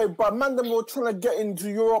yesterday, but man, them were trying to get into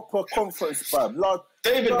Europa Conference, bruv.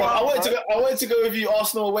 David, bro, I wanted to go with you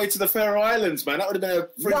Arsenal away to the Faroe Islands, man. That would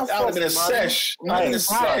have been a sesh. Can I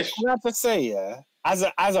have to say, as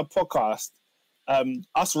a podcast,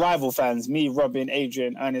 us rival fans, me, Robin,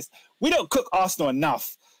 Adrian, Ernest, we don't cook Arsenal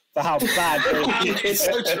enough for how bad they are. It's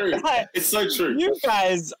so true. It's so true. You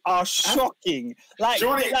guys are shocking.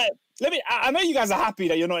 I know you guys are happy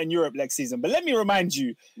that you're not in Europe next season, but let me remind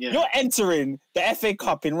you, you're entering the FA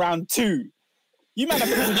Cup in round 2. You might have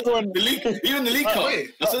been even the League Cup.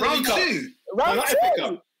 Wait, round 2? Round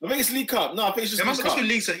 2? I think it's League Cup. No, I think it's just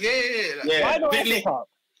League Cup. Yeah. Why not FA Cup?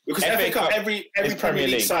 Because FA FA Cup, Cup every is Premier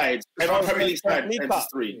League side, every Premier League side League enters Cup.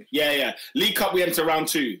 3. Yeah. League Cup, we enter round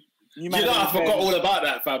 2. You I forgot all about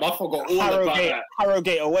that, fam. I forgot all about that.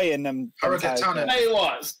 Harrogate away in them. Harrogate Town. Hey,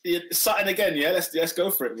 what? It's something again, yeah? Let's go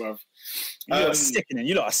for it, bro. You lot are sickening.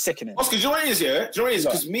 You lot are sickening. Oscar, do you know what it is, yeah? Do you know what it is?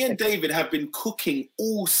 Because me and David have been cooking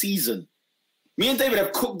all season. Me and David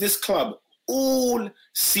have cooked this club all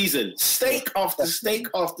season. Steak after steak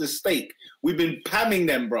after steak. We've been pamming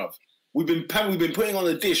them, bruv. We've been putting on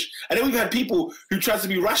the dish. And then we've had people who try to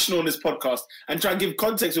be rational on this podcast and try and give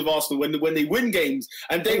context with Arsenal when they win games.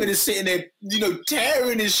 And David is sitting there,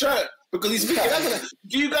 tearing his shirt because he's thinking,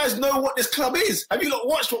 do you guys know what this club is? Have you not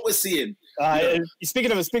watched what we're seeing?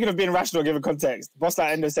 Speaking of being rational, given context, Boss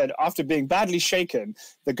Like Endo said, after being badly shaken,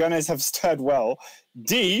 the Gunners have stirred well.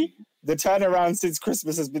 D, the turnaround since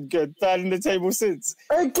Christmas has been good. Third in the table since.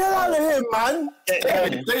 Hey, get out of here, man.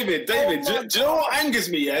 David, do you know what angers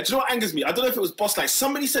me, yeah? Do you know what angers me? I don't know if it was Boss Like.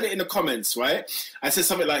 Somebody said it in the comments, right? I said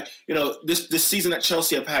something like, this season that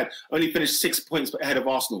Chelsea have had only finished 6 points ahead of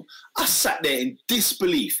Arsenal. I sat there in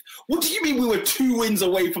disbelief. What do you mean we were 2 wins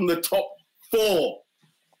away from the top 4?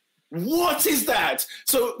 What is that?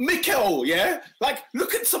 So, Mikel, yeah? Like,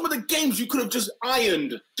 look at some of the games you could have just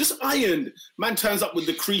ironed. Man turns up with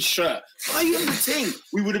the creased shirt. Iron the thing.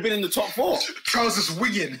 We would have been in the top 4. Trousers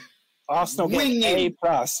winging. Arsenal get A+,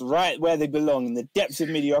 right where they belong, in the depths of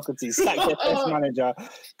mediocrity. Sacked their first manager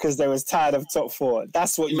because they was tired of top 4.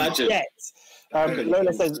 That's what you get.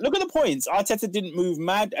 Lola says, look at the points. Arteta didn't move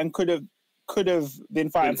mad and could have been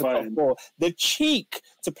fighting for top 4. The cheek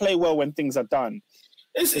to play well when things are done.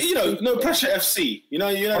 It's no pressure FC. You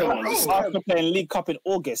know the ones. Arsenal playing League Cup in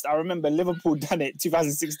August. I remember Liverpool done it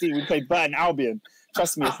 2016. We played Burton Albion.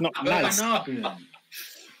 Trust me, it's not nice.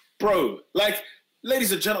 Bro, like,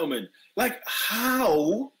 ladies and gentlemen, like,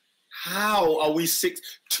 how are we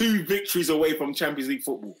 2 victories away from Champions League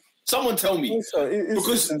football? Someone tell me.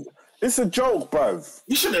 It's a joke, bruv.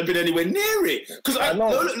 You shouldn't have been anywhere near it. Because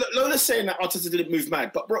Lola's saying that Arteta didn't move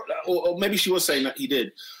mad, but bro, or maybe she was saying that he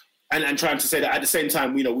did. And trying to say that at the same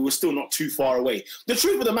time, we were still not too far away. The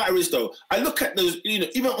truth of the matter is, though, I look at those,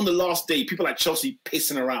 even on the last day, people like Chelsea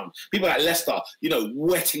pissing around, people like Leicester,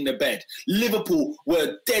 wetting the bed. Liverpool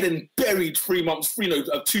were dead and buried 3 months,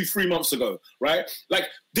 3 months ago, right? Like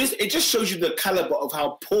this, it just shows you the caliber of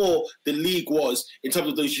how poor the league was in terms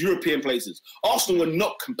of those European places. Arsenal were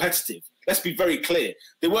not competitive. Let's be very clear.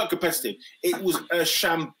 They weren't competitive. It was a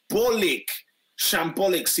shambolic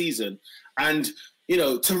season. And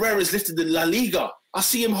Torreira's lifted the La Liga. I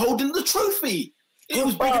see him holding the trophy. It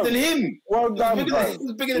was bigger than him. Well done, it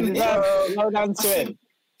was bigger than him. Well done to him.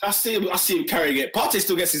 I see him carrying it. Partey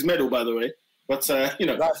still gets his medal, by the way. But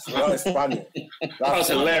that's funny. That's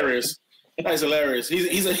hilarious. That is hilarious.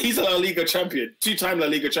 He's a La Liga champion, 2-time La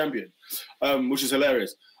Liga champion, which is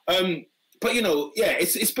hilarious. But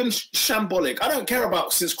it's been shambolic. I don't care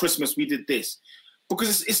about since Christmas we did this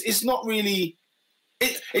because it's not really.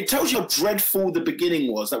 It tells you how dreadful the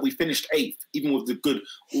beginning was that we finished 8th, even with the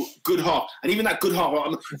good half, and even that good half.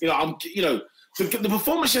 The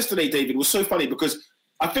performance yesterday, David, was so funny because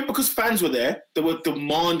I think because fans were there, they were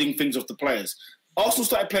demanding things of the players. Arsenal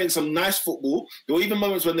started playing some nice football. There were even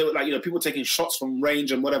moments when they were like, people taking shots from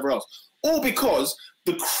range and whatever else, all because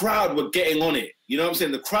the crowd were getting on it. You know what I'm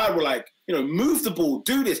saying? The crowd were like, move the ball,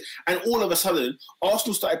 do this, and all of a sudden,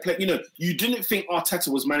 Arsenal started playing. You didn't think Arteta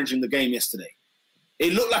was managing the game yesterday.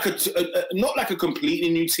 It looked like not like a completely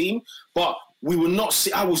new team, but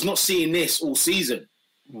I was not seeing this all season.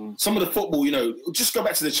 Some of the football, just go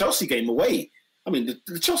back to the Chelsea game away. I mean,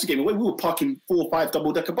 the Chelsea game away, we were parking 4 or 5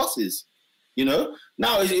 double-decker buses. Now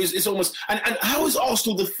it's almost and how is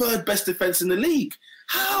Arsenal the 3rd best defense in the league?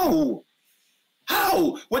 How?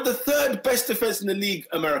 We're the 3rd best defense in the league,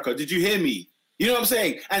 America. Did you hear me? You know what I'm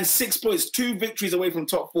saying? And 6 points, 2 victories away from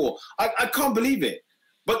top 4. I can't believe it.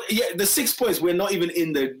 But yeah, the 6 points, we're not even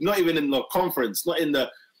in the conference, not in the.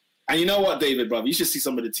 And you know what, David, brother, you should see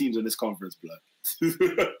some of the teams in this conference, blood.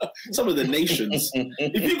 Some of the nations.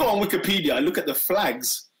 If you go on Wikipedia and look at the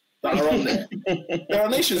flags that are on there are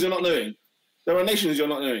nations you're not knowing.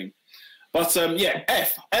 But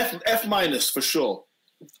F minus for sure.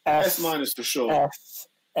 F minus for sure.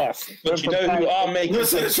 F. But you know who are making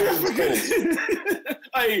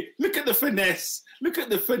Hey, look at the finesse.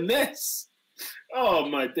 Oh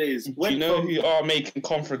my days! Do you know who are making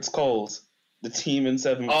conference calls? The team in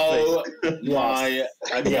 7th place. Oh my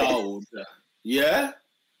God! Yeah.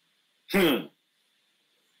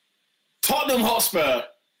 Tottenham Hotspur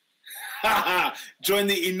join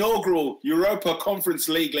the inaugural Europa Conference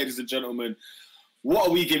League, ladies and gentlemen. What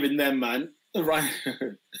are we giving them, man? Right.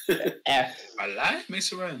 F. I like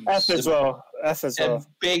Mason Rams. F as well. F as A well.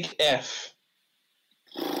 big F.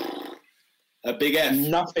 A big F.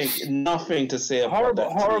 Nothing to say about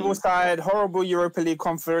that Horrible team. side, horrible Europa League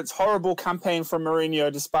conference, horrible campaign from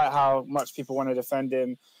Mourinho, despite how much people want to defend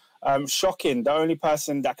him. Shocking. The only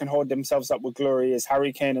person that can hold themselves up with glory is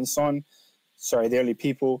Harry Kane and Son. Sorry, the only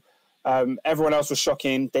people. Everyone else was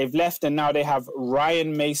shocking. They've left, and now they have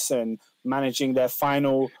Ryan Mason managing their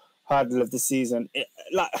final hurdle of the season.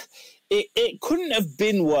 It couldn't have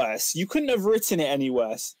been worse. You couldn't have written it any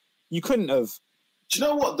worse. You couldn't have. Do you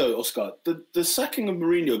know what though, Oscar? The sacking of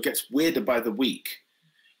Mourinho gets weirder by the week.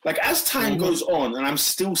 Like as time goes on, and I'm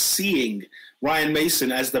still seeing Ryan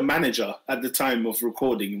Mason as the manager at the time of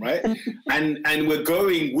recording, right? and we're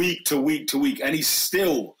going week to week to week, and he's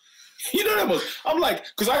still, you know what I'm like,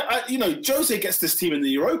 because I Jose gets this team in the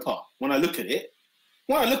Europa. When I look at it,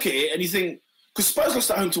 and you think, because Spurs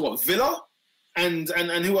lost at home to what, Villa, and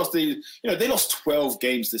who else? They lost 12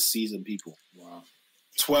 games this season, people. Wow.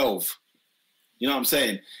 12. You know what I'm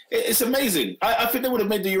saying? It's amazing. I think they would have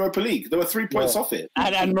made the Europa League. They were 3 points off it.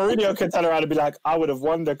 And Mourinho could turn around and be like, I would have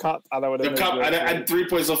won the cup and I would have the cup and 3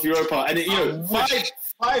 points off Europa. And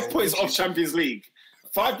five points off Champions League.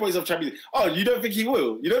 5 points off Champions League. Oh, you don't think he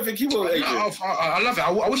will? You don't think he will, Adrian? I love it.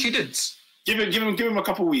 I wish he did. Give him a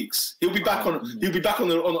couple of weeks. He'll be back on the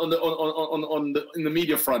in the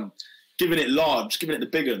media front, giving it large, giving it the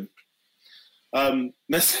big one.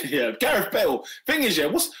 Gareth Bale. Thing is,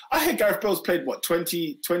 I heard Gareth Bale's played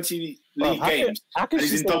 20 league games. How can she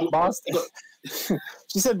say bastard?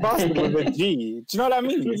 She said bastard with a G. Do you know what I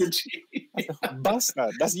mean? With a G.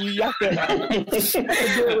 Bastard. That's you have to.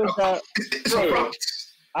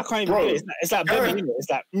 I can't even. Bro, it's like Gareth, it's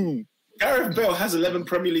like. Gareth Bale has 11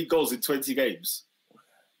 Premier League goals in 20 games.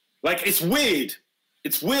 Like it's weird.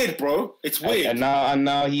 It's weird, bro. It's weird. And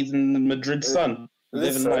now he's in the Madrid Sun.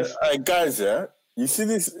 Listen, guys, you see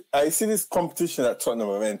this competition that Tottenham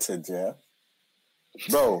have entered,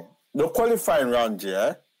 bro. The qualifying round,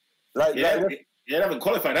 they haven't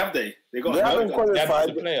qualified, have they? They haven't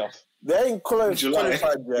qualified. The playoff. They ain't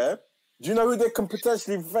qualified, Do you know who they can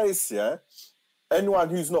potentially face? Anyone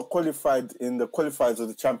who's not qualified in the qualifiers of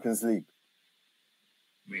the Champions League.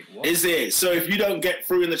 Wait, what? Is it? So if you don't get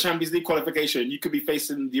through in the Champions League qualification, you could be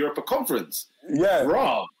facing the Europa Conference. Yeah,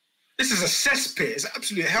 raw. This is a cesspit. It's an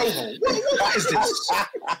absolute hellhole. What is this?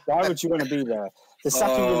 Why would you want to be there? The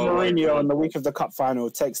sacking of Mourinho in the week of the cup final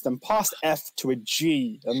takes them past F to a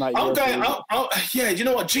G. You know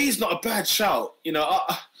what? G is not a bad shout. You know,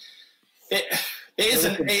 it is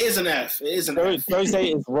an F. It is an F.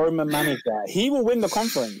 Jose is Roman manager. He will win the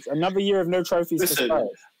conference. Another year of no trophies for Spurs.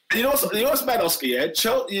 You know what's bad, Oscar?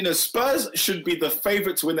 Spurs should be the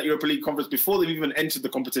favourite to win that Europa League conference before they've even entered the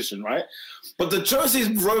competition, right? But the Jose's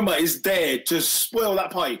Roma is there to spoil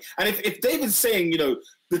that party. And if David's saying,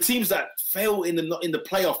 the teams that fail in the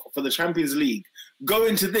playoff for the Champions League go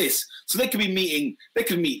into this, so they could meet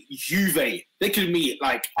Juve, they could meet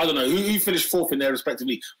I don't know who finished fourth in their respective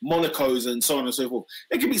league, Monaco's and so on and so forth.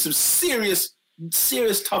 They could be some serious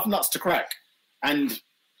tough nuts to crack. And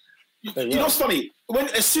you know what's funny?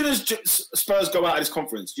 As soon as Spurs go out of this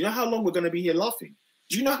conference, do you know how long we're going to be here laughing?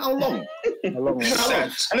 Do you know how long? And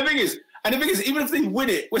the thing is, even if they win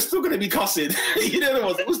it, we're still going to be cussing. You know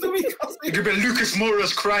what? We'll still be cussing. It could be Lucas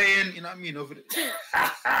Moura's crying. You know what I mean? Over there.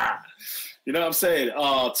 You know what I'm saying?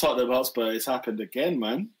 Oh, Tottenham Hotspur, it's happened again,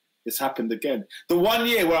 man. It's happened again. The 1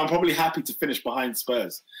 year where I'm probably happy to finish behind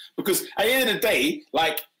Spurs. Because at the end of the day,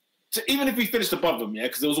 even if we finished above them,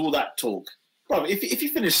 because there was all that talk. Bro, if you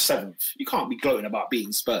finish 7th, you can't be gloating about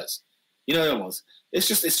beating Spurs. You know what it was? It's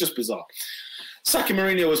just bizarre. Sacking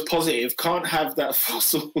Mourinho was positive. Can't have that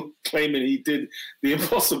fossil claiming he did the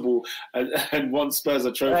impossible and won Spurs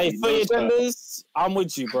a trophy. Hey, for your genders, I'm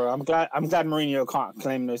with you, bro. I'm glad Mourinho can't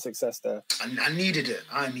claim no success there. I needed it.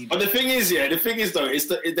 But the thing is though,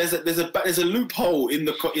 there's a loophole in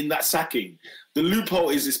that sacking. The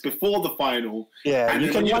loophole is it's before the final. Yeah, and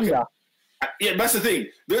you can wonder. Yeah, that's the thing.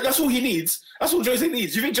 That's all he needs. That's all Jose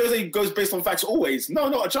needs. You think Jose goes based on facts always? No,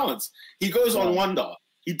 not a chance. He goes on wonder.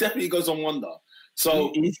 He definitely goes on wonder.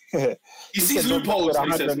 So he sees loopholes.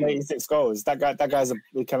 186 goals. That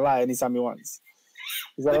he can lie anytime he wants.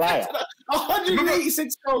 He's a liar.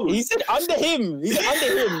 186 goals. He said under him. He's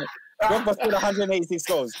under him. Drogba scored 186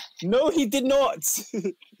 goals. No, he did not.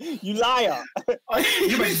 You liar. Do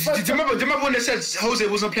you remember when they said Jose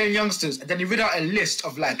wasn't playing youngsters, and then he read out a list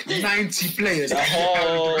of 90 players.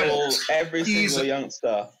 Every single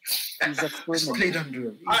youngster. He's played under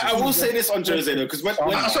him. I will say this on Jose though, because when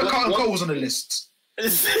I saw Carlton Cole was on the list.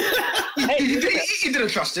 He didn't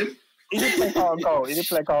trust him. He did play Carlton goal. He did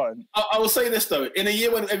play Carlton. I will say this though: in a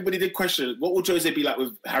year when everybody did question what will Jose be like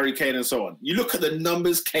with Harry Kane and so on, you look at the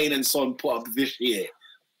numbers Kane and Son put up this year.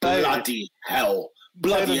 Bloody hell!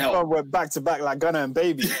 Bloody hell! Son went back to back like Gunner and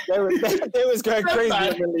Baby. They was going crazy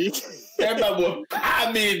in the league. Them man were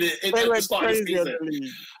pamming it They at the went start of the crazy in season. the league.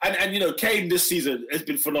 And you know, Kane this season has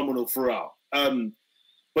been phenomenal throughout.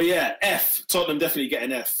 But yeah, F. Tottenham definitely get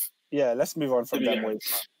an F. Yeah, let's move on from Yeah. them.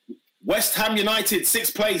 West Ham United,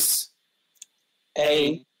 6th place.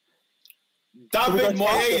 A. David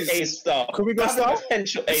Moyes. A star. Could we go That's a star?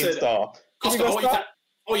 potential A Listen, star. Costa, go I want, you start?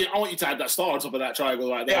 to, I want you to add that star on top of that triangle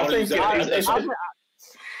right there. Yeah, I I want you think to- it's-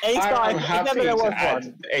 A-star, I'm happy never there to was add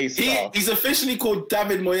one. A star. He's officially called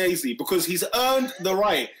David Moyes because he's earned the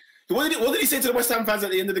right. What did he say to the West Ham fans at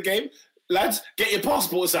the end of the game? Lads, get your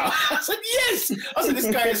passports out. I said, yes. I said, this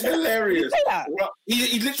guy is hilarious. Say that?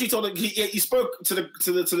 He literally told them, he spoke to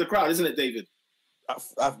the crowd, isn't it, David?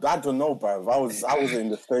 I don't know, bruv. I was in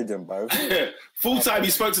the stadium, bruv. Full time, he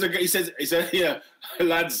spoke to the guy. He said, yeah,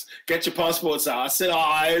 lads, get your passports out. I said,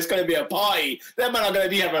 it's going to be a party. Them men are going to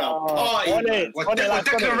be having a party. On it. What, On it,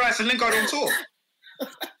 like, on Declan it. Rice and Lingard on tour?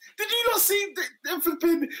 Did you not see the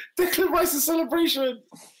flipping Declan Rice's celebration?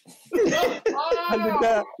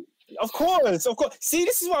 And of course. See,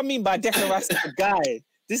 this is what I mean by Declan Rice is the guy.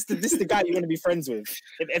 This is the guy you're going to be friends with.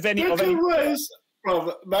 If any of any, Declan Rice,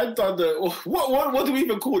 bro, man, done the what do we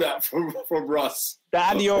even call that from Russ? the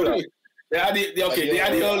Adiola. The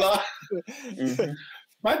Adiola. Mhm.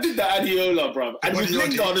 Man did the Adiola, bro. And with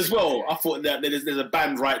Lingard as well. I thought that there's a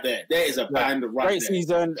band right there. There is a band right Great there.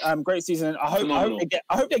 season. Great season. I Phenomenal.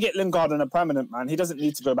 hope they get Lingard on a permanent, man. He doesn't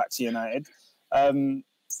need to go back to United.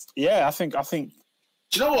 Yeah, I think.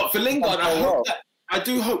 Do you know what? For Lingard, I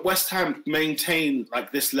do hope West Ham maintain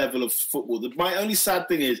like this level of football. My only sad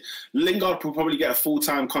thing is Lingard will probably get a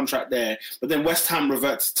full-time contract there, but then West Ham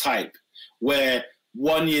reverts to type, where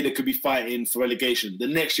 1 year they could be fighting for relegation. The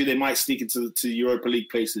next year they might sneak into Europa League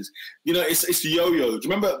places. You know, it's yo-yo. Do you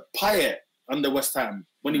remember Payet under West Ham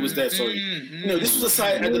when he was there? Sorry, you know, this was a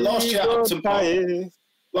side at the last year at Upton Park.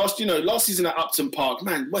 Last season at Upton Park,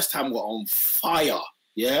 man, West Ham were on fire.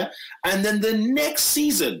 Yeah, and then the next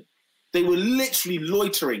season they were literally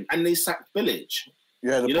loitering and they sacked Village.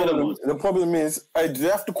 Yeah, the problem is, do they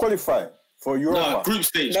have to qualify for Europa? No, group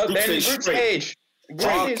stage. No, Group then stage group straight. stage.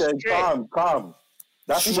 Okay, calm.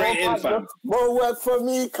 That's Straight in, fam. more work for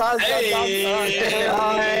me, cuz. Hey,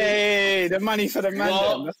 the money for the man.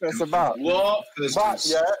 What? That's what it's about. What?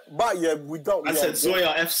 But we don't. I said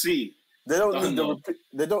Zoya FC. They don't Oh, need no.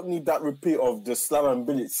 they don't need that repeat of the Slaven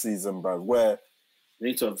Bilic season, bro. Where We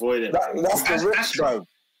need to avoid it. that's the rich, bro.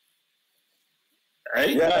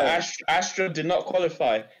 Right? Yeah. No, Astra did not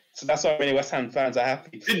qualify, so that's why many West Ham fans are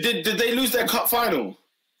happy. Did they lose their cup final?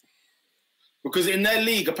 Because in their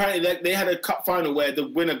league, apparently they had a cup final where the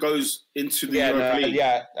winner goes into the Europa League.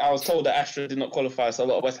 I was told that Astra did not qualify, so a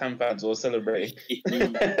lot of West Ham fans were celebrating.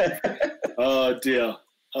 Oh dear.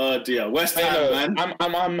 West Ham, man.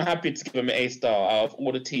 I'm happy to give them an A star out of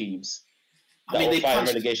all the teams that I mean, were they fighting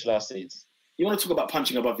punched. relegation last season. You want to talk about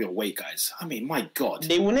punching above your weight, guys? I mean, my God.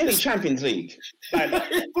 They were nearly Champions League. For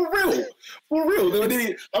real. They were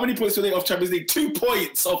nearly, how many points were they off Champions League? 2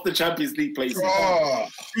 points off the Champions League places. Oh,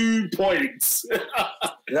 2 points.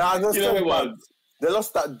 Yeah, I understand. You know what? Man. They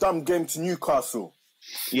lost that dumb game to Newcastle.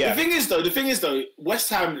 Yeah. The thing is though, West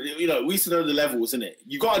Ham, you know, we used to know the levels, isn't it?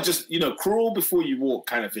 You gotta just, you know, crawl before you walk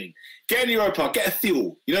kind of thing. Get in Europa, get a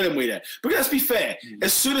feel. You know them way there. But let's be fair,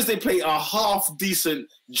 as soon as they play a half decent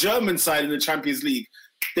German side in the Champions League,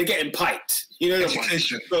 they're getting piped. You know them ones.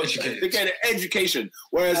 So they're getting education.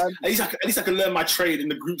 Whereas at least I can learn my trade in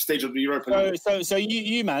the group stage of the Europa League. So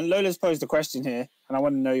you man, Lola's posed a question here, and I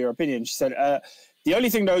want to know your opinion. She said, the only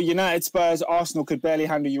thing though, United, Spurs, Arsenal could barely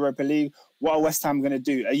handle Europa League. What are West Ham going to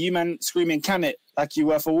do? Are you man screaming, can it, like you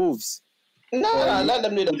were for Wolves? No, let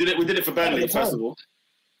them do that. We did it for Burnley, first of all.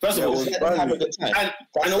 Let them have a good time.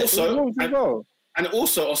 And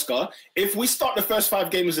also, Oscar, if we start the first 5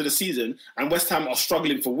 games of the season and West Ham are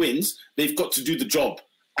struggling for wins, they've got to do the job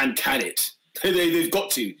and can it. They've got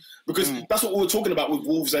to. Because that's what we were talking about with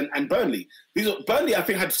Wolves and Burnley. Burnley, I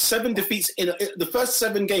think, had 7 defeats in the first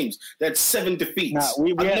 7 games. They had 7 defeats. No,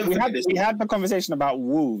 we had the conversation about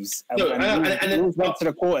Wolves. And Wolves went to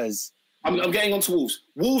the quarters. I'm getting on to Wolves.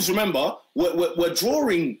 Wolves, remember, were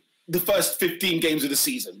drawing the first 15 games of the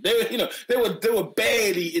season. They were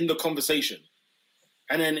barely in the conversation.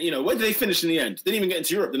 And then, where did they finish in the end? They didn't even get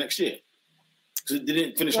into Europe the next year. Because they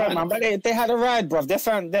didn't finish man, but they had a ride, bruv.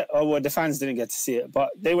 The fans didn't get to see it, but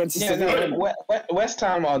they went to see it. West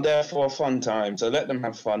Ham are there for a fun time, so let them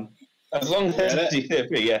have fun. As long as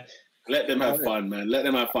they're Let them have fun, man. Let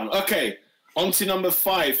them have fun. Okay, on to number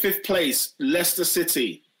 5, 5th place, Leicester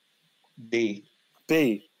City. D.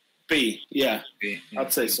 B. B, yeah.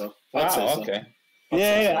 I'd say so. I'd say so. Okay.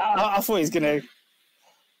 I thought he was gonna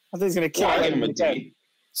kill. I give him a D.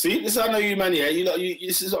 See, this is how I know you, man. Yeah,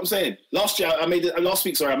 this is what I'm saying. Last week, I made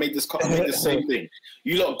this same thing.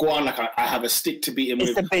 You lot go on like I have a stick to beat him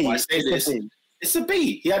with. I say this. It's a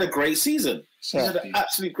B. He had a great season. He had an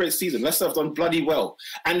absolute great season. Leicester have done bloody well,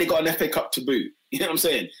 and they got an FA Cup to boot. You know what I'm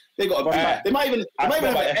saying? They got a B. They might even have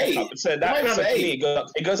an A. So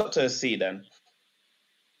it goes up to a C then.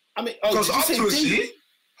 I mean, Goes up to a C.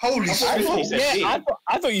 Holy shit!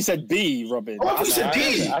 I thought you said B, Robin. I thought you said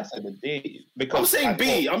D. I said a D because I'm saying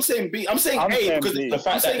B. I'm saying A because B. the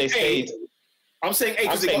fact that they stayed. I'm saying A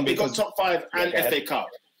because they got top 5 and FA Cup.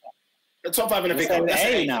 The top 5 and FA Cup. That's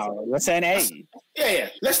A now. We're saying A. Yeah.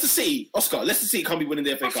 Leicester City, Oscar. Leicester City can't be winning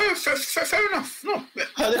the FA Cup. Fair enough. No.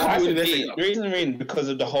 They can't be winning the FA Cup. The reason I mean because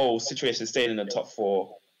of the whole situation, staying in the top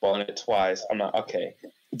 4, but on it twice. I'm like, okay.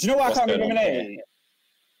 Do you know why I can't give him an A?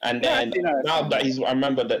 And then now that I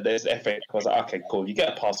remember that there's FA, I was like, okay, cool. You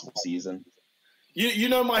get a passable season. You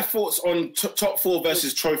know my thoughts on top 4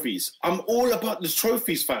 versus trophies. I'm all about the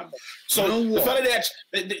trophies, fam. So the fact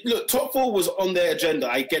that they look, top 4 was on their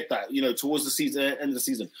agenda. I get that, towards the season, end of the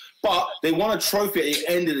season. But they won a trophy at the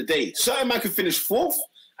end of the day. Certain man could finish 4th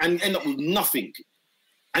and end up with nothing,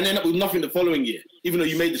 and end up with nothing the following year, even though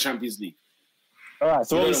you made the Champions League. All right.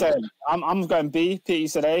 So what are you saying? I'm going B. Pete, you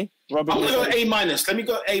said A. Robin, I'm going to go A minus. Let me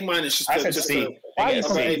go A minus. I said C. A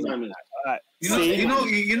minus.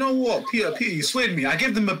 You know what, Peter, you swayed me. I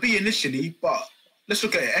gave them a B initially, but let's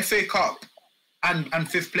look at it. FA Cup and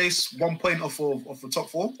 5th place, 1 point off of the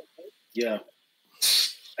top 4. Yeah.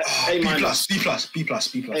 A minus. B plus.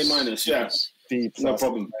 A minus. Yeah. B plus.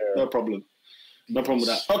 No problem with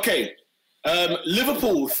that. Okay.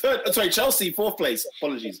 Liverpool Chelsea 4th place.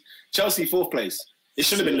 Apologies. Chelsea 4th place. It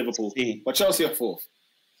should have been Liverpool, C. But Chelsea are 4th.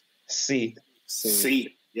 C.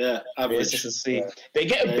 Yeah, average. It's just a C. They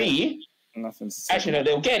get a B. Nothing. Actually, no,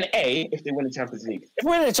 they'll get an A if they win the Champions League. If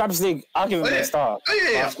we win the Champions League, I'll give them a star. Oh,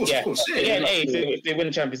 yeah, of course. They get an A if they win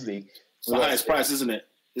the Champions League. It's the highest price, isn't it?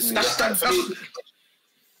 That's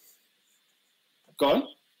Go on.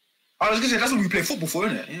 I was going to say, that's what we play football for,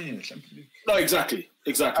 isn't it? Yeah, Champions League. No, exactly.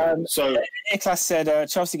 So, Niklas said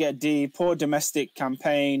Chelsea get D. Poor domestic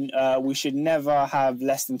campaign. We should never have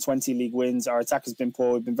less than 20 league wins. Our attack has been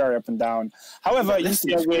poor. We've been very up and down. However,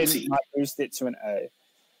 UCL win might boost it to an A.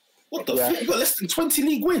 What the fuck? You've got less than 20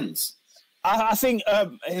 league wins? I think... how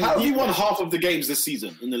have you won half of the games this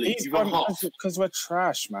season in the league? You've won half. Because we're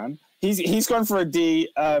trash, man. He's gone for a D.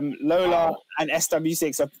 Lola and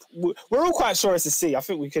SW6. We're all quite sure it's a C. I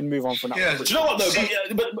think we can move on from that. Yeah, do you know what, though?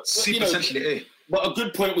 C potentially A. But a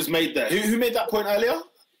good point was made there. Who made that point earlier?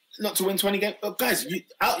 Not to win 20 games. Oh, guys,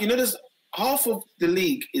 there's half of the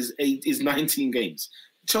league is 19 games.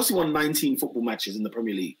 Chelsea won 19 football matches in the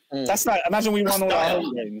Premier League. That's like, imagine we won all our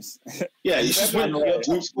home games. Yeah, you just win. Your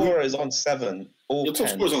top scorer is on 7. Your top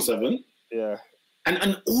scorer is on 7. Yeah.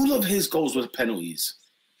 And all of his goals were penalties.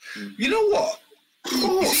 You know what?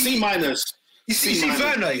 C minus. You see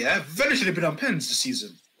Werner, yeah? Werner should have been on pens this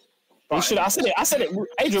season. I said it.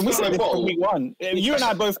 Adrian, we said it from week 1. You and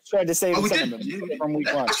I both shared the same sentiment from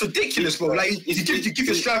week 1. That's ridiculous, bro. Like, you give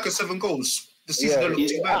your striker 7 goals. The season don't look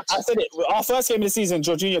too bad. I said it. Our first game of the season,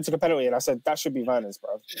 Jorginho took a penalty, and I said that should be Werner's,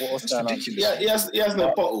 bro. What's going on? Yeah, he has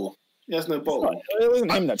no bottle. He has no bottle. It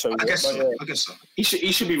wasn't him that chose I guess so. He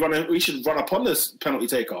should be running. We should run upon this penalty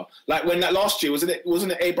taker. Like when that last year, wasn't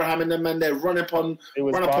it Abraham and them man there run upon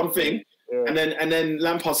thing, yeah. and then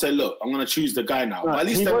Lampard said, "Look, I'm going to choose the guy now." But at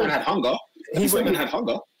least that man had hunger.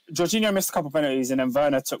 Jorginho missed a couple of penalties, and then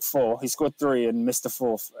Werner took 4. He scored 3 and missed the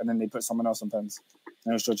 4th, and then they put someone else on pens.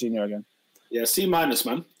 And it was Jorginho again. Yeah, C minus,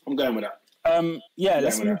 man. I'm going with that.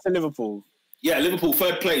 Let's move to Liverpool. Yeah, Liverpool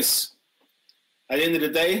 3rd place. At the end of the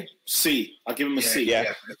day, C. I'll give him a C.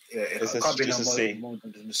 Yeah. It's Can't be just a C. more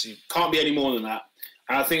than a C. Can't be any more than that.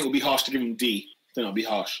 And I think it would be harsh to give him D. I think it'll be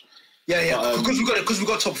harsh. Yeah. Because we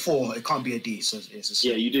got top 4, it can't be a D. So it's a C.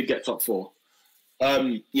 Yeah, you did get top 4.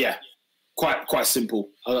 Yeah, quite simple.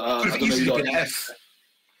 I don't know if you F.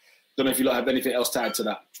 Don't know if you have anything else to add to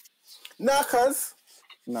that. Nah, cuz.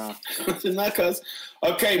 Nah.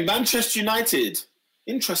 Okay, Manchester United.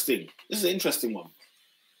 Interesting. This is an interesting one.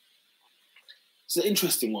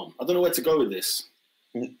 I don't know where to go with this.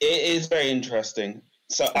 It is very interesting.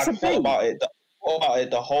 So I thought about it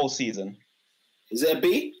the whole season. Is it a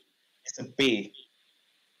B? It's a B.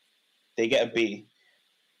 They get a B.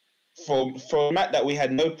 For a match that we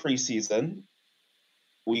had no preseason,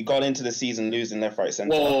 we got into the season losing left, right,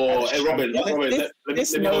 centre. Whoa, hey, Robin, Yeah, Robin, this- let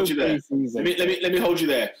this me hold you there. preseason. Let me hold you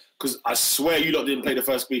there, because I swear you lot didn't play the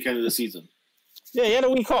first weekend of the season. Yeah, you had a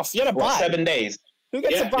week off. You had a What, bye. 7 days? Who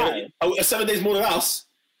gets a bye? Oh, 7 days more than us.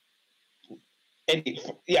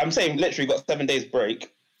 Yeah, I'm saying literally got 7 days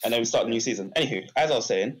break, and then we start the new season. Anywho, as I was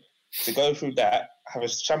saying, to go through that, have a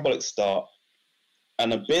shambolic start,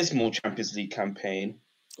 an abysmal Champions League campaign,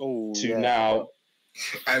 Oh, to yeah. now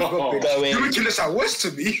going- You're making this out worse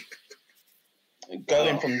to me.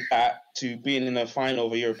 going from that to being in the final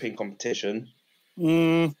of a European competition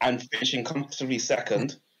Mm, and finishing comfortably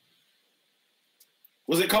second.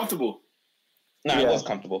 Was it comfortable? No, Yeah. it was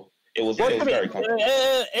comfortable. It was what do you very mean? comfortable.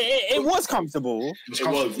 It was comfortable. It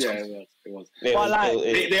was, yeah, it was. It But was-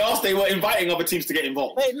 like- They asked, they were inviting other teams to get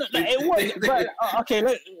involved. Wait, no, it was. But, okay,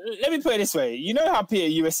 let me put it this way. You know how, Peter,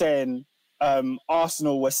 you were saying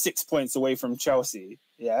Arsenal were 6 points away from Chelsea,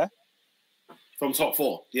 yeah? From top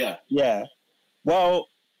four, yeah. Yeah. Well,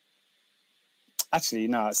 actually,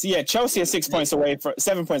 no. So, yeah, Chelsea are 6 points away,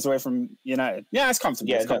 7 points away from United. Yeah, it's comfortable.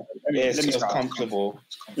 Yeah, it's comfortable. Let me it was stop. comfortable.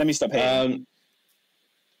 Let me stop hating.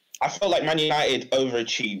 I felt like Man United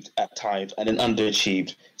overachieved at times and then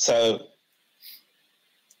underachieved. So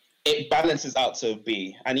it balances out to a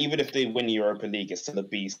B. And even if they win Europa League, it's still a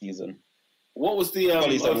B season. What was the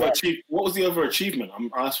overachievement?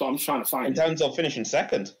 That's what I'm trying to In find. terms of finishing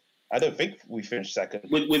second, I don't think we finished second.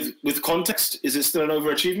 With context, is it still an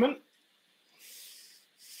overachievement?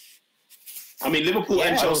 I mean, Liverpool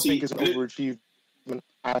and I don't Chelsea. think it's an overachievement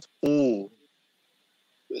at all.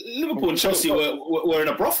 Liverpool and Chelsea were in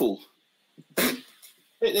a brothel.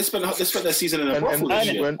 They spent their season in a brothel this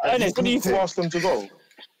year. Ernest, what do you Who think? asked them to go?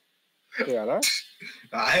 Yeah, no?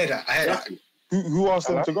 I heard that. Who asked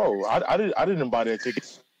them to go? I didn't buy their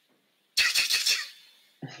tickets.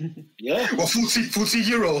 Yeah. Well, 40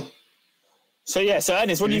 euro. So, yeah, so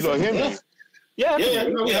Ernest, what do Can you you not think? hear me? Yeah, Yeah,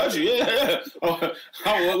 no, we heard you. Yeah. Oh,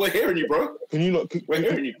 we're hearing you, bro. Can you not? We're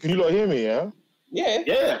hearing you. Can you not hear me? Yeah. Yeah.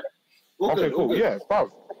 Yeah. All Okay, good, all cool. good. Yeah,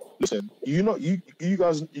 bruv. Listen, you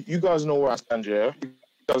guys know where I stand, yeah? You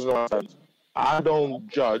guys know where I stand. I don't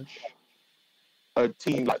judge a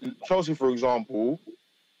team like Chelsea, for example,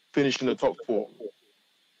 finishing the top four.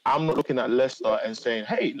 I'm not looking at Leicester and saying,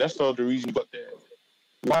 hey, Leicester are the reason you got there.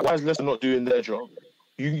 Why is Leicester not doing their job?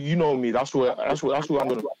 You know me, that's what I'm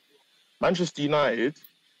gonna. Manchester United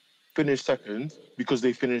finished second because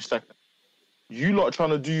they finished second. You lot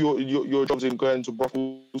trying to do your jobs in going to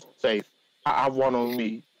brothels, say, I have one on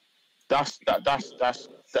me. That's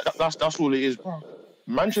all it is, bro.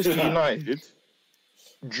 Manchester United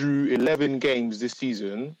drew 11 games this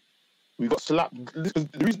season. We got slapped.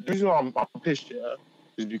 The reason why I'm pissed here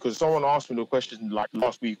is because someone asked me the question like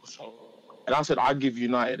last week or so, and I said I'd give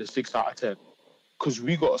United a 6 out of 10 because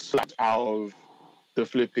we got slapped out of the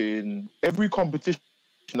flipping every competition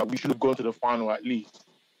that we should have gone to the final at least,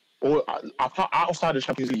 or outside the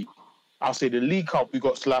Champions League. I'll say the League Cup we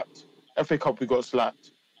got slapped, FA Cup we got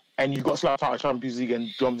slapped, and you got slapped out of Champions League and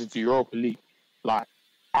jumped into Europa League. Like,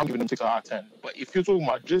 I'm giving them 6 out of 10. But if you're talking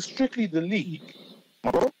about just strictly the league,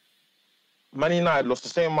 my bro, Man United lost the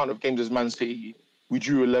same amount of games as Man City. We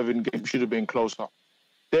drew 11 games. We should have been closer.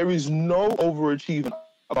 There is no overachievement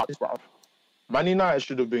about this, bro. Man United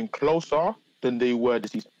should have been closer than they were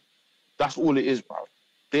this season. That's all it is, bro.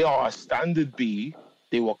 They are a standard B.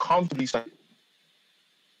 They were comfortably second,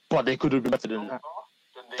 but they could have been better than that.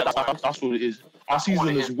 That's what it is. Our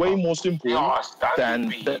season is way more simple than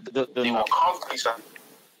the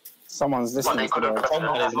Someone's listening to the...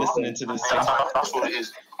 Someone is listening to this. That's what it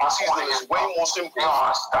is. Our season is way more simple than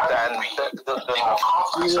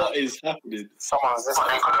What is happening? someone's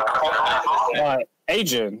listening. Right,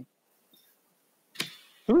 Adrian.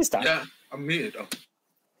 Who is that? Yeah, I'm muted. Oh.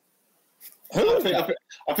 Who is I that?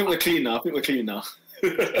 think we're clean now. We're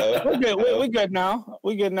good. We're good now.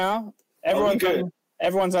 We're good now. Everyone's good.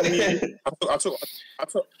 Everyone's unmuted. I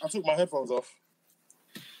took my headphones off.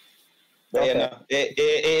 But yeah, no,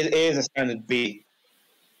 it is a standard B.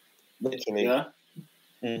 Literally. Yeah.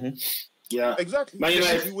 Mm-hmm. Yeah. Exactly. Man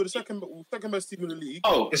United- We were the second best team in the league.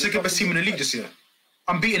 Oh, The second best team in the league this year.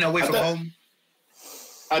 I'm beating away from home.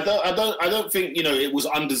 I don't think it was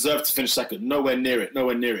undeserved to finish second. Nowhere near it.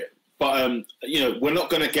 But we're not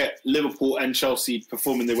going to get Liverpool and Chelsea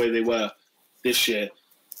performing the way they were this year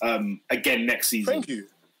again next season. Thank you.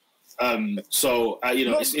 So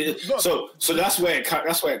that's where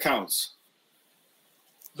it counts.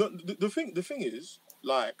 The thing is,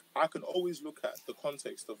 like, I can always look at the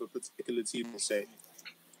context of a particular team and say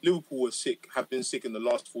Liverpool have been sick in the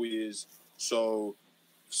last 4 years, so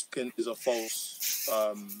second is a false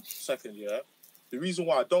second. Yeah, the reason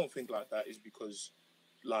why I don't think like that is because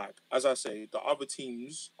like, as I say, the other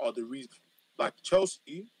teams are the reason. Like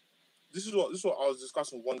Chelsea, this is what I was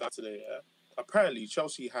discussing with one guy today. Yeah? Apparently,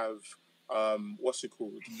 Chelsea have what's it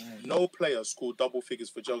called? No player scored double figures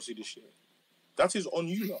for Chelsea this year. That is on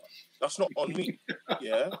you, lot. That's not on me.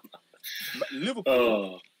 Yeah,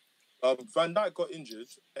 Liverpool. Van Dijk got injured,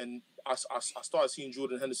 and I started seeing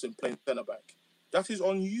Jordan Henderson playing centre back. That is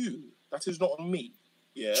on you. That is not on me.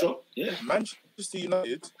 Yeah. Sure. Yeah. Manchester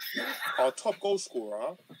United, our top goal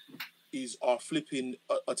scorer is our flipping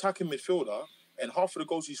attacking midfielder, and half of the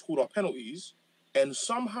goals he scored are penalties. And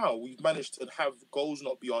somehow we've managed to have goals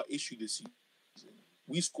not be our issue this season.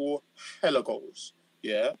 We score hella goals.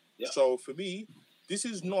 Yeah. So for me, this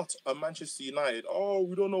is not a Manchester United. Oh,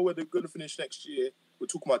 we don't know where they're going to finish next year. We're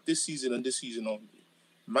talking about this season and this season only.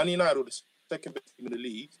 Man United are the second best team in the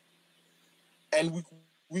league, and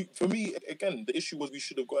we for me again the issue was we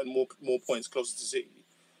should have gotten more points closer to City.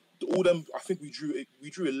 All them, I think we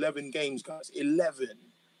drew 11 games, guys, 11,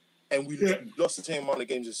 and we lost the same amount of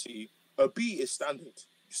games as City. A B is standard.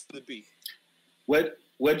 Still a B. Where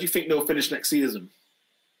do you think they'll finish next season?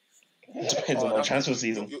 Depends on our transfer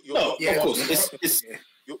season. Of course.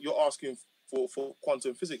 You're asking for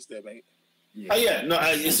quantum physics there, mate.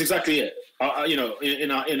 It's exactly it.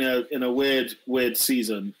 In a weird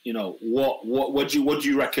season, what do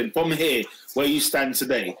you reckon from here where you stand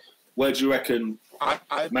today? Where do you reckon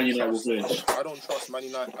Man United will finish? I don't trust Man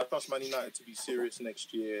United. I trust Man United to be serious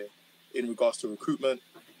next year in regards to recruitment.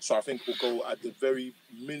 So I think we'll go at the very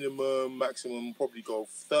minimum, maximum, probably go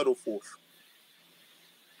third or fourth.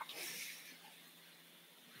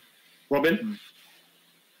 Robin?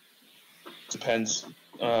 Depends.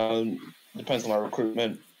 Depends on our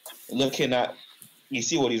recruitment. Looking at, you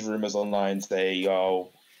see all these rumours online say,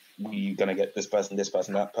 we're going to get this person,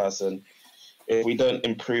 that person. If we don't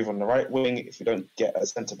improve on the right wing, if we don't get a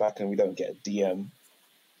centre-back and we don't get a DM,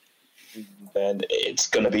 then it's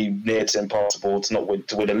going to be near to impossible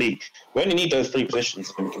to win a league. We only need those three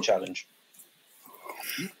positions and we can challenge.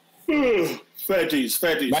 Fair dues.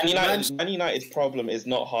 Man United's problem is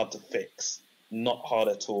not hard to fix. Not hard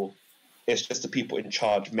at all. It's just the people in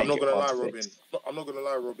charge make it hard to fix. I'm not going to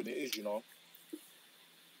lie, Robin. It is, Do you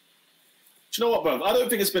know what, bro? I don't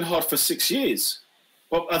think it's been hard for 6 years.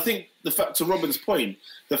 But I think to Robin's point,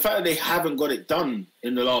 the fact that they haven't got it done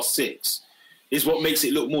in the last 6 is what makes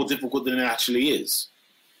it look more difficult than it actually is.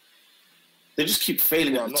 They just keep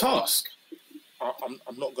failing at the task. I'm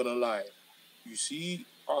not going to lie. You see,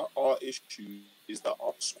 our issue is that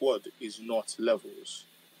our squad is not levels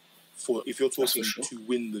for if you're talking to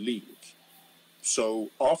win the league. So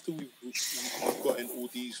after we've gotten all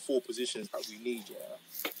these 4 positions that we need,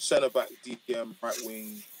 centre back, DM, right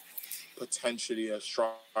wing, potentially a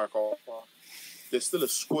striker, there's still a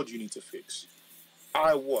squad you need to fix.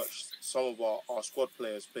 I watched some of our squad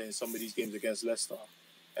players playing some of these games against Leicester,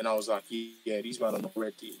 and I was like, yeah, these men are not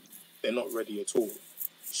ready. They're not ready at all.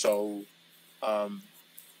 So I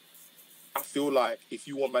feel like if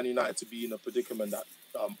you want Man United to be in a predicament that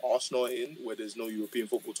Arsenal are in, where there's no European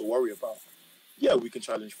football to worry about, we can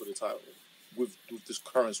challenge for the title with this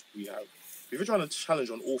currency we have. If you're trying to challenge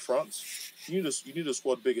on all fronts, you need a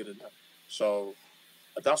squad bigger than that. So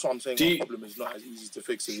that's what I'm saying. The problem is not as easy to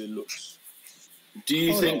fix as it looks. Do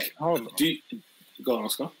you think? Go on,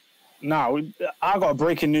 Oscar. No, I got a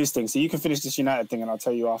breaking news thing, so you can finish this United thing, and I'll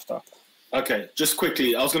tell you after. Okay, just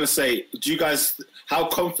quickly, I was going to say, how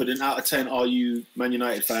confident out of 10 are you, Man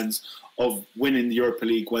United fans, of winning the Europa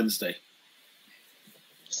League Wednesday?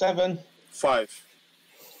 7. 5.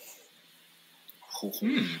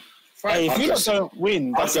 Hey, if you don't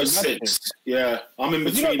win, that's I'll go 6. Yeah, I'm in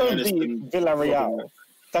between. If you don't beat Villarreal,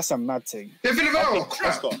 that's a mad thing. They're Villarreal,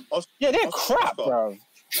 crap. They're crap, bro.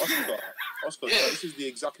 Oscar, this is the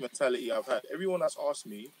exact mentality I've had. Everyone that's asked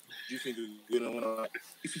me, do you think you're going to win?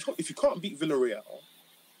 If you can't beat Villarreal,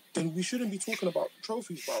 then we shouldn't be talking about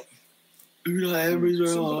trophies, bro. Let me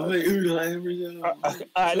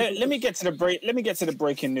get to the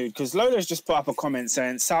breaking news, because Lola's just put up a comment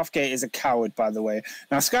saying Southgate is a coward, by the way.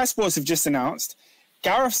 Now, Sky Sports have just announced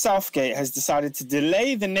Gareth Southgate has decided to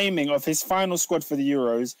delay the naming of his final squad for the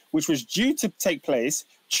Euros, which was due to take place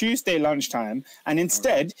Tuesday lunchtime, and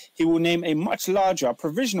instead he will name a much larger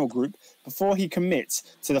provisional group before he commits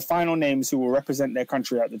to the final names who will represent their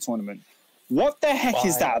country at the tournament. What the heck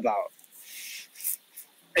is that about?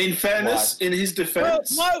 In fairness, in his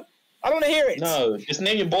defence... No, I don't want to hear it. No, just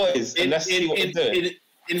name your boys and let's see what they're doing.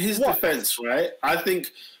 In his defence, right, I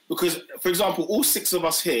think, because, for example, all 6 of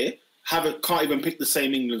us here can't even pick the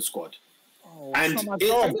same England squad. It's not my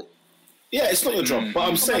job. It's not your job, but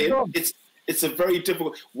I'm saying It's a very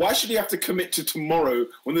difficult. Why should he have to commit to tomorrow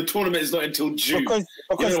when the tournament is not until June? Because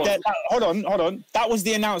You know what? hold on. That was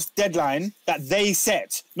the announced deadline that they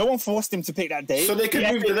set. No one forced him to pick that date. So they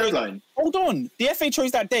can move the deadline. Hold on. The FA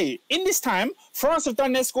chose that day. In this time, France have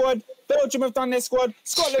done their squad. Belgium have done their squad.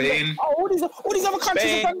 Scotland. Spain. All these other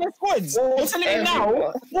countries have done their squads. You're telling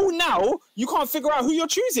me now you can't figure out who you're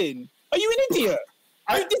choosing. Are you an idiot?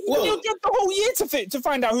 You'll get the whole year to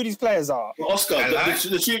find out who these players are. But Oscar,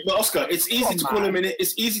 the truth, but Oscar, it's easy to call him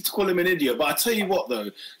an idiot. But I tell you what, though,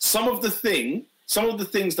 some of the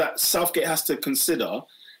things that Southgate has to consider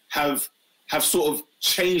have sort of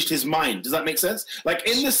changed his mind. Does that make sense? Like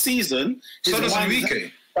in the season, his So does mind-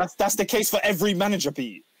 Enrique. That's the case for every manager,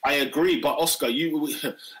 Pete. I agree, but Oscar,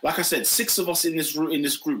 like I said, 6 of us in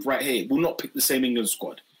this group right here will not pick the same England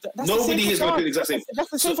squad. That's Nobody the is same going to for pick the exact same. That's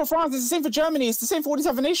the same for France. It's the same for Germany. It's the same for all these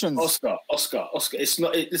other nations. Oscar. It's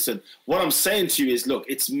not. Listen, what I'm saying to you is, look,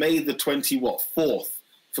 it's May the 4th.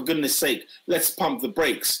 For goodness sake, let's pump the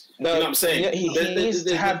brakes. No, you know what I'm saying? He needs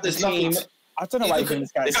to have the there's nothing team. I don't know why you're doing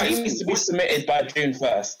this, guys. The team needs to be submitted by June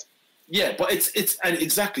 1st. Yeah, but it's and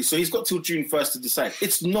exactly. So he's got till June 1st to decide.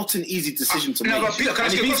 It's not an easy decision to No, make. but Peter, can I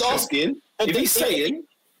And ask if you a he's question? asking, if he's saying,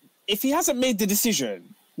 if he hasn't made the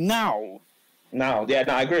decision now, Now,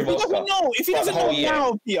 I agree with he Oscar. doesn't know. If he Throughout the doesn't whole know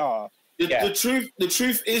year. now, Peter. the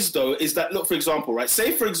truth is though is that, look, for example, right?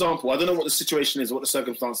 Say for example, I don't know what the situation is, what the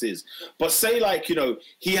circumstance is, but say like, you know,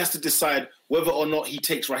 he has to decide whether or not he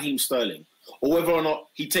takes Raheem Sterling, or whether or not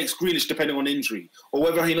he takes Grealish depending on injury, or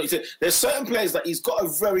whether he not. There's certain players that he's got to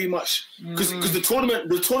very much because the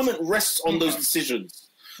tournament rests on those decisions.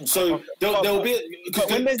 So there will be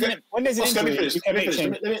When there's an Oscar, injury, you can make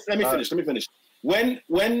change. let me finish.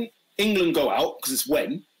 When England go out, because it's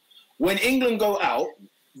when England go out,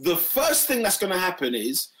 the first thing that's going to happen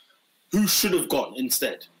is who should have gone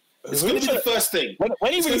instead. It's going to be the first thing. When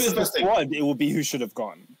he It's gonna be releases the the first thing. squad, it will be who should have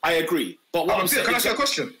gone. I agree, but what I'm saying, Can I ask you a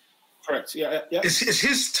question? correct? Yeah. Is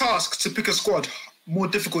his task to pick a squad more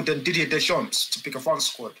difficult than Didier Deschamps to pick a France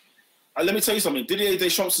squad? Let me tell you something. Didier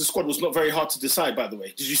Deschamps' squad was not very hard to decide. By the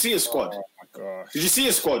way, did you see his squad? Oh my gosh. Did you see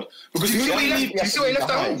his squad? Because Do you who see did he leave? what he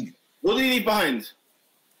left at home? What did he leave behind?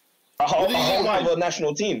 A whole What do you mean by- other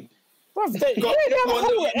national team. Bruv, they Go, have go a on,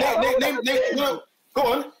 whole-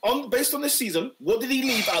 go on. Based on this season, what did he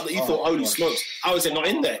leave out that you thought, holy smokes, how is it not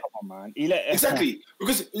in there? Come on, man. Exactly,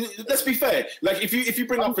 because let's be fair. Like if you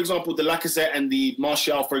bring up, for example, the Lacazette and the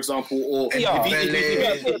Martial, for example, or if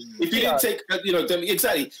he didn't take,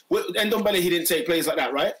 exactly, Ndombele, he didn't take players like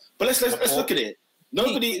that, right? But let's look at it.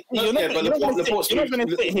 Nobody, You're not going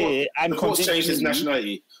to sit here and Laporte changed his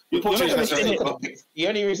nationality. Laporte changed his nationality. The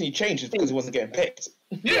only reason he changed is because he wasn't getting picked.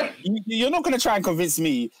 Yeah. You're not going to try and convince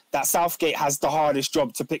me that Southgate has the hardest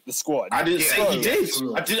job to pick the squad. I didn't say he did.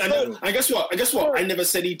 I did. So- And guess what? I never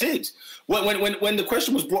said he did. When the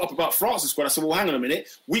question was brought up about France's squad, I said, well, hang on a minute.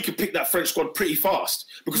 We could pick that French squad pretty fast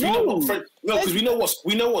because we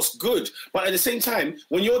know what's good. But at the same time,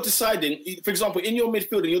 when you're deciding, for example, in your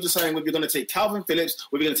midfield, and you're deciding whether you're going to take Calvin Phillips,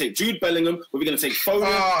 whether you're going to take Jude Bellingham, whether you're going to take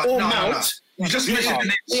Foden or Mount. You just mentioned the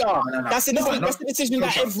names. Yeah, that's the decision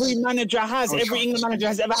that every manager has. Every England manager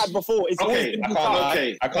has ever had before. It's always been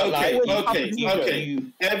I can't lie. Okay.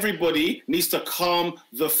 Everybody needs to calm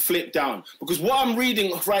the flip down because what I'm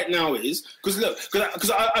reading right now is because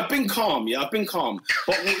I've been calm. Yeah, I've been calm.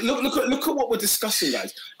 But look at what we're discussing,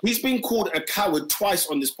 guys. He's been called a coward twice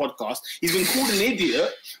on this podcast. He's been called an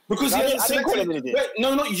idiot because he hasn't didn't call him an selected. idiot.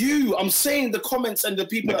 No, not you. I'm saying the comments and the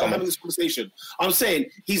people that are having this conversation. I'm saying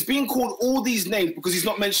he's being called all these names because he's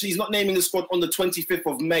not naming the squad on the 25th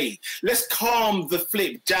of May. Let's calm the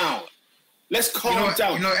flip down. Let's calm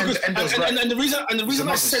down. And the reason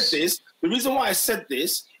I said this, the reason why I said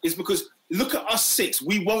this is because look at us 6.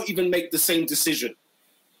 We won't even make the same decision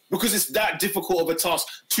because it's that difficult of a task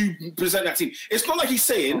to present that team. It's not like he's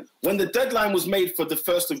saying when the deadline was made for the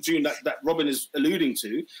 1st of June that Robin is alluding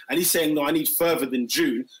to, and he's saying, no, I need further than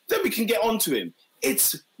June, then we can get on to him.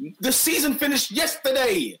 It's the season finished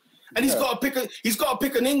yesterday. And he's got to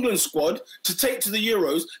pick an England squad to take to the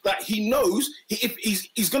Euros that he knows if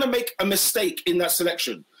he's going to make a mistake in that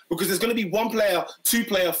selection because there's going to be 1 player, 2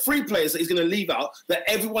 player, 3 players that he's going to leave out that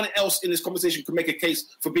everyone else in this conversation could make a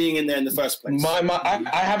case for being in there in the first place. I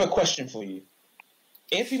have a question for you.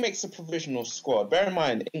 If he makes a provisional squad, bear in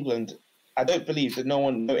mind England, I don't believe that no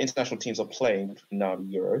international teams are playing now the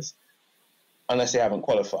Euros unless they haven't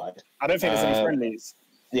qualified. I don't think there's any friendlies.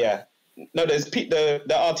 Yeah. No, there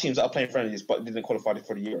are teams that are playing friendlies but didn't qualify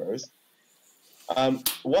for the Euros.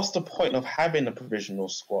 What's the point of having a provisional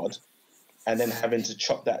squad and then having to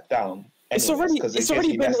chop that down It's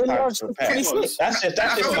already been enlarged to 26. That's just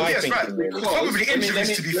my thinking, right. really. Probably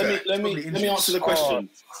injuries, to be fair. Let me answer the question.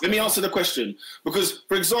 Let me answer the question because,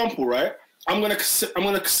 for example, right, I'm gonna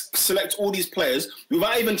select all these players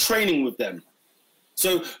without even training with them.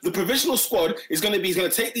 So the provisional squad he's going to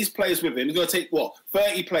take these players with him. He's going to take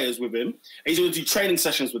 30 players with him. And he's going to do training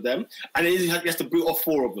sessions with them, and then he has to boot off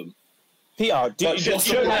 4 of them. Peter,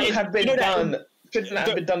 shouldn't that have been done? Shouldn't that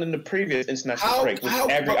have been done in the previous international break with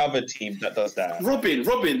every other team that does that? Robin,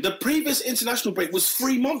 the previous international break was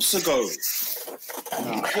 3 months ago.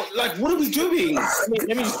 What are we doing? Let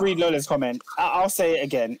me just read Lola's comment. I'll say it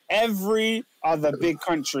again. Every other big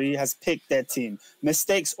country has picked their team,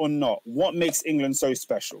 mistakes or not. What makes England so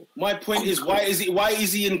special? My point is, why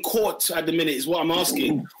is he in court at the minute? Is what I'm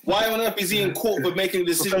asking. Why on earth is he in court for making a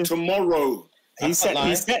decision tomorrow? He's had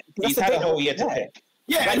a whole year to pick.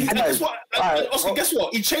 Yeah, and guess what? Oscar, guess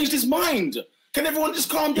what? He changed his mind. Can everyone just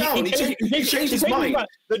calm down? He changed his mind.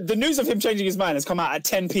 The news of him changing his mind has come out at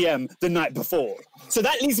 10 p.m. the night before. So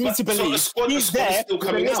that leads me to believe he's there with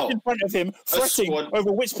a list in front of him, fretting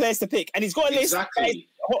over which players to pick. And he's got a list. Exactly.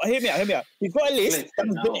 Hear me out. He's got a list that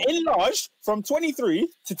has been enlarged from 23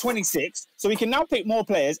 to 26, so he can now pick more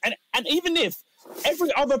players. And even if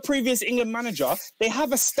every other previous England manager, they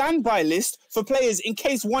have a standby list for players in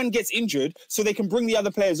case one gets injured, so they can bring the other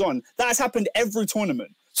players on. That has happened every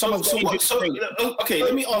tournament. Okay,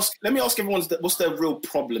 let me ask everyone what's their real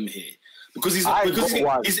problem here? Because he's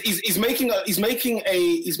making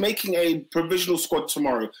a provisional squad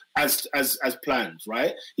tomorrow as planned,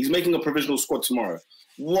 right? He's making a provisional squad tomorrow.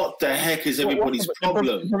 What the heck is everybody's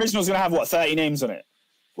problem? The provisional's going to have 30 names on it.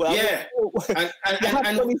 Well, yeah,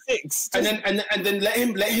 and 26. And then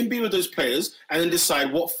let him be with those players, and then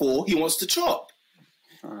decide what 4 he wants to chop.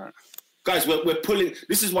 All right. Guys, we're pulling.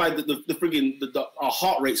 This is why our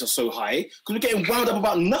heart rates are so high, because we're getting wound up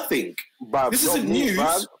about nothing. This isn't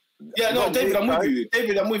news. Yeah, no, David,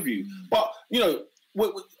 I'm with you. But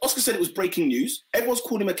Oscar said it was breaking news. Everyone's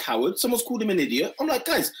called him a coward. Someone's called him an idiot. I'm like,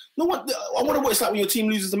 guys, I wonder what it's like when your team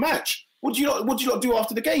loses a match. What do you not do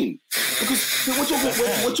after the game? Because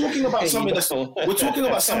we're talking about something that's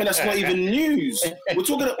not even news. We're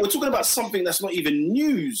talking about something that's not even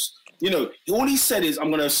news. All he said is, I'm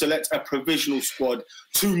going to select a provisional squad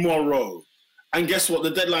tomorrow. And guess what?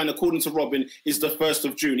 The deadline, according to Robin, is the 1st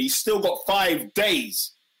of June. He's still got 5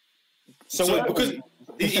 days. So because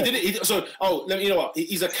he did it. You know what?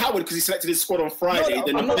 He's a coward because he selected his squad on Friday,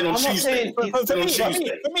 then on Tuesday. For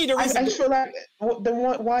me, the reason I just feel like, then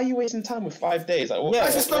why are you wasting time with 5 days?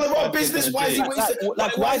 It's none of our business. Why is he wasting?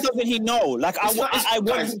 Why doesn't he know? I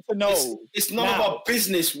want him to know. It's none of our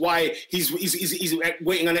business why he's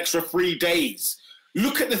waiting an extra 3 days.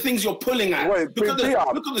 Look at the things you're pulling at. Wait, look at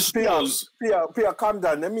the scores. Pierre, calm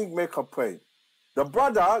down. Let me make a point. The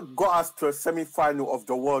brother got us to a semi-final of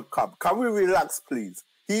the World Cup. Can we relax, please?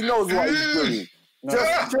 He knows what he's doing.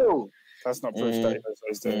 Just chill. That's not proof that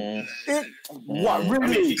he's doing. What?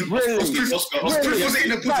 Really? Oscar was in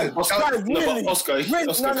the pudding. Oscar,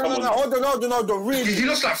 no. Hold on. Really? He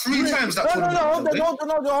lost like 3 times that tournament. No,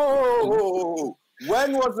 hold on.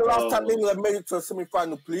 When was the last time England made it to a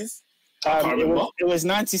semi-final, please? I can't remember. It was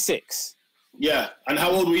 96. Yeah, and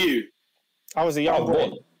how old were you? I was a young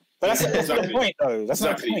boy. But that's not the point, though. That's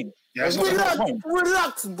not the point. Yeah,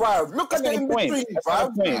 relax, bro. Look at the in-between,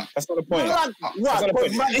 bro. That's not the point.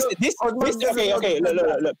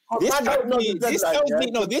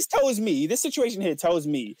 This situation here tells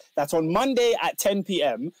me that on Monday at 10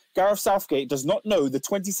 p.m., Gareth Southgate does not know the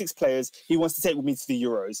 26 players he wants to take with me to the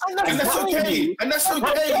Euros. And that's okay.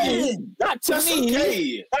 That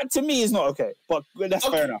to me is not okay. But that's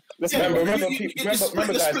fair enough.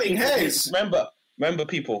 Remember,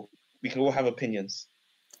 people, we can all have opinions.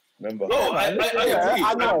 Remember? No, I agree.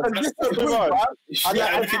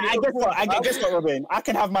 I guess what, Robin? I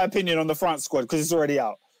can have my opinion on the France squad because it's already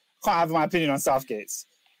out. Can't have my opinion on Southgate's.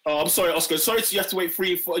 Oh, I'm sorry, Oscar. Sorry you have to wait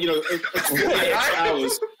 48 extra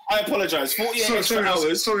hours. I apologise. 48 extra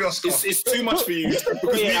hours. Sorry, Oscar. It's too much for you.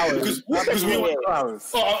 Because we were.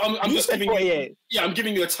 I'm just giving you. Yeah, I'm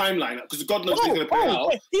giving you a timeline because God knows we're going to play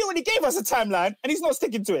out. He already gave us a timeline and he's not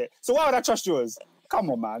sticking to it. So why would I trust yours? Come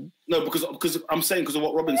on, man. No, because I'm saying because of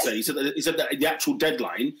what Robin said. He said that the actual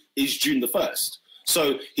deadline is June the 1st.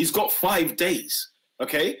 So he's got 5 days.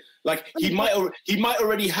 Okay, like he might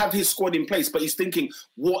already have his squad in place, but he's thinking,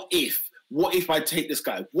 what if I take this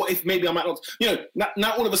guy? What if maybe I might not?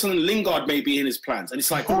 Now all of a sudden Lingard may be in his plans, and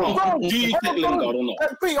it's like, do you take Lingard or not?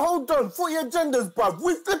 Pete, hold on. For your agendas, bruv.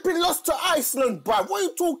 We flipping lost to Iceland, bruv. What are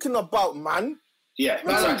you talking about, man? Yeah,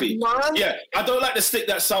 exactly. Yeah, I don't like the stick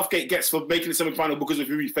that Southgate gets for making the semi-final because of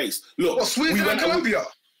who he faced. Look, Sweden and Colombia.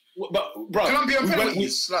 But bro, Colombian we went-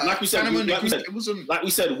 penalties. like we said, like we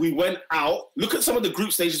said, we went out. Look at some of the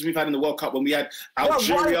group stages we've had in the World Cup when we had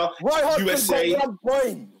Algeria, Roy Hodgson USA. got 1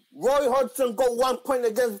 point. Roy Hodgson got 1 point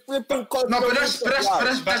against flipping Costa No, but Rica, that's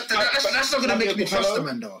blood. not going to make me trust the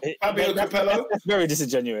man, though. Fabio Capello. That's very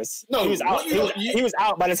disingenuous. No, he was out. what He was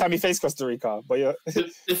out by the time he faced Costa Rica. But yeah,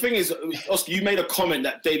 The thing is, Oscar, you made a comment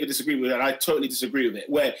that David disagreed with, and I totally disagree with it.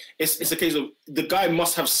 Where it's a case of the guy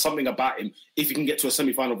must have something about him if he can get to a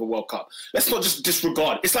semi-final of a World Cup. Let's not just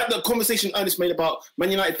disregard. It's like the conversation Ernest made about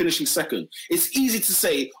Man United finishing second. It's easy to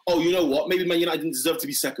say, oh, you know what? Maybe Man United didn't deserve to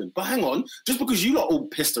be second. But hang on, just because you lot all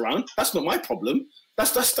pissed around, that's not my problem.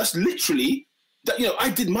 That's literally that. You know, I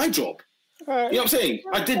did my job. You know what I'm saying?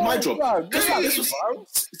 I did my job.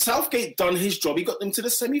 Southgate done his job. He got them to the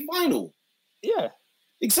semi-final. yeah.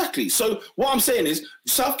 Exactly. So what I'm saying is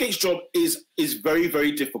Southgate's job is very,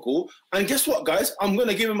 very difficult. And guess what, guys? I'm going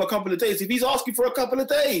to give him a couple of days. If he's asking for a couple of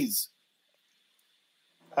days.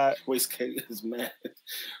 Waistcoat is mad.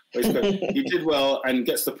 Waistcoat. He did well and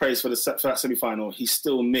gets the praise for that semi-final. He's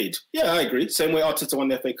still mid. Yeah, I agree. Same way Arteta won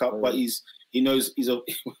the FA Cup, but he knows he's a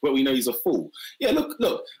well, we know he's a fool. Yeah, look.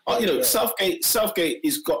 You know, Southgate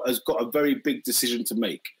has got a very big decision to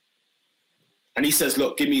make. And he says,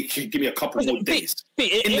 "Look, give me a couple more days."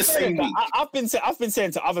 In the same week. I've been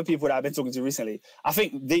saying to other people that I've been talking to recently, I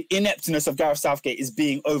think the ineptness of Gareth Southgate is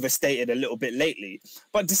being overstated a little bit lately.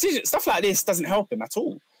 But stuff like this doesn't help him at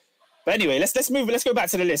all. But anyway, let's move. Let's go back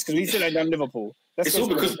to the list because we still ain't done Liverpool. It's all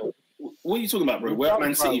because what are you talking about, bro? We're at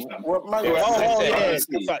Man City, fam.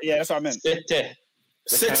 Yeah, that's what I meant. City.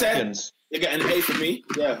 You get an A from me.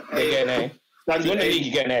 Yeah, You get an A. If you win the league,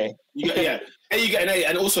 you get an A. You get an A,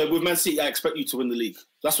 and also with Man City, I expect you to win the league.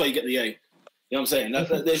 That's why you get the A. You know what I'm saying?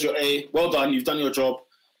 There's your A. Well done. You've done your job.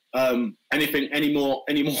 Any more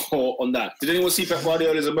on that? Did anyone see Pep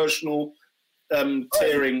Guardiola's emotional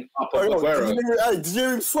tearing up of Aguero? Did you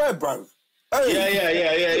hear him swear, bro?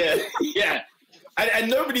 Hey. Yeah. And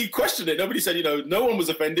nobody questioned it. Nobody said, no one was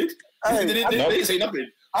offended. They didn't say nothing.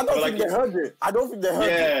 I don't think they heard it.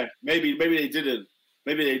 Yeah, maybe they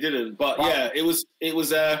didn't. But yeah, it was.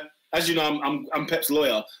 As you know, I'm Pep's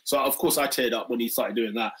lawyer, so of course I teared up when he started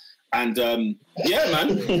doing that. And yeah,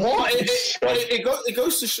 man, it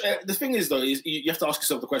goes to the thing is though, is you have to ask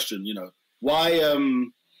yourself the question. Why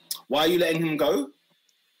are you letting him go?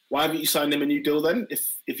 Why haven't you signed him a new deal then?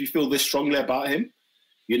 If you feel this strongly about him,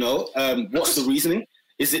 what's the reasoning?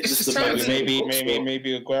 Is it just maybe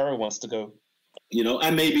Aguero wants to go?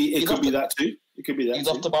 And maybe it could be that too. It could be that. He's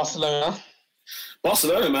off to Barcelona.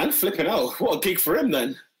 Barcelona, man, flipping out. What a gig for him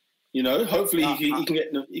then. Hopefully he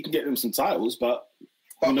can get them some titles, but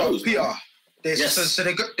who knows? Peter, Yes.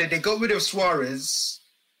 they got rid of Suarez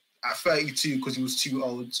at 32 because he was too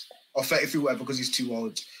old, or 33 whatever because he's too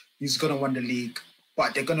old. He's gonna win the league,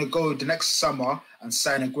 but they're gonna go the next summer and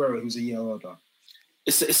sign Aguero, who's a year older.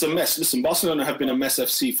 It's a mess. Listen, Barcelona have been a mess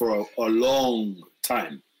FC for a long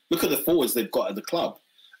time. Look at the forwards they've got at the club,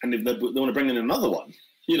 and they want to bring in another one.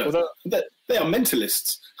 They are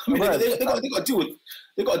mentalists. I mean, they got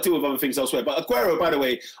to deal with other things elsewhere. But Aguero, by the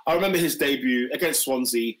way, I remember his debut against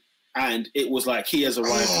Swansea, and it was like he has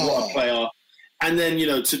arrived. What a player! And then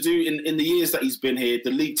to do in the years that he's been here, the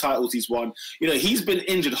league titles he's won. He's been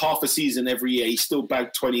injured half a season every year. He still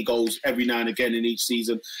bagged 20 goals every now and again in each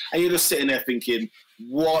season, and you're just sitting there thinking,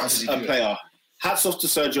 what a player! Hats off to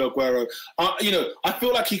Sergio Aguero. I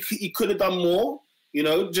feel like he could have done more.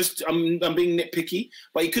 I'm being nitpicky,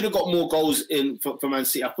 but he could have got more goals in for Man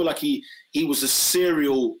City. I feel like he was a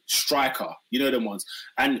serial striker, them ones.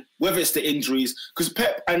 And whether it's the injuries, because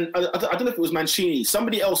Pep, and I don't know if it was Mancini,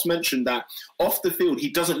 somebody else mentioned that off the field, he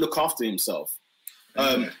doesn't look after himself.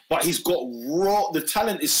 But he's got the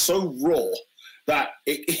talent is so raw that,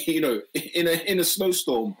 in a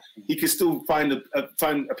snowstorm, he can still find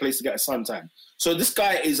a place to get a suntan. So this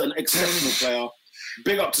guy is an exceptional player.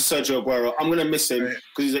 Big up to Sergio Aguero. I'm gonna miss him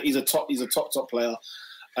because he's a top player.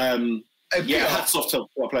 Hats off to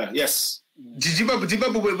a player. Yes. Did you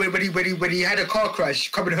remember when he had a car crash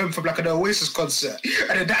coming home from like an Oasis concert,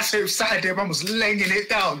 and then that same Saturday, man was laying it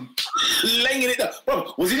down.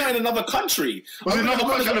 Bro, was he not in another country? I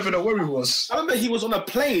don't even know where he was. I remember he was on a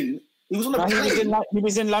plane. He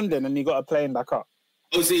was in London and he got a plane back up.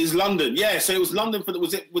 Oh, it was London. Yeah, so it was London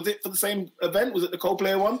was it for the same event? Was it the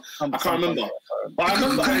Coldplay one? I can't remember. But I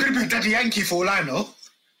remember. Could have been Daddy Yankee for all I know.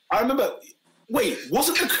 I remember. Wait,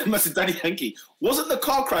 wasn't Daddy Yankee? Wasn't the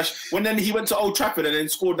car crash when then he went to Old Trafford and then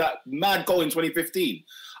scored that mad goal in 2015?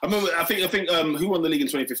 I remember. I think who won the league in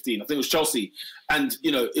 2015? I think it was Chelsea, and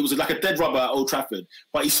it was like a dead rubber at Old Trafford,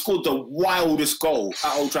 but he scored the wildest goal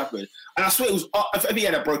at Old Trafford, and I swear it was. If he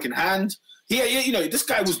had a broken hand. You know, this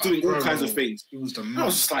guy was doing all kinds of things. He was the I man.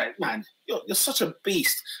 was just like, man, you're such a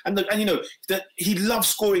beast. And you know, that he loves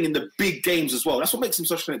scoring in the big games as well. That's what makes him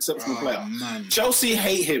such an exceptional player. Man. Chelsea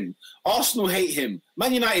hate him. Arsenal hate him.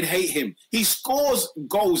 Man United hate him. He scores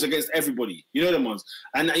goals against everybody. You know them ones.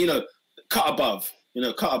 And, you know, cut above. You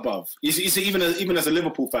know, cut above. He's even as a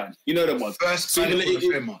Liverpool fan. You know them ones. First So ballot even-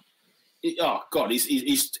 Hall of Famer. Oh, God,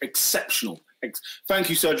 he's exceptional. Thank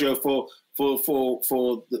you, Sergio, for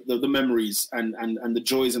the memories and the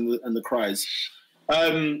joys and the cries.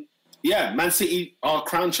 Yeah, Man City are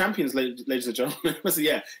crown champions, ladies and gentlemen.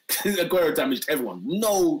 Yeah, Aguero damaged everyone.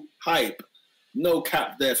 No hype, no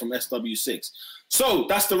cap there from SW6. So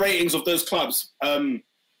that's the ratings of those clubs.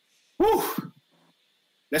 Whew.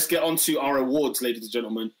 Let's get on to our awards, ladies and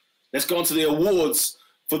gentlemen. Let's go on to the awards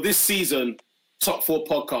for this season, Top 4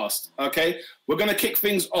 podcast. Okay, we're going to kick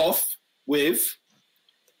things off with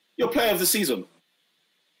your player of the season.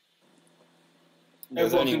 There's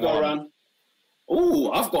Everyone only can go one. around.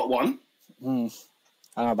 Oh, I've got one. I don't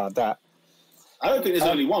know about that. I don't think there's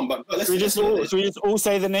only one, but let's Should we just all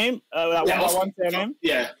say the name? One by one, say a name.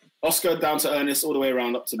 Yeah, Oscar down to Ernest, all the way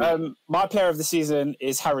around up to me. My player of the season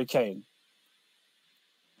is Harry Kane.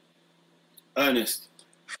 Ernest,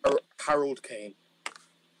 Harold Kane.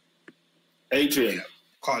 Adrian,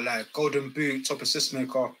 Can't lie. Golden Boot, top assist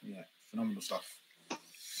maker. Yeah, phenomenal stuff.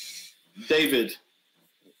 David,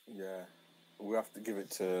 Yeah, we have to give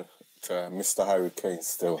it to Mr. Harry Kane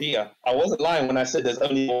still. Peter, I wasn't lying when I said there's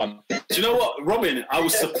only one. do you know what, Robin? I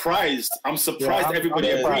was surprised. I'm surprised I'm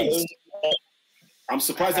everybody surprised. agrees. I'm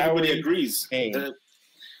surprised everybody agrees. Kane.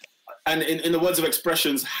 And in the words of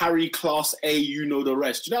expressions, Harry Class A, you know the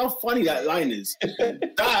rest. Do you know how funny that line is?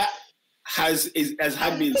 That has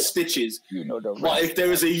had me in stitches. You know the But if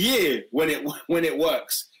there is a year when it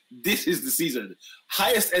works, this is the season.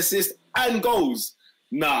 Highest assist and goals.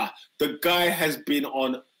 Nah, the guy has been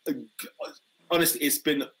on. Honestly, it's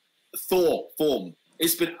been Thor form.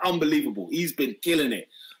 It's been unbelievable. He's been killing it.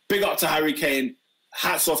 Big up to Harry Kane.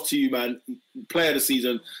 Hats off to you, man. Player of the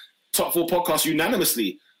season. Top 4 podcast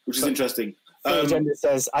unanimously, which is interesting. Agenda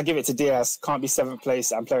says, I give it to Diaz. Can't be 7th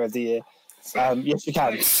place and player of the year. Yes, you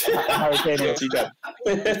can. Harry Kane, yes, you can.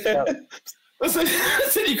 I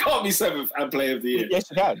said you can't be 7th and player of the year. Yes,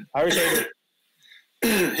 you can. Harry Kane.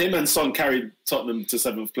 Him and Son carried Tottenham to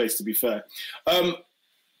 7th place, to be fair.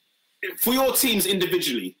 For your teams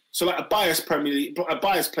individually, so like a biased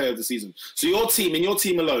player of the season. So your team, in your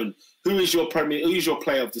team alone, who is your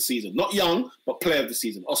player of the season? Not young, but player of the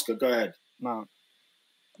season. Oscar, go ahead. Mount.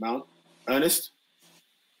 Ernest?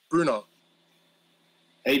 Bruno.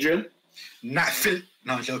 Adrian? Nat Phil.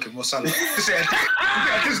 No, I'm joking. What's that?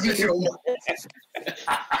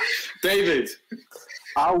 David?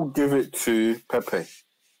 I'll give it to Pepe.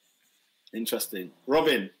 Interesting.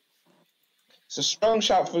 Robin? It's a strong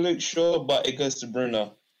shout for Luke Shaw, but it goes to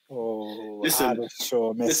Bruno. Oh, Listen, I'd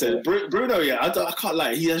sure miss Listen, it. Bruno, yeah, I can't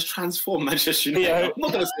lie. He has transformed Manchester United. Yeah. I'm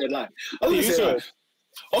not going to say a lie.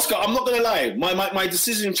 Oscar, I'm not going to lie. My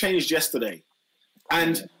decision changed yesterday.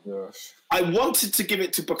 And Gosh. I wanted to give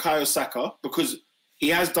it to Bukayo Saka because he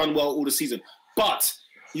has done well all the season. But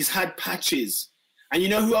he's had patches. And you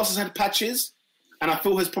know who else has had patches? And I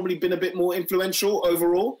feel has probably been a bit more influential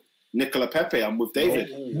overall? Nicola Pepe. I'm with David.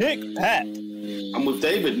 Nick Pep. I'm with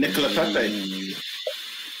David. Nicola Pepe.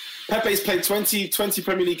 Pepe's played 20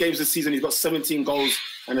 Premier League games this season. He's got 17 goals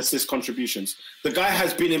and assist contributions. The guy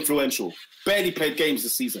has been influential. Barely played games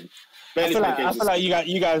this season. I feel like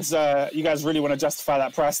you guys really want to justify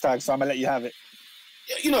that price tag, so I'm gonna let you have it.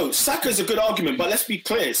 You know, Saka's a good argument, but let's be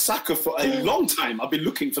clear. Saka for a long time, I've been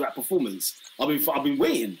looking for that performance. I've been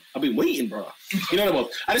waiting, bro. You know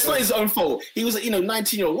what? And it's not his own fault. He was,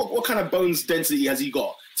 19-year-old. What kind of bones density has he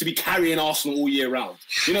got to be carrying Arsenal all year round?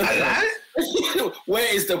 You know,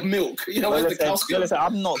 where is the milk? Where's the cow skin? Listen,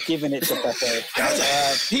 I'm not giving it to Pepe.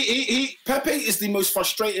 Pepe is the most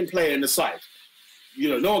frustrating player in the side.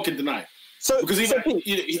 No one can deny.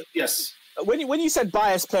 Yes. When you said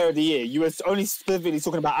biased player of the year, you were only specifically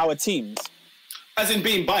talking about our teams. As in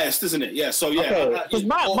being biased, isn't it? Yeah. So yeah. Okay. Because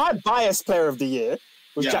my biased player of the year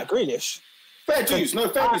was Jack Grealish. Fair dues. No,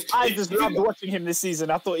 fair dues. I just loved watching him this season.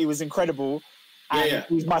 I thought he was incredible. And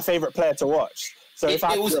he was my favourite player to watch. So if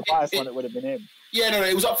I was a biased one, it would have been him. Yeah, no,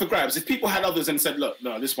 it was up for grabs. If people had others and said, "Look,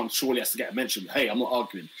 no, this one surely has to get mentioned," hey, I'm not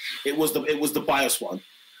arguing. It was the biased one.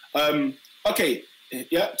 Okay,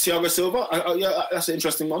 yeah, Thiago Silva. Yeah, that's an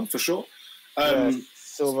interesting one for sure.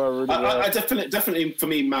 Silva, really I definitely for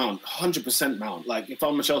me, Mount, 100% Mount. Like if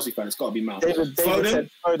I'm a Chelsea fan, it's got to be Mount. David said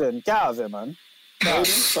Foden. Get out of here, man.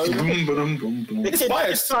 It's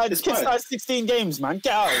biased. Kid started 16 games, man.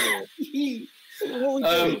 Get out of here. What are we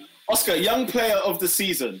doing? Oscar, young player of the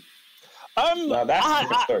season. No, that's a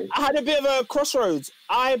different story. I had a bit of a crossroads.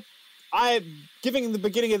 I giving the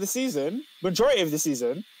beginning of the season, majority of the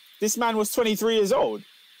season, this man was 23 years old.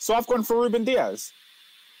 So I've gone for Ruben Diaz.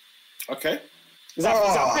 Okay. Is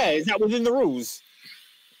that fair? Is that within the rules?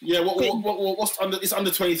 Yeah. What's under? It's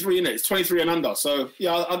under 23, isn't it? It's 23 and under. So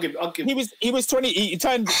yeah, I'll give. He was 20. He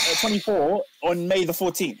turned 24 on May the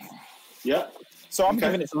 14th. Yeah. So I'm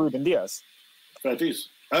giving it to Ruben Diaz. Fair dues.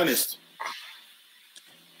 Ernest.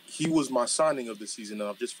 He was my signing of the season, and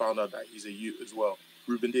I've just found out that he's a youth as well.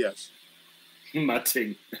 Ruben Diaz.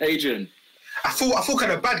 Matting. Adrian. I feel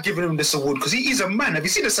kind of bad giving him this award because he's a man. Have you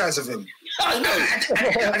seen the size of him? I know.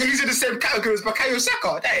 I think he's in the same category as Bukayo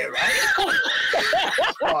Saka. There, right?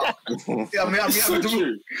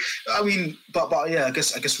 But yeah, I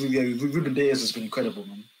guess Ruben Diaz has been incredible,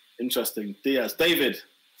 man. Interesting. Diaz. David.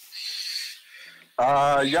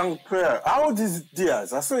 Young player. How old is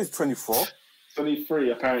Diaz? I saw he's 24.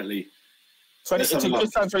 23, apparently. Just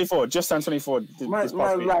turned 24. Just turned 24. My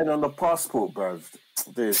line on the passport, bruv.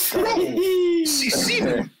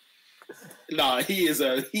 Nah, he is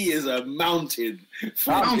a mountain.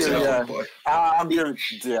 I'm giving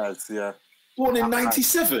Diaz, yeah. Born in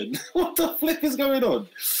 97? What the flip is going on?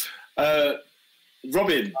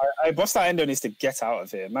 Robin. Boss that Endo needs to get out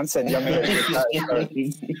of here. Man said young.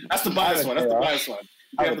 That's the bias one. That's the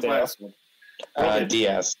bias one.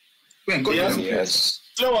 Diaz. Diaz.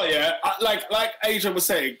 You know what, yeah? Like Adrian was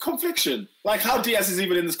saying, confliction. Like how Diaz is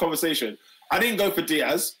even in this conversation. I didn't go for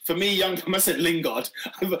Diaz. For me, I said Lingard.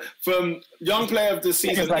 From young player of the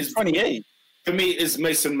season, like 28. For me, is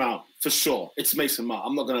Mason Mount for sure. It's Mason Mount.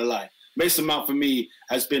 I'm not gonna lie. Mason Mount for me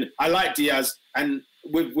has been. I like Diaz, and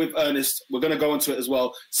with Ernest, we're gonna go into it as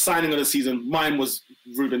well. Signing of the season, mine was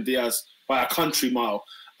Ruben Diaz by a country mile.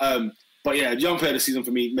 But yeah, young player of the season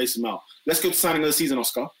for me, Mason Mount. Let's go to signing of the season,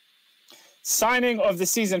 Oscar. Signing of the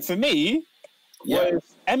season for me was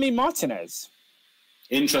Emi Martinez.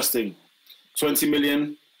 Interesting. 20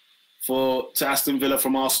 million to Aston Villa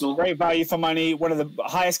from Arsenal. Great value for money. One of the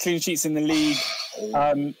highest clean sheets in the league.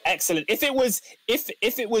 Excellent. If it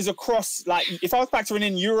was across, like if I was factoring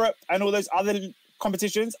in Europe and all those other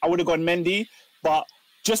competitions, I would have gone Mendy. But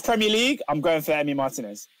just Premier League, I'm going for Emi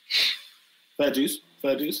Martinez. Fair dues.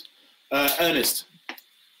 Ernest.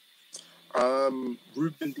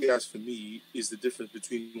 Ruben Diaz for me is the difference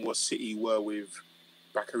between what City were with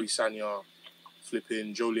Bakary Sagna,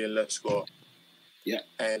 flipping Joleon Lescott,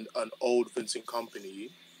 and an old Vincent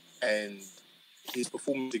Kompany, and his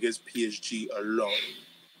performance against PSG alone.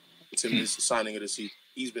 It's him as the signing of the season.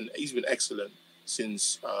 He's been excellent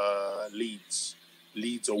since Leeds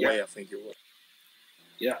away, I think it was.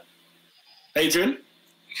 Yeah, Adrian.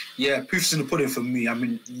 Yeah, proof's in the pudding for me. I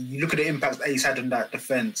mean, you look at the impact that he's had on that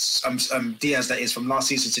defence. Diaz, that is, from last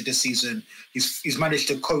season to this season. He's managed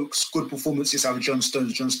to coax good performances out of John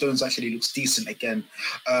Stones. John Stones actually looks decent again.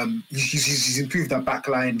 He's improved that back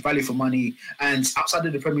line, value for money, and outside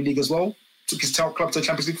of the Premier League as well, took his club to the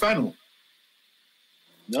Champions League final.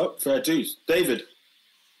 No, fair dues. David.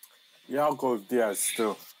 Yeah, I'll go with Diaz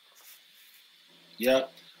still. Yeah.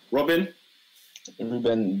 Robin.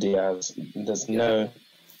 Ruben Diaz. There's no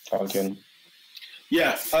arguing.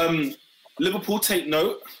 Yeah. Liverpool, take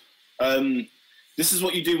note. This is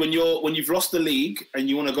what you do when you've lost the league and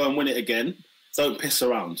you want to go and win it again. Don't piss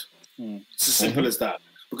around. It's as simple as that.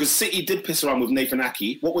 Because City did piss around with Nathan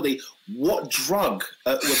Ake. What drug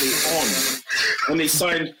were they on when they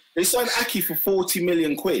signed? They signed Ake for 40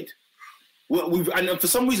 million quid. And for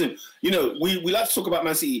some reason, we like to talk about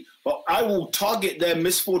Man City, but I will target their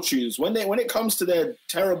misfortunes when it comes to their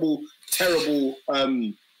terrible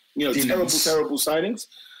signings.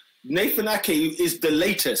 Nathan Ake is the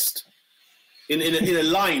latest in a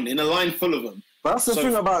line full of them. But that's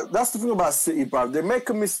the thing about City, bro. They make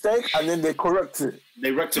a mistake and then they correct it.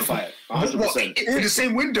 They rectify it. 100%. In the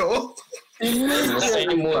same window. Was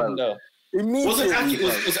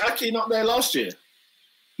Ake not there last year?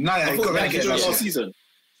 No, he got relegated last season.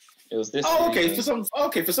 It was this. Oh, okay. For some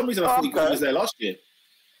reason, I thought he was there last year.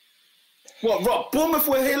 What? Rob? Bournemouth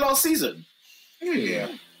were here last season. Yeah.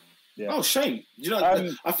 Oh, shame.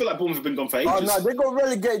 I feel like Bournemouth have been gone for ages. Oh no, they got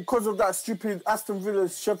relegated because of that stupid Aston Villa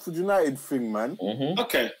Sheffield United thing, man. Mm-hmm.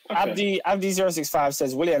 Okay. Abdi065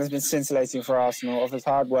 says Willian has been scintillating for Arsenal, offers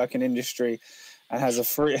hard work in industry, and has a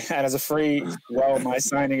free. Well, my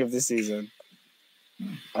signing of the season.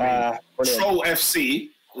 Troll FC.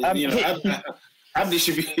 Abdi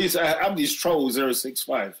should be Abdi's Troll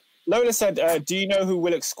 065. Lola said, do you know who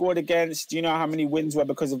Willock scored against? Do you know how many wins were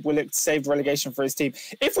because of Willock saved relegation for his team?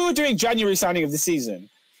 If we were doing January signing of the season,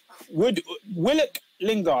 would Willock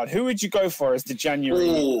Lingard, who would you go for as the January?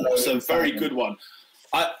 Oh, it's a very good one.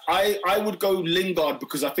 I would go Lingard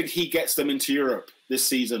because I think he gets them into Europe this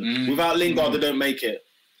season. Without Lingard, they don't make it.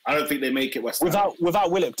 I don't think they make it West Ham.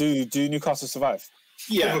 Without Willock, do Newcastle survive?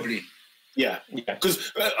 Yeah. Probably. Yeah.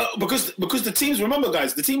 Because the teams, remember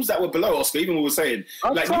guys, the teams that were below Oscar, even we were saying,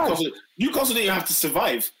 like Newcastle didn't have to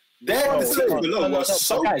survive. The teams below were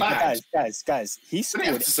so bad. Guys, he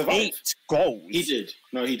scored to survive. 8 goals. He did.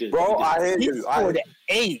 No, he did. Bro, I hear He you. scored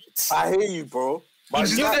 8 I hear you, bro. But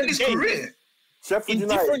He's doing that in his career. Sheffield in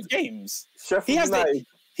United. different games. Sheffield He has United.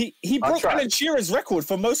 He broke tried. Alan Shearer's record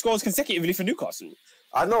for most goals consecutively for Newcastle.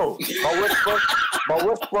 I know. But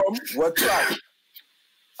West Brom were trash.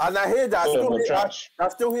 And I hear that. I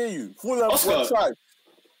still hear you. Fulham were trash.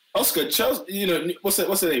 Oscar, Chelsea, what's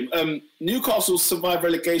the name? Newcastle survived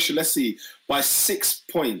relegation, let's see, by 6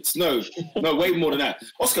 points. No, way more than that.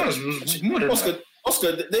 Oscar,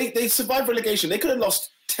 they survived relegation. They could have lost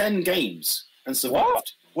 10 games and survived.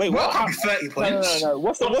 What? Wait, Well, what? it can't be 30 points. No.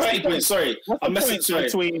 What's the 30 points, sorry. What's I'm the messing,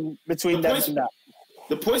 point sorry. between them and that?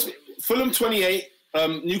 The points, Fulham 28,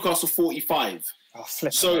 Newcastle 45. Oh,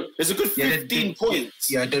 flip. So there's a good 15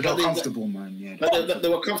 points. Yeah, they're not comfortable, man. Yeah. They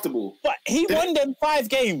were comfortable. But he won them 5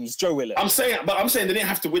 games, Joe Willock. I'm saying they didn't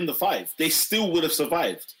have to win the 5. They still would have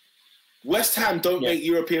survived. West Ham don't make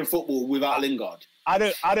European football without Lingard. I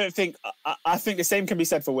don't think. I think the same can be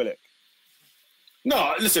said for Willock.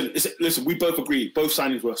 No, listen. We both agree. Both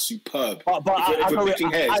signings were superb. But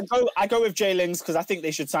I go with Jay Lings because I think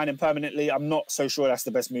they should sign him permanently. I'm not so sure that's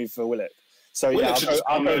the best move for Willock. So Willock should just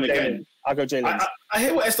I'll go unknown Jay again. Lings. I'll go Jay Lings. I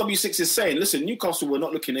hear what SW6 is saying. Listen, Newcastle were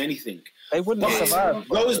not looking at anything. They wouldn't have survived.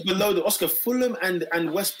 Those below the Oscar, Fulham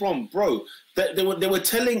and West Brom, bro. They were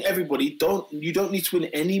telling everybody, you don't need to win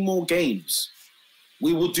any more games.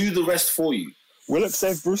 We will do the rest for you. Willock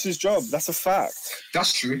saved Bruce's job. That's a fact.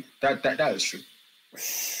 That's true. That is true.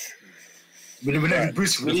 We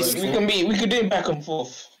Bruce we could do it back and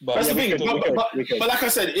forth. But that's the thing. We could. But like I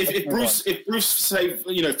said, if Bruce saved,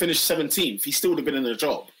 finished 17th, he still would have been in the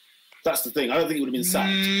job. That's the thing. I don't think he would have been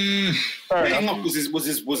sacked. Getting up was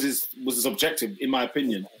his objective, in my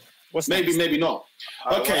opinion. Maybe not.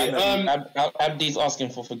 Okay. Abdi's asking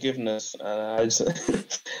for forgiveness. No,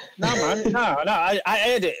 man. No. I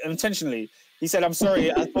aired it intentionally. He said, "I'm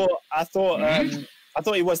sorry. I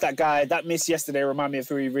thought he was that guy. That miss yesterday reminded me of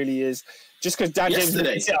who he really is. Just because Dan James is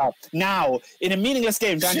the sitter. Now, in a meaningless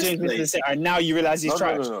game, Dan James is the sitter, and now you realise he's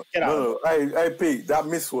trash. Get out. Hey, Pete, that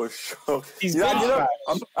miss was shock. He's you know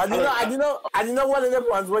one of them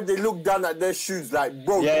ones where they look down at their shoes like,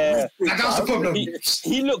 bro. Yeah. That's the problem.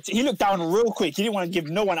 He looked down real quick. He didn't want to give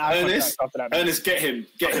no one eye contact after that. Ernest, get him.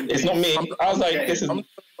 It's not me. I was like, this is.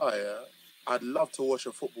 I'd love to watch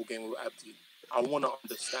a football game with Abdi. I want to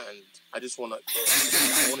understand. I want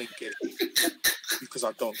to get it because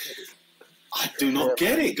I don't get it. I do not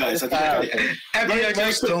get it, guys. I don't get it. I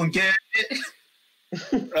just don't get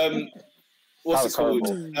it. What's it called?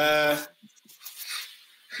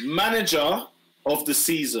 Manager of the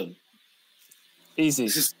season. Easy.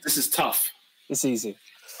 This is tough. It's easy.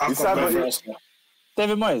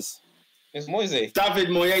 David Moyes. It's Moise. David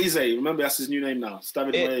Moyes. Remember, that's his new name now. It's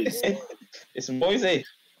David Moyes. It's Moise.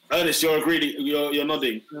 Ernest, you're agreeing. You're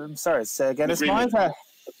nodding. I'm sorry. Say again. It's Moyes.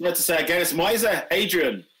 You have to say again. It's Moyes.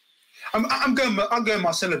 Adrian. I'm going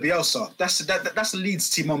Marcelo Bielsa. That's the Leeds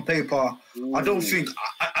team on paper. Ooh. I don't think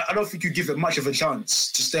you give it much of a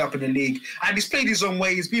chance to stay up in the league. And he's played his own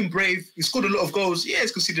way. He's been brave. He's scored a lot of goals. Yeah,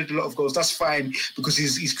 he's conceded a lot of goals. That's fine because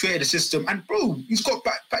he's created a system. And bro, he's got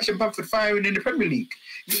Patrick Bamford firing in the Premier League.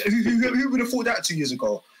 Who would have thought that 2 years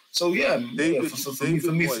ago? So yeah, David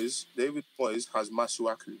Moyes has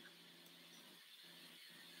Masuaku.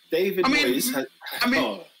 Moyes has.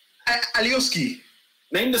 Alioski.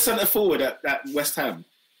 Name the centre forward at West Ham.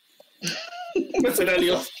 What's an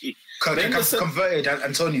Alioski? Converted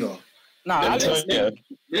Antonio. Name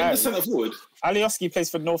the centre forward. Alioski plays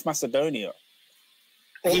for North Macedonia.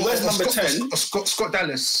 He wears number 10. Scott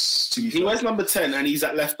Dallas. He wears number 10 and he's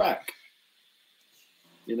at left back.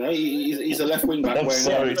 You know, he's a left wing back.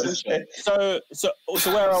 So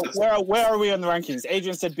where are we on the rankings?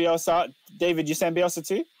 Adrian said Bielsa. David, you saying Bielsa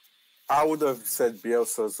too? I would have said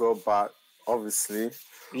Bielsa as well, but obviously.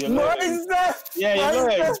 Moise! Yeah, you're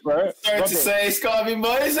Moise, bro. Sorry to say, it's got to be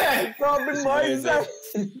Moise.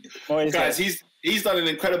 Guys, he's done an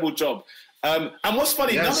incredible job. And what's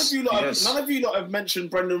funny, none of you lot have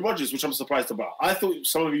mentioned Brendan Rodgers, which I'm surprised about. I thought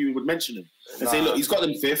some of you would mention him and say, look, he's got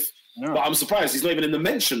them 5th. No. But I'm surprised he's not even in the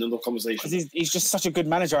mention in the conversation. Because he's just such a good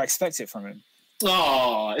manager. I expect it from him.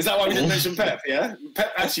 Oh, is that why we didn't mention Pep? Yeah,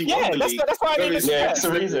 Pep actually won the league. That's why I didn't mention Yeah, Pep. that's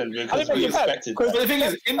the reason because I we didn't mention Pep, expected. because But the thing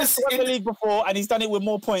is, Pep's won the league before, and he's done it with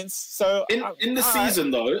more points. So in the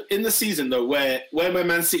season though, where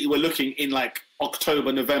Man City were looking in like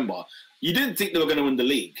October, November, you didn't think they were going to win the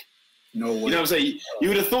league. No way. You know what I'm saying? You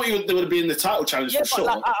would have thought they would have been in the title challenge for sure.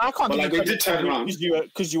 Like, I can't But, give like, you they credit did turn around.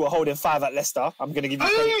 because you were holding 5 at Leicester. I'm going to give you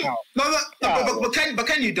credit now. But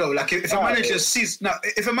can you though? Like if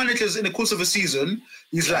a manager's in the course of a season,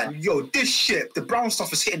 he's like, yo, this shit, the brown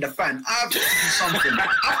stuff is hitting the fan. I have to do something.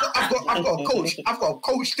 I've got a coach. I've got to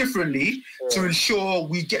coach differently to ensure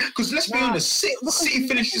we get. Because let's be honest, City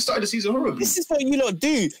finished the start of the season horribly. This is what you lot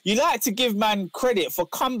do. You like to give man credit for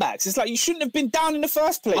comebacks. It's like you shouldn't have been down in the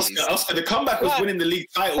first place. Oscar, the comeback was winning the league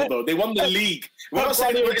title though. They won the league. We're not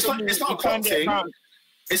saying it's not a Klopp thing.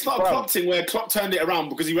 It's not a Klopp thing where Klopp turned it around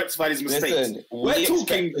because he rectified his mistakes. Listen, we're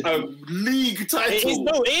talking a league title.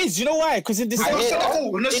 It is. You know why? Because in December,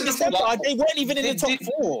 they weren't even in the top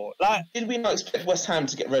 4. Like, did we not expect West Ham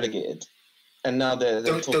to get relegated? And now they're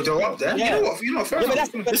up there. Yeah. You know what? Fair but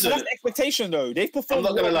enough. that's the expectation though. They've performed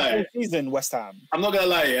I'm not gonna lie. the whole season, West Ham. I'm not gonna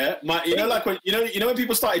lie, yeah. Like when when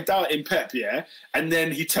people started doubting Pep, yeah, and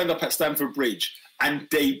then he turned up at Stamford Bridge and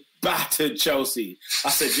they battered Chelsea.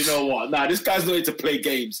 I said, you know what? Nah, this guy's not here to play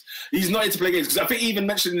games. He's not here to play games because I think he even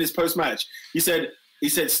mentioned in his post-match. He said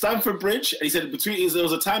Stamford Bridge. And he said there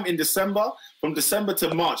was a time in December, from December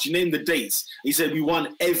to March. He named the dates. He said we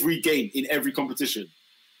won every game in every competition,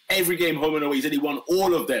 every game home and away. He said he won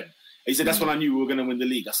all of them. He said that's when I knew we were going to win the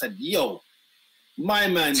league. I said, yo, my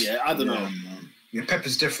man, yeah, I don't know. Man. Yeah, Pep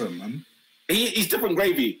is different, man. He's different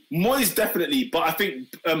gravy. Moyes definitely, but I think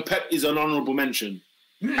Pep is an honourable mention.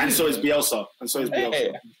 And so is Bielsa.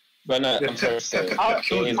 Hey. But no, I'm sorry to say.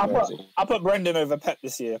 I'll put Brendan over Pep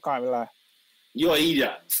this year. I can't even lie. You're an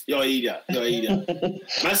idiot.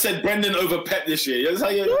 Man said Brendan over Pep this year. That's how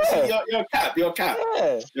you're a cap. You're a cap.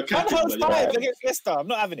 Yeah. You're capping, Man holds 5 against Leicester. I'm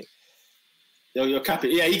not having it. You're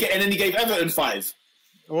capping. Yeah, and then he gave Everton 5.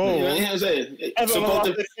 Oh, You know what I'm saying? Everton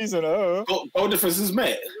lost this season. Goal difference is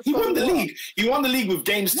met. He won the league. He won the league with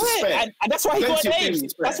games to spare. And that's why he got an Plenty of A. games to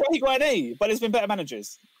spare. That's why he got an A. But there's been better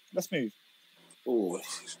managers. Let's move. Ooh.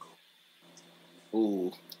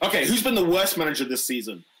 Okay, who's been the worst manager this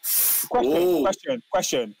season?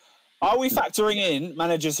 Question. Are we factoring in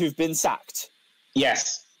managers who've been sacked?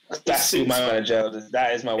 Yes, that's my manager.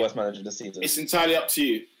 That is my worst manager this season. It's entirely up to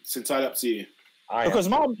you. Because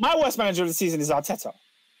my worst manager of the season is Arteta.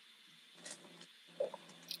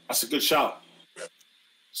 That's a good shout.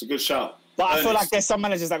 But I feel like there's some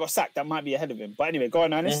managers that got sacked that might be ahead of him. But anyway, go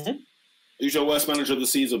on, Ernest. Mm-hmm. Who's your worst manager of the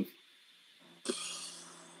season?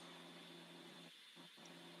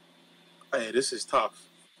 Hey, this is tough.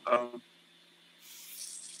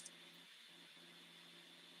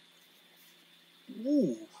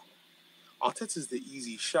 Arteta's the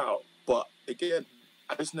easy shout, but again,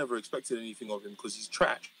 I just never expected anything of him because he's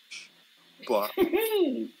trash. But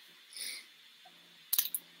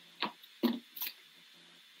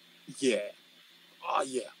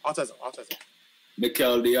Arteta.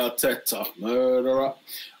 Mikel the Arteta, murderer.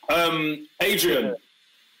 Adrian.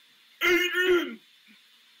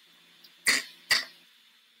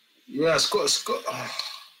 Yeah, Scott.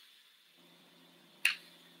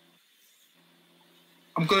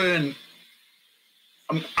 I'm going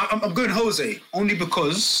Jose only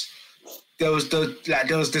because there was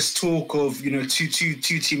this talk of two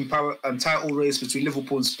team power title race between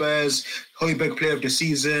Liverpool and Spurs. Højbjerg player of the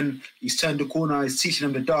season. He's turned the corner. He's teaching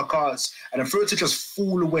them the dark arts, and for it to just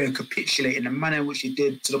fall away and capitulate in the manner in which he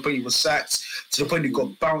did, to the point he was sacked, to the point he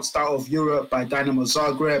got bounced out of Europe by Dynamo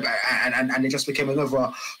Zagreb, and it just became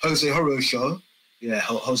another Jose horror show. Yeah,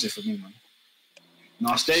 Jose for me, man.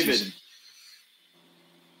 Nasty David. season.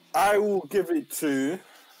 I will give it to.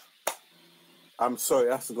 I'm sorry,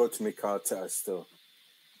 it has to go to Mikel Arteta still.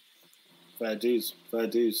 Fair dues.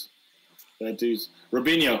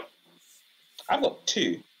 Robinho. I've got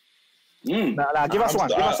 2. Nah, give us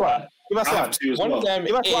one. I have 2 as One well. of them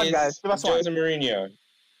Give us is one, guys. Give us one. Jose Mourinho.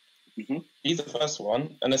 Mm-hmm. He's the first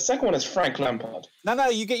one, and the second one is Frank Lampard. No,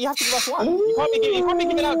 you have to give us one. You can't be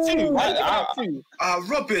giving out 2. Why are you giving out 2?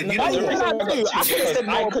 Robin, The reason I got 2 is because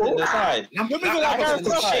I couldn't decide. You're moving like Gareth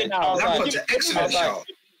Southgate now. Lampard's an excellent shout.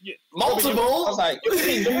 Multiple. I was like,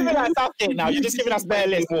 You're moving like Southgate now. You're just giving us bare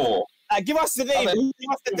list. more. Give us the name.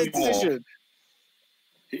 Give us the decision.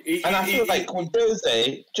 And I feel like with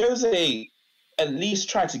Jose at least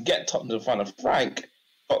tried to get Tottenham in front of Frank,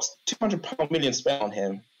 got £200 million spent on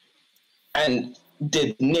him, and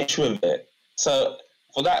did niche with it. So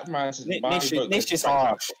for that man, Niche is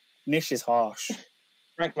harsh.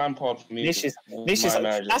 Frank Lampard for me. Nish is my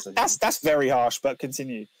manager. that's very harsh, but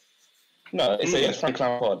continue. No, it's a yes. Frank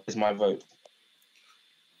Lampard is my vote.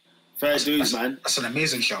 Fair dues, man. That's an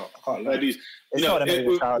amazing shout. I can't lie. Fair dues. It's not an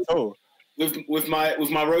amazing shout at all. With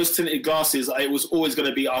my rose tinted glasses, it was always going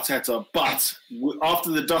to be Arteta. But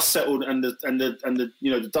after the dust settled and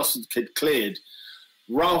the dust had cleared,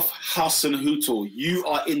 Ralph Hasenhüttl, you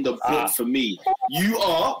are in the book for me. You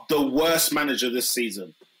are the worst manager this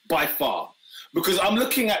season by far, because I'm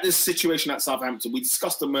looking at this situation at Southampton. We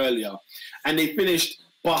discussed them earlier, and they finished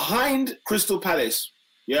behind Crystal Palace,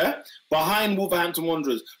 behind Wolverhampton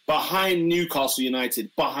Wanderers, behind Newcastle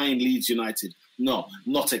United, behind Leeds United. No,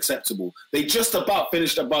 not acceptable. They just about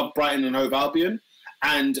finished above Brighton and Hove Albion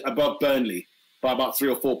and above Burnley by about 3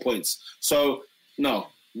 or 4 points. So, no.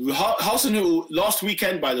 Hasenhüttl, last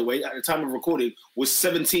weekend, by the way, at the time of recording, was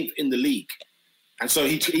 17th in the league. And so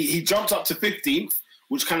he jumped up to 15th,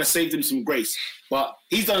 which kind of saved him some grace. But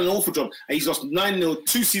he's done an awful job. And he's lost 9-0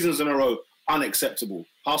 2 seasons in a row. Unacceptable.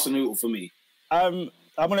 Hasenhüttl for me. I'm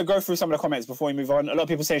going to go through some of the comments before we move on. A lot of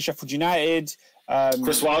people saying Sheffield United.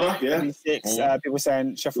 Chris Wilder, yeah. People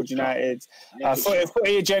saying Sheffield United.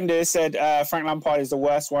 40 Agenda said Frank Lampard is the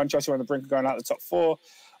worst one. Chelsea were on the brink of going out the top 4.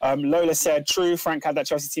 Lola said, true, Frank had that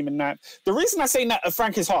Chelsea team in that. The reason I say that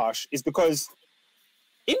Frank is harsh is because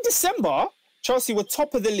in December, Chelsea were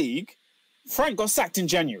top of the league. Frank got sacked in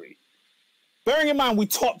January. Bearing in mind, we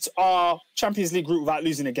topped our Champions League group without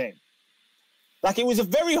losing a game. Like, it was a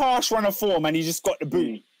very harsh run of form and he just got the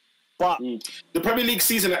boot. But the Premier League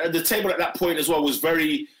season, the table at that point as well was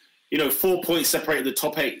very, 4 points separated the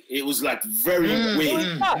top 8. It was like very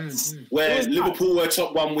weird. Where Liverpool were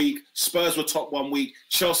top 1 week, Spurs were top 1 week,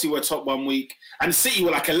 Chelsea were top 1 week, and City were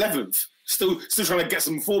like 11th, still trying to get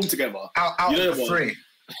some form together. Out of the 3.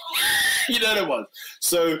 You know the one.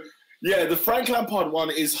 So yeah, the Frank Lampard one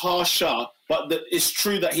is harsher, but it's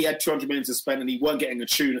true that he had 200 million to spend and he weren't getting a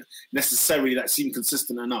tune necessarily that seemed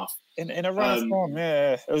consistent enough. In a run of form,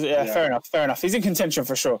 fair enough. He's in contention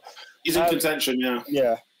for sure. He's in contention, yeah.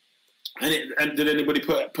 Yeah. And did anybody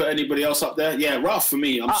put anybody else up there? Yeah, Ralph for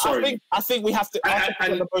me. I'm sorry. I think we have to get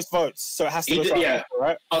the most votes, so it has to go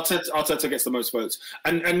right? Arteta gets the most votes.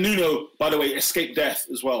 And Nuno, by the way, escaped death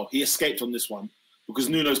as well. He escaped on this one because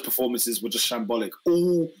Nuno's performances were just shambolic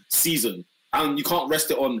all season. And you can't rest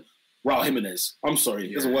it on Raul Jimenez. I'm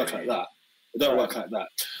sorry. It doesn't work like that. It don't work like that.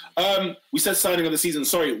 We said signing of the season.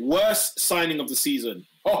 Sorry, worst signing of the season.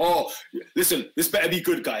 Listen, this better be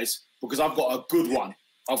good, guys, because I've got a good one.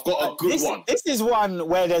 One. This is one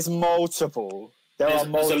where there's multiple. There's a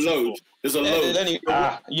load. There's a load.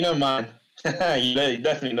 You know mine. You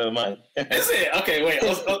definitely know mine. Is it? Okay, wait.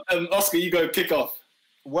 Oscar, you go kick off.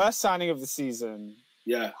 Worst signing of the season.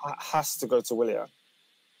 Yeah. Has to go to Willian.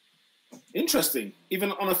 Interesting.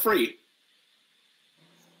 Even on a free.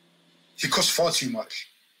 He costs far too much.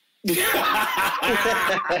 I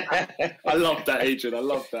love that, Adrian. I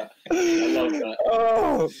love that.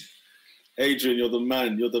 Oh. Adrian, you're the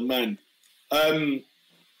man.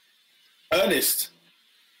 Ernest.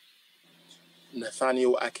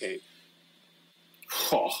 Nathaniel Ake.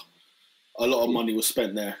 Oh, a lot of money was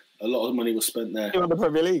spent there. You're on the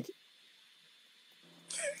Premier League.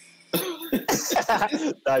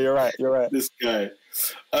 No, you're right. This guy.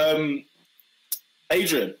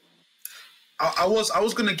 Adrian. I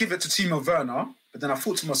was going to give it to Timo Werner, but then I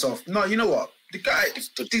thought to myself, no, you know what? The guy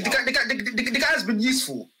has been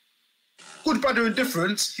useful. Good, bad, or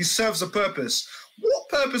indifferent, he serves a purpose. What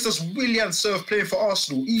purpose does Willian serve playing for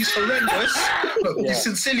Arsenal? He's horrendous. He's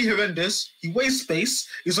sincerely horrendous. He wastes space.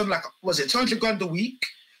 He's on 200 grand a week.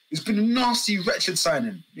 It's been a nasty, wretched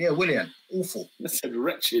signing. Yeah, Willian, awful. I said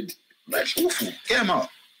wretched. Awful. Get him out.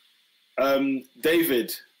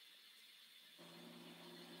 David.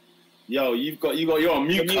 Yo, you're on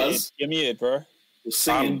mute, cuz. You're muted, bro. You're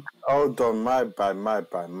singing. Hold on, my bad.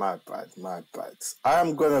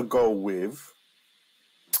 I'm gonna go with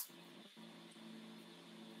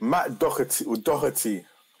Matt Doherty.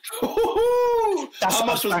 That's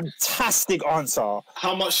a fantastic answer.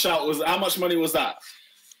 How much money was that?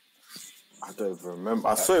 I don't even remember.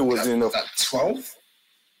 I saw it was in 12.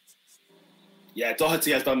 Yeah,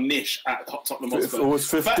 Doherty has done niche at Tottenham Hotspur. It was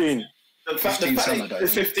 15. The fact that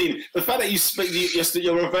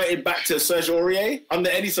you're reverting back to Serge Aurier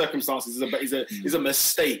under any circumstances is a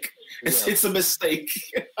mistake. It's a mistake.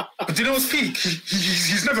 But do you know what's peak?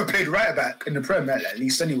 He's never played right back in the Prem, at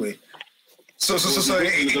least anyway. So it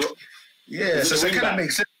kind of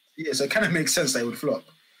makes sense. Yeah, so it kind of makes sense that it would flop.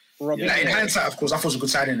 In hindsight, of course, I thought it was a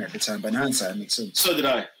good signing at the time, but in hindsight, it makes sense. So did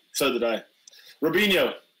I.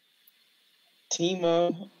 Robinho.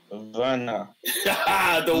 Timo Werner.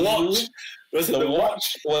 The watch. The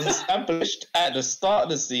watch was established at the start of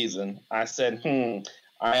the season. I said,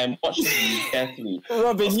 I am watching you carefully.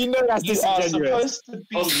 Robin, you know that's You are disingenuous.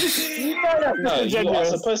 supposed to be. You are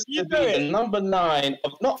supposed to be the number 9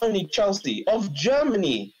 of not only Chelsea, of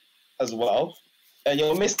Germany as well. And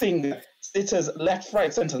you're missing sitters left,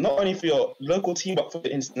 right, centre, not only for your local team, but for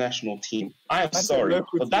the international team. I am sorry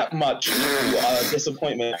for that much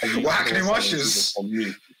disappointment. Whacking washes. For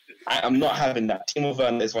me. I am not having that. Timo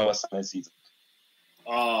Werner is my worst signing season.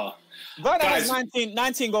 Werner has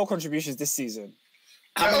 19 goal contributions this season.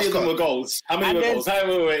 How many of them were goals? How many were goals?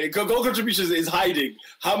 Wait. Goal contributions is hiding.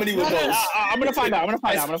 How many were goals? I'm going to find out.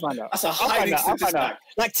 That's a hiding statistic.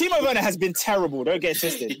 Like, Timo Werner has been terrible. Don't get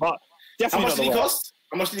twisted. But definitely How much did he cost?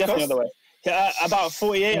 Definitely on the way. About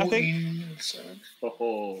 48, I think.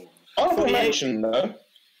 Honorable mention, though.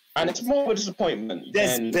 And it's more of a disappointment.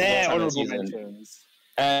 There's than bare what's honorable happened this season. mentions.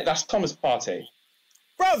 That's Thomas Partey.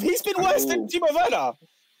 Bruv, he's been worse than Timo Werner.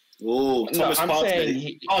 Oh, Thomas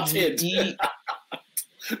Partey.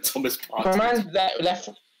 Thomas Partey. The man that left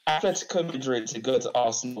Atletico Madrid to go to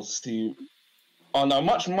Arsenal on a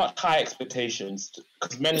much, much higher expectations,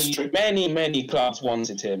 because many clubs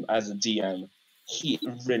wanted him as a DM. He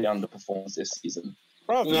really underperforms this season.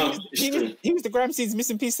 Bro, he was the Gramsci's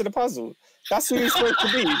missing piece to the puzzle. That's who he was supposed to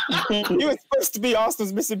be. He was supposed to be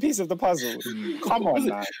Arsenal's missing piece of the puzzle. Come on,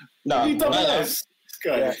 man.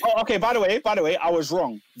 Yeah. Oh, okay, by the way, I was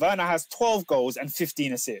wrong. Werner has 12 goals and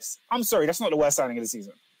 15 assists. I'm sorry, that's not the worst signing of the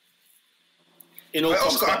season. In all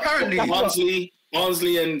comps, apparently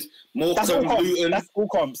Barnsley and Morecambe, Luton.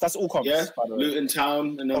 That's all comps. Yeah, Luton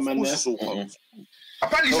Town and no man there.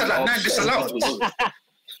 Apparently, he said that 9 disallowed.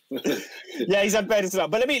 Yeah, he's had better to that.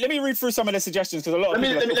 But let me read through some of the suggestions, because a lot of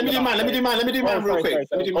Let me do mine real quick.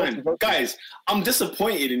 Let me do mine. Guys, I'm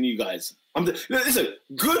disappointed in you guys. Listen,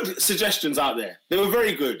 good suggestions out there. They were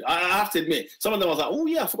very good. I have to admit. Some of them I was like, oh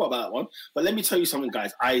yeah, I forgot about that one. But let me tell you something,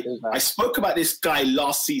 guys. I spoke about this guy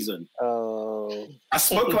last season. I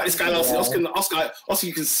spoke about this guy last season. Oscar,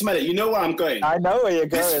 you can smell it. You know where I'm going. I know where you're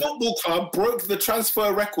going. This football club broke the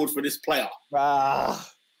transfer record for this player.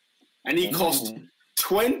 And he cost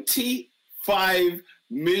 25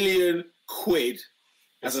 million quid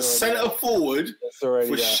as a centre forward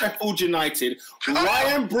for Sheffield United.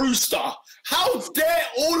 Ryan Brewster. How dare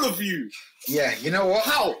all of you? Yeah, you know what?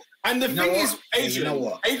 How? And the thing is, Adrian, you know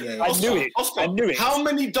what? Oscar, I knew it. How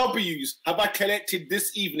many W's have I collected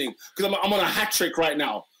this evening? Because I'm on a hat trick right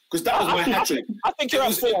now. Because that was my hat trick. I think you're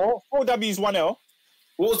at 4 W's, 1 L.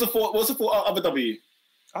 What was the four other W?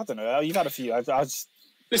 I don't know. You've had a few.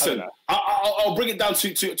 Listen, I'll bring it down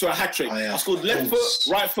to a hat trick. I scored left foot,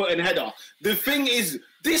 right foot, and header. The thing is,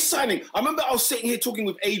 this signing, I remember I was sitting here talking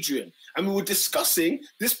with Adrian, and we were discussing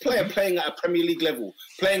this player playing at a Premier League level.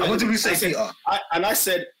 What did we say, Peter? I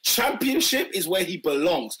said, Championship is where he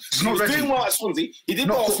belongs. He was doing well at Swansea. He did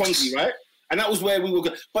well at Swansea, right? And that was where we were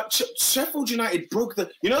going. But Sheffield United broke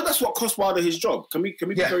that's what cost Wilder his job. Can we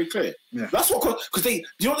be very clear? Yeah. That's what, because you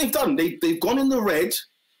know what they've done? They've gone in the red.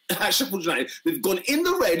 At Sheffield United, they've gone in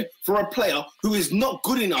the red for a player who is not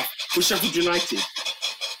good enough for Sheffield United.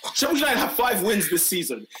 Sheffield United have 5 wins this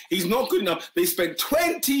season. He's not good enough. They spent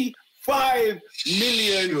 25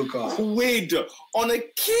 million quid on a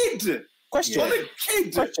kid. Question.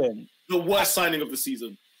 The worst signing of the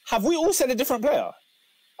season. Have we all said a different player?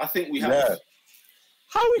 I think we have. Yeah.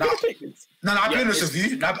 How are we going to pick this? No, I'll be honest with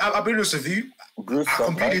you. I'll be honest with you. I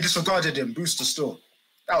completely disregarded him. Brewster still.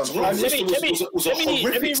 That was let me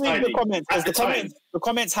read the comments, because the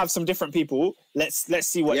comments have some different people. Let's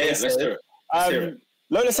see what they say. Let's hear it.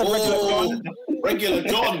 Lola said Regular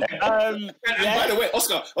John. And by the way,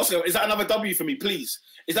 Oscar, is that another W for me, please?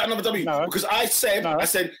 Is that another W? No. Because I said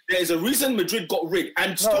there's a reason Madrid got rid.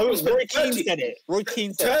 And Roy Keane said it. Roy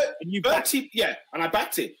Keane said it. And I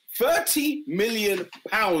backed it. £30 million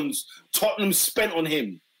Tottenham spent on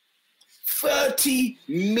him. 30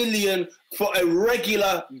 million for a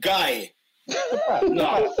regular guy.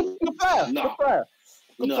 No. Good player.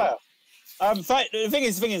 The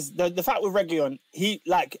thing is, the fact with Reguilon, he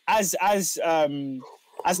as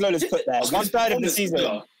Lola's put there, 1/3 of the season.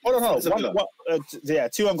 Hold on.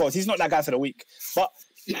 2 on goals. He's not that guy for the week, but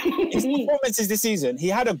his performances this season, he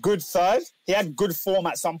had a good third. He had good form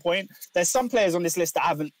at some point. There's some players on this list that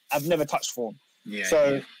have never touched form.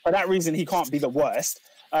 For that reason, he can't be the worst.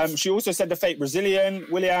 She also said the fake Brazilian,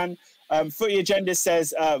 Willian. Footy Agenda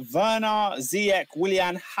says Werner, Ziyech,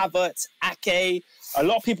 Willian, Havertz, Ake. A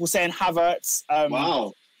lot of people saying Havertz.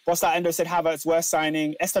 Wow. Boss That Endo said Havertz, worst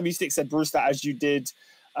signing. SW6 said Brewster, as you did.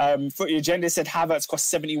 Footy Agenda said Havertz cost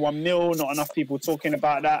 71 mil. Not enough people talking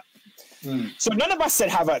about that. So none of us said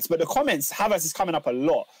Havertz, but the comments, Havertz is coming up a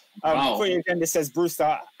lot. Wow. For you again, this says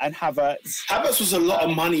Brewster and Havertz. Havertz was a lot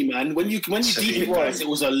of money, man. When you deep it, guys, it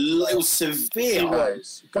was severe.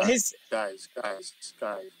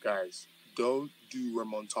 Guys, don't do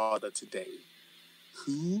remontada today.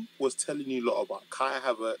 Who was telling you a lot about Kai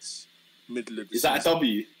Havertz middle of the season? Is that a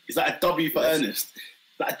W? Is that a W for Ernest?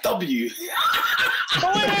 Is that a W?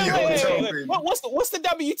 Wait. What's the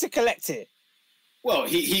W to collect it? Well,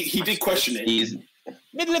 he did question it.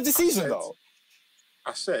 Middle of the season, though.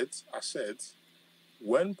 I said,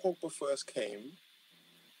 when Pogba first came,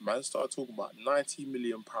 man started talking about £90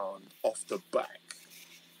 million off the back.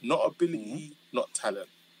 Not ability, not talent.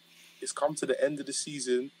 It's come to the end of the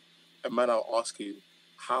season, and man are asking,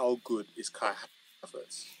 how good is Kai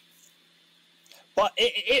Havertz? But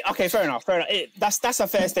okay, fair enough. That's a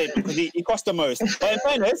fair statement because he cost the most. But in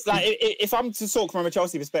fairness, like if I'm to talk from a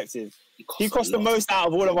Chelsea perspective, he cost the most out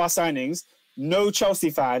of all of our signings. No Chelsea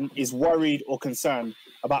fan is worried or concerned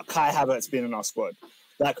about Kai Havertz being in our squad.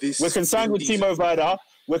 Like we're concerned with Timo Werner,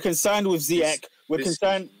 we're concerned with Ziyech, we're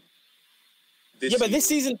concerned. But this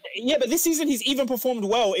season he's even performed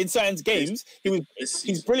well in certain games.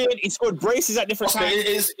 He's brilliant. He scored braces at different times.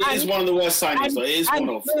 It is one of the worst signings. It is one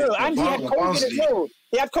of. And he had COVID as well.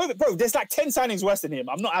 He had COVID, bro. There's like 10 signings worse than him.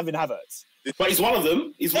 I'm not having Havertz. But he's one of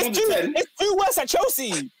them. He's one of the 10. It's 2 worse at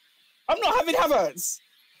Chelsea. I'm not having Havertz.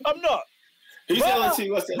 I'm not. Who's the other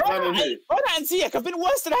 2 worse at Werner and Ziyech have been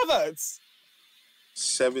worse than Havertz.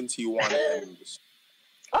 71 M's.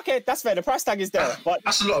 Okay, that's fair. The price tag is there, but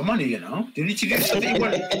that's a lot of money, you know. You need to do something.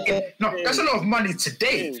 No, that's a lot of money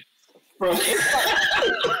today, bro.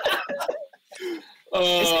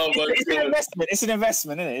 It's an investment. It's an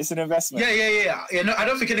investment, isn't it? It's an investment. Yeah. No, I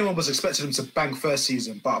don't think anyone was expecting him to bang first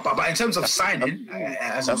season, but in terms of signing,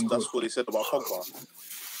 that's what he said about Pogba.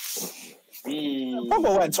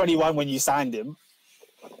 Pogba went 21 when you signed him.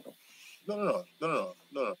 No.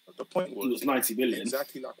 The point was it was 90 million.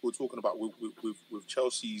 Exactly like we're talking about with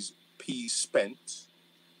Chelsea's P spent.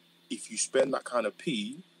 If you spend that kind of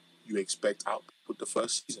P, you expect output the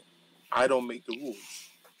first season. I don't make the rules.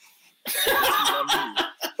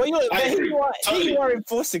 But you are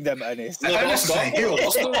enforcing them, Ernest. No,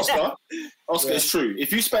 Oscar, it's true.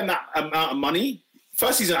 If you spend that amount of money,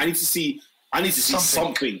 first season, I need to see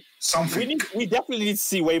something. We definitely need to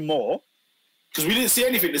see way more. Because we didn't see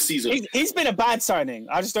anything this season. He's been a bad signing.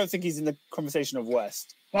 I just don't think he's in the conversation of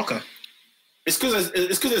worst. Okay. It's because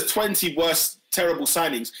there's 20 worst terrible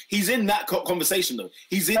signings. He's in that conversation though.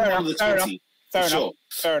 He's in one of the 20.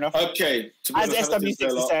 Fair enough. Okay. As SW6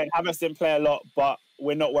 is saying, Havertz didn't play a lot, but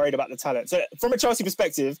we're not worried about the talent. So from a Chelsea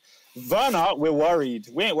perspective, Werner, we're worried.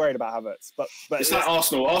 We ain't worried about Havertz. But it's like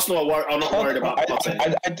Arsenal. Arsenal are not worried about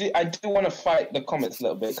Havertz. I do want to fight the comments a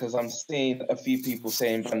little bit because I'm seeing a few people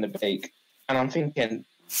saying Van der Beek. And I'm thinking,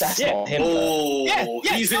 that's not him. Oh,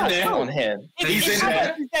 he's in there. On him. He's in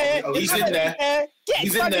there. He's in there.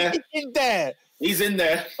 He's in there. He's in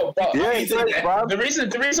there. The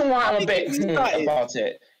reason why I'm a bit about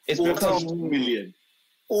it is because $14 million.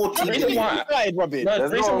 The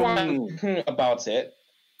reason why I'm about it.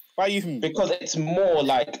 Why are you? Because it's more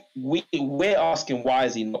like we're asking why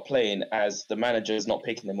is he not playing as the manager is not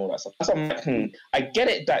picking him, all that stuff. That's what I'm like, I get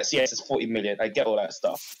it that yes, it's 40 million. I get all that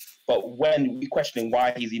stuff. But when we questioning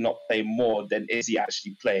why is he not playing more, then is he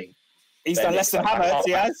actually playing? He's done less than Havertz,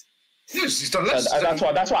 he has. Yes, he's done less.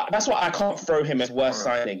 That's why I can't throw him as worst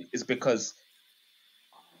signing, is because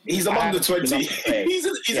he's among the 20. He's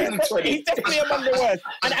in the 20. He's definitely among the worst.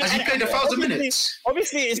 Has he played 1,000 minutes?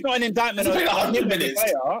 Obviously, it's not an indictment of him as a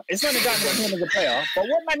player. It's not an indictment of him as a player. But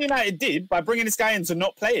what Man United did by bringing this guy in to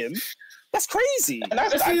not play him, that's crazy. And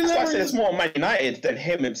that's why I said it's more Man United than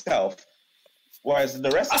him himself. Whereas the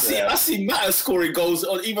rest I see Matter scoring goals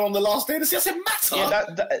even on the last day of the season. I said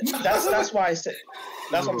Matter. Yeah, that's why I said.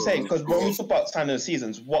 That's what I'm saying. Because when we talk about signing the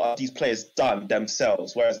seasons, what have these players done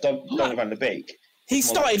themselves? Whereas Donny van de Beek, he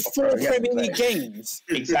started 4 Premier League games.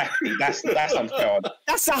 Exactly. That's unfair.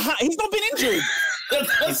 He's not been injured.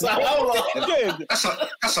 That's a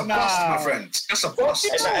bust, my friend. That's a bust.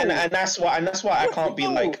 And that's why I can't be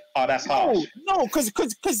like, oh, that's harsh. No, because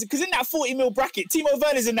in that 40 mil bracket, Timo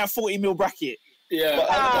Werner's in that 40 mil bracket. Yeah, but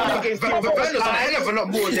Werner's a hell of a lot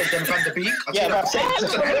more than Van der Beek. Yeah, but I'm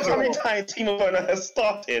saying how many times Timo Werner has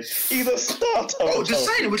started? He's a starter. Oh, the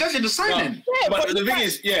signing. We're judging the signing. Yeah, but the thing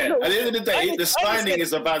is, at the end of the day, the signing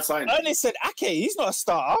is a bad signing. Ernest said, Ake, he's not a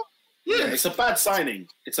starter. Yeah, it's a bad signing.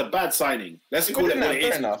 Let's call it what it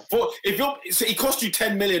is. Enough. So he cost you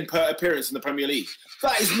 10 million per appearance in the Premier League.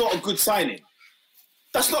 That is not a good signing.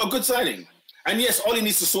 That's not a good signing. And yes, Ollie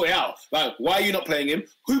needs to sort it out. Like, why are you not playing him?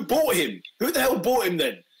 Who bought him? Who the hell bought him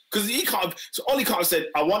then? Because he can't. So Oli can't have said,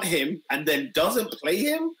 "I want him," and then doesn't play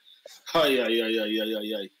him. Oh yeah.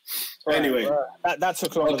 Anyway, that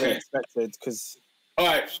took longer than expected because. All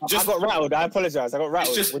right, I got rattled. I apologize. I got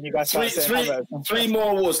rattled when you guys started saying three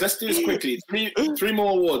more awards. Let's do this quickly. Three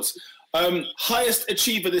more awards. Highest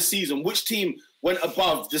achiever this season. Which team went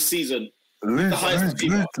above this season? Leeds.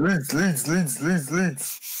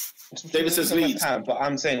 David says Leeds. West Ham, but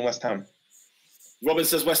I'm saying West Ham. Robin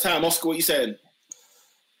says West Ham. Oscar, what are you saying?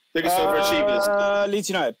 Biggest overachievers. Leeds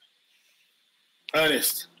United.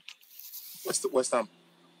 Ernest. West Ham.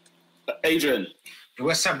 Adrian.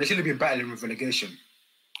 West Ham, they should have been battling with relegation.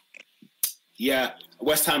 Yeah,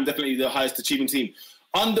 West Ham definitely the highest achieving team.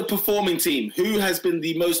 Underperforming team. Who has been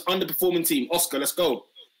the most underperforming team? Oscar, let's go.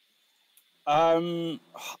 I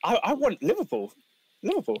want Liverpool.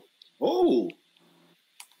 Oh,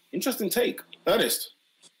 interesting take. Ernest.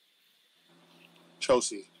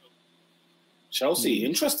 Chelsea.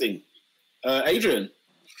 Interesting. Adrian.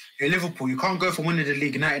 In Liverpool, you can't go from winning the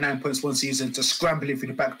league 99 points one season to scrambling through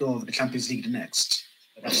the back door of the Champions League the next.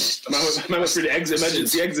 Remember through the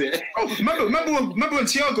emergency exit. Oh, remember when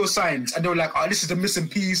Thiago signed and they were like, "Oh, this is the missing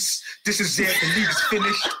piece. This is it. The league's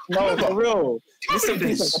finished." No, for real. Missing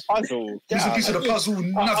piece of the puzzle. Missing piece of the puzzle.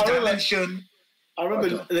 Enough dimension. I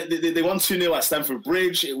remember they won 2-0 at Stamford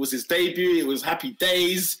Bridge. It was his debut. It was happy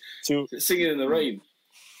days. Singing in the rain.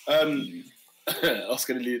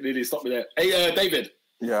 Oscar nearly stopped me there. Hey, David.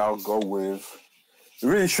 Yeah, I'll go with. It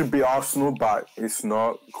really should be Arsenal, but it's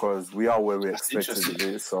not because we are where we expected to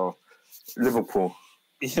be. So, Liverpool.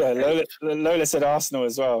 Yeah, Lola said Arsenal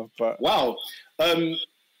as well. But wow,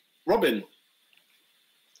 Robin.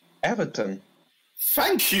 Everton.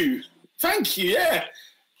 Thank you. Yeah,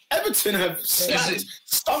 Everton have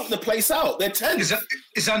stunk the place out. They're 10. Is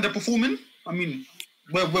underperforming? I mean,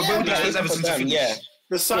 where would you expect Everton to finish? Yeah.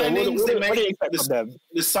 The signings they made,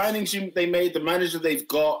 the signings they made, the manager they've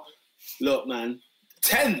got. Look, man,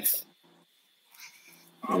 10th.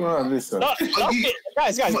 Listen.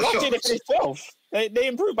 Guys, last year they finished 12th. They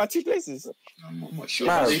improved by 2 places. I'm not sure.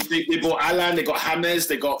 They bought Alan, they got James,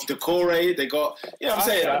 they got Decore, they got. You know what I'm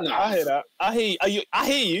saying? I hear that. I hear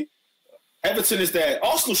you. Everton is there.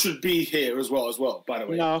 Arsenal should be here as well. By the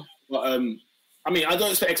way, no. But I mean, I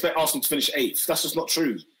don't expect Arsenal to finish 8th. That's just not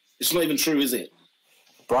true. It's not even true, is it?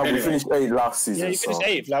 Bro, we finished 8th last season. Yeah, you finished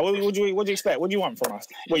 8th. Like, what do you expect? What do you want from us?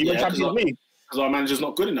 Well, you win Champions League. Because our manager's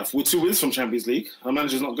not good enough. We're 2 wins from Champions League. Our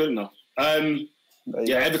manager's not good enough.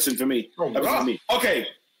 Everton for me. Okay,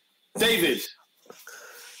 David.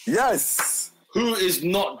 Yes. Who is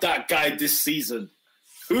not that guy this season?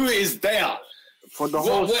 Who is there? For the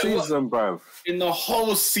whole season, bro. In the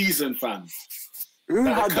whole season, fam.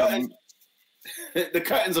 The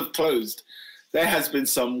curtains have closed. There has been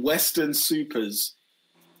some Western supers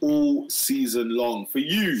all season long. For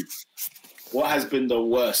you, what has been the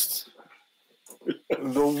worst?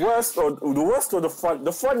 The worst or the fun?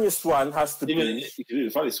 The funniest one has to be. You can do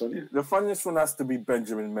the funniest one, yeah. The funniest one has to be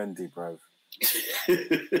Benjamin Mendy, bro.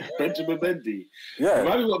 Benjamin Mendy. Yeah.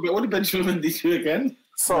 What did Benjamin Mendy do again?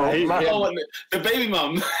 So, the baby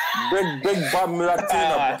mum. Big bum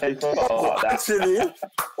Latina. Actually,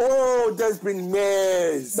 there's been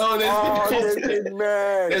mares. No, there's been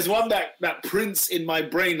mares. There's one that prints in my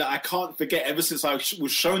brain that I can't forget ever since I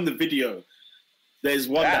was shown the video. There's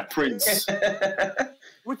one that prints.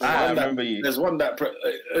 I remember you. There's one that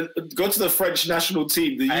go to the French national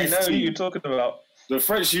team. The youth I know team. who you're talking about. The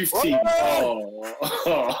French youth team.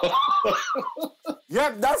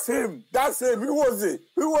 Yep, that's him. Who was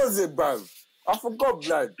it, bro? I forgot,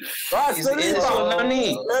 blood.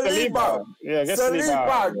 Saliba. Yeah,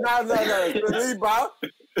 Saliba. No. Saliba.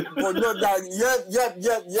 But not that. Yep.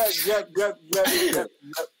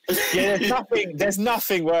 Yeah, there's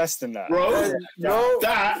nothing worse than that. Bro,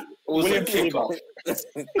 that was William a kickoff.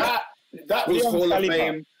 That was Hall of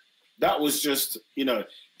Fame. That was just, he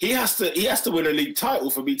has to win a league title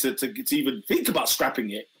for me to even think about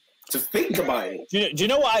scrapping it. To think about it. Do you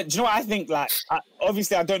know what I think? Like,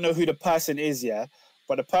 obviously, I don't know who the person is, yeah,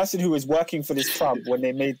 but the person who was working for this club when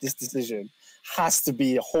they made this decision has to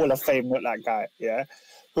be a Hall of Fame, not that guy, yeah.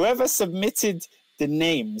 Whoever submitted the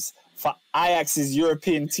names for Ajax's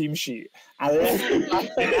European team sheet and left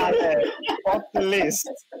nothing out there off the list,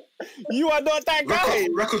 you are not that guy.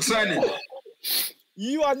 Record signing.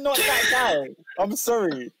 You are not that guy. I'm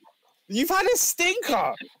sorry. You've had a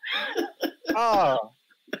stinker.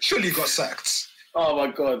 Surely you got sacked. Oh my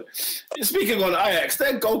God. Speaking on Ajax,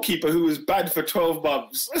 their goalkeeper who was banned for 12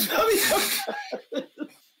 months.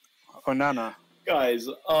 Onana. Guys,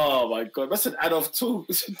 oh my God. That's an Adolf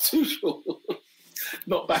Tuchel.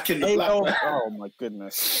 Not back in the black. Oh my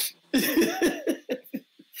goodness.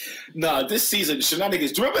 Nah, this season,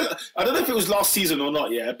 shenanigans. Do you remember? I don't know if it was last season or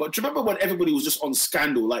not, yeah, but do you remember when everybody was just on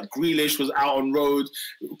scandal? Like Grealish was out on road,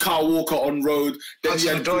 Kyle Walker on road, then you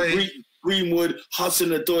had Greenwood,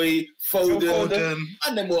 Hudson-Odoi, Foden,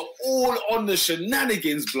 and then we're all on the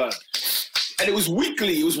shenanigans, blood. And it was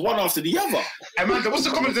weekly. It was one after the other. Amanda, what's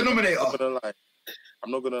the common denominator?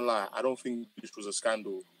 I'm not gonna lie. I don't think this was a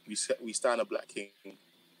scandal. We stand a black king.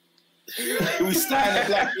 We stand a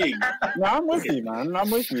black king. No, I'm with you, man. I'm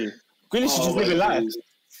with you. Grealish is just living life.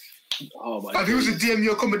 Oh my! If he was in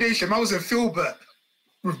DMU accommodation, I was in Filbert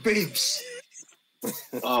with babes.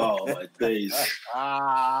 Oh my days!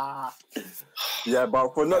 Yeah,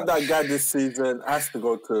 but for not that guy this season, has to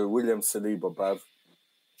go to William Saliba, bruv.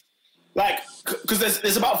 Like, because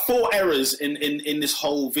there's about 4 errors in this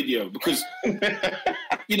whole video because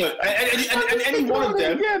you know, and any one of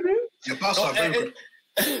them. Your pass are very good.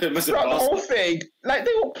 Throughout the whole thing, like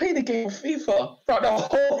they all play the game of FIFA throughout the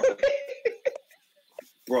whole.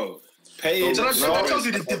 Bro, paying. So that tells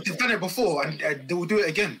you they've done it before and they will do it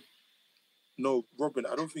again. No, Robin,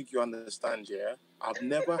 I don't think you understand, yeah? I've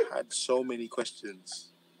never had so many questions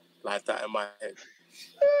like that in my head.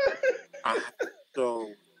 I had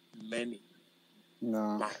so many.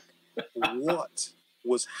 No. Like, what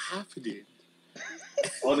was happening?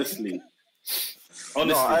 Honestly.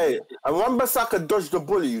 No, hey, and Wan-Bissaka dodged the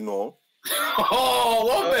bully, you know. Oh,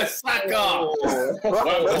 Wan-Bissaka!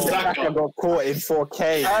 Wan-Bissaka got caught in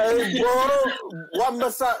 4K. Hey, bro,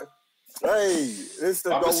 Wan-Bissaka. Hey,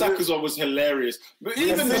 listen. Wan-Bissaka's one was hilarious. But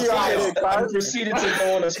even I proceeded to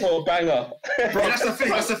go on a small banger. Bro, that's the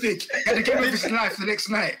thing. He had the game of his life the next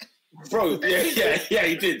night. Bro, yeah,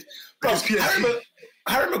 he did. Bro,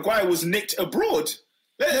 Harry Maguire was nicked abroad.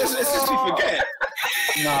 Let's just forget.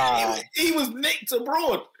 Nah. He was nicked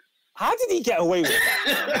abroad. How did he get away with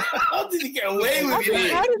that? How did he get away with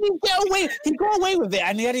it? How did he get away? He got away with it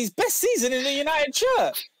and he had his best season in the United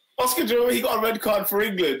shirt. Oscar, do you remember he got a red card for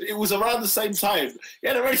England? It was around the same time. He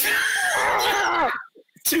had a red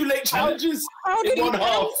 2 late challenges in one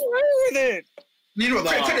half. Away with it? You know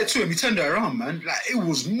what? Credit to him. He turned it around, man. Like it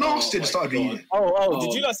was nasty at the start of the year.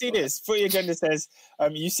 Did you not see this? Footy Agenda says,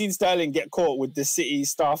 you've seen Sterling get caught with the City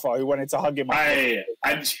staffer who wanted to hug him. Aye,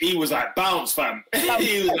 and he was like, bounce, fam.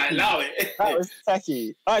 He was like, allow it. That was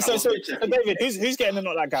tacky. All right, so David, who's getting the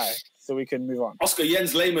not that guy? So we can move on. Oscar,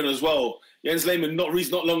 Jens Lehmann as well. Jens Lehmann, not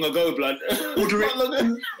long ago, blood. All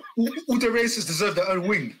the races deserve their own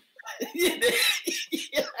wing.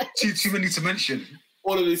 Too many to mention.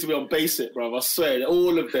 All of these to be on basic, bro. I swear,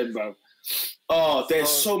 all of them, bro. Oh, there's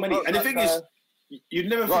so many. And the thing is, you'd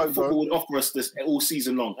never think football would offer us this all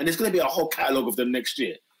season long. And there's going to be a whole catalogue of them next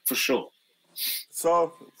year, for sure.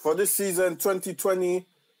 So, for this season,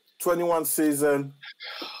 2020-21 season,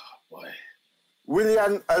 boy.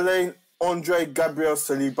 William Alain, Andre, Gabriel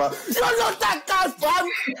Saliba. You're not that guy, fam!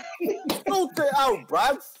 Sort it out,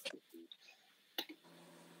 bruv.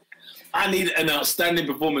 I need an outstanding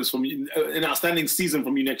performance from you, an outstanding season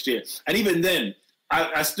from you next year. And even then,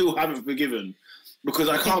 I still haven't forgiven because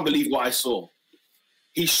I can't believe what I saw.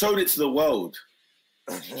 He showed it to the world.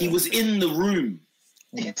 He was in the room.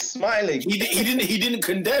 Smiling. He didn't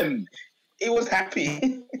condemn. He was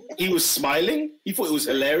happy. He was smiling. He thought it was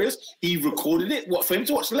hilarious. He recorded it. What, for him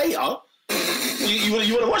to watch later? You want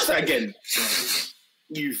to watch that again?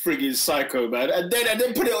 You friggin' psycho, man. And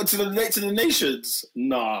then put it on to the nations.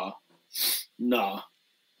 Nah.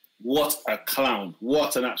 What a clown.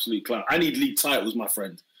 What an absolute clown. I need league titles, my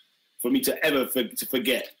friend. For me to ever to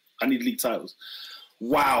forget. I need league titles.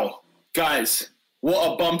 Wow. Guys,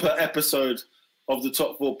 what a bumper episode of the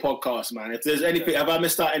Top 4 podcast, man. If there's anything, have I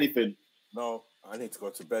missed out anything? No, I need to go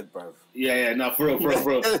to bed, bruv. Yeah, no, for real.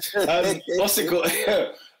 What's it called?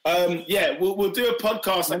 We'll do a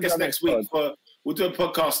podcast, I guess, next week. We'll do a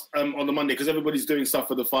podcast on the Monday because everybody's doing stuff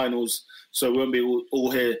for the finals, so we won't be all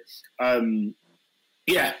here. And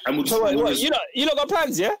we'll just... So you lot got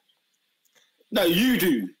plans, yeah? No, you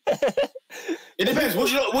do. It depends. What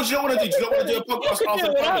do you not want to do? Do you not want to do a podcast after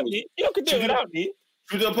the finals? You could do it without me.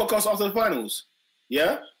 Should we do a podcast after the finals?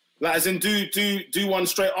 Yeah? Like, as in, do one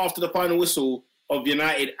straight after the final whistle of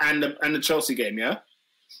United and the Chelsea game, yeah?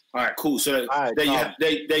 All right, cool. So there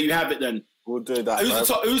you have it then. We'll do that.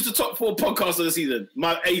 Who's the top 4 podcast of the season?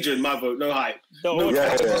 Adrian, my vote. No hype.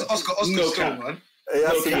 Oscar, no still, man. It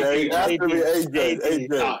has to be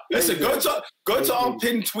Adrian. Listen, go to our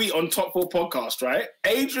pinned tweet on Top 4 podcast, right?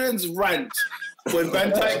 Adrian's rant when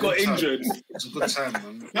Van Dijk got injured. It's a good time,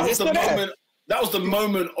 man. That was the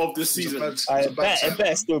moment of the season. It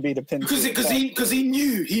better still be the pin. Because he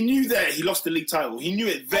knew that he lost the league title. He knew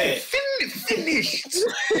it there. Finished.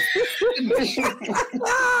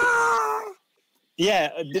 Yeah,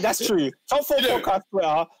 that's true. Top 4 podcast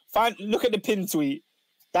Twitter. Look at the pin tweet.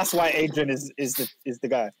 That's why Adrian is the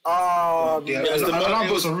guy. Yeah, alarm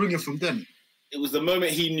bells are ringing from them. It was the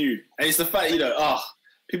moment he knew, and it's the fact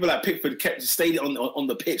people like Pickford stayed on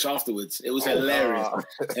the pitch afterwards. It was hilarious.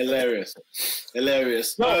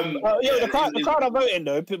 The crowd are voting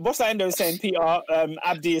though. Boss Endo is saying Peter.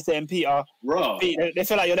 Abdi is saying Peter. Bro, they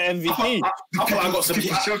feel like you're the MVP. I thought I got some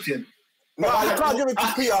champion. No, you can't give it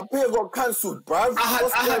to Peter. Peter got cancelled, bruv.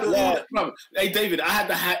 Hey, David, I had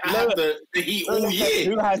the heat all year.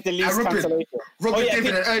 Who has the least cancellation? Robin,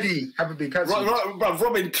 David, and Eddie haven't been cancelled.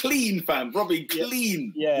 Robin clean, fam. Robin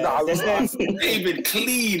clean. Yeah. David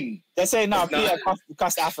clean. They're saying now Peter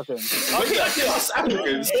cussed Africans. Cussed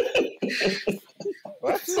Africans.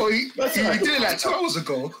 So he did it like 2 hours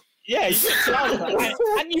ago. Yeah,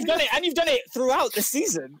 and you've done it throughout the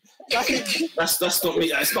season. That's not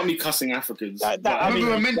me. It's not me cussing Africans.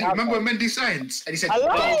 Remember when Mendy signed and he said,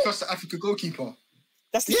 "Don't trust the African goalkeeper."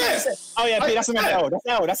 That's Oh yeah, That's an L. That's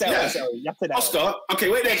L. You have to that. Oscar. Okay,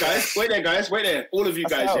 wait there. All of you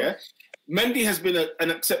guys, yeah. Mendy has been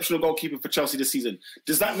an exceptional goalkeeper for Chelsea this season.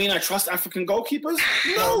 Does that mean I trust African goalkeepers?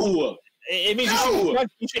 No. It means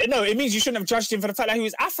it means you shouldn't have judged him for the fact that he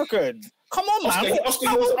was African. Come on, man. Oscar,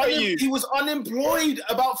 he was unemployed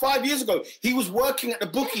about 5 years ago. He was working at the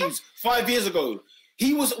bookies 5 years ago.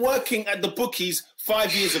 And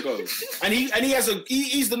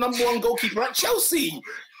he's the number 1 goalkeeper at Chelsea.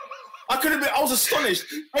 I was astonished.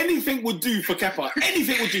 Anything would do for Kepa.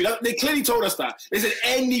 Anything would do. They clearly told us that. They said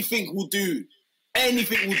anything will do.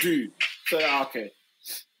 So okay.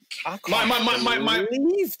 I can't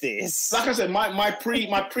believe this. Like I said, my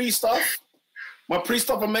pre stuff on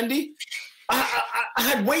Mendy, I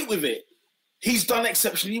had weight with it. He's done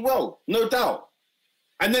exceptionally well, no doubt.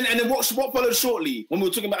 And then what followed shortly when we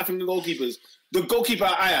were talking about African goalkeepers, the goalkeeper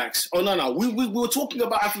at Ajax. Oh no, we were talking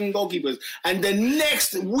about African goalkeepers, and the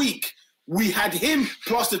next week we had him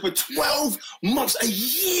plastered for 12 months, a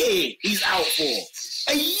year. He's out for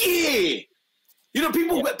a year. You know,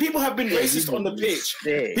 people have been racist on the pitch.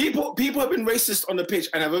 People have been racist on the pitch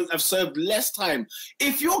and have served less time.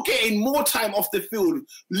 If you're getting more time off the field,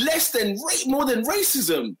 more than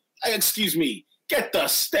racism, excuse me, get the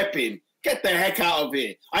step in. Get the heck out of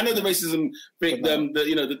here. I know the racism,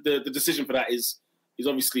 the decision for that is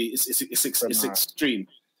obviously it's extreme.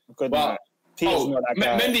 But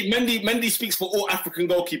Mendy speaks for all African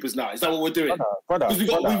goalkeepers now. Is that what we're doing?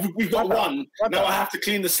 We've got one. Now I have to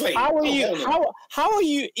clean the slate. How are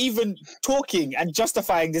you even talking and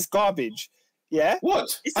justifying this garbage? Yeah.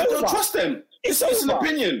 What? I don't trust them. It's an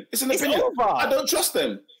opinion. I don't trust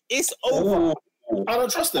them. It's over. I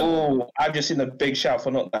don't trust them. Oh, I've just seen a big shout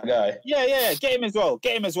for not that guy. Yeah. Get him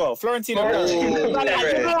as well. Florentino. He's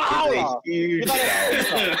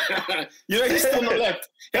still not left.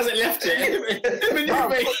 He hasn't left yet.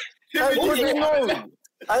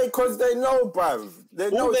 Because they know, bruv. They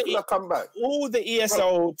know he's gonna come back. All the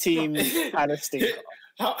ESL teams had a stinker.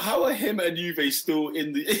 How are him and Juve still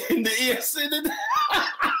in the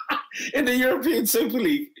in the European Super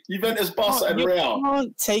League? Juventus, Barca, and Real. You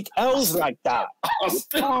can't take L's like that.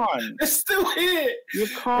 They're still here. You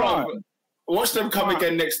can't. Bro, watch them come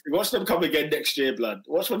again next year, blood.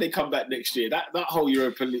 Watch when they come back next year. That whole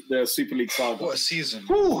the Super League saga. What a season.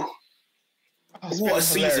 What a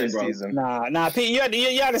season, bro. Nah, Pete, you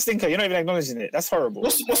had a stinker. You're not even acknowledging it. That's horrible.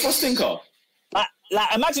 What's my stinker?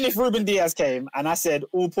 Like, imagine if Ruben Diaz came and I said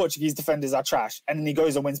all Portuguese defenders are trash, and then he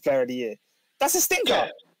goes and wins Player of the Year. That's a stinker. Yeah.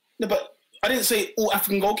 No, but I didn't say all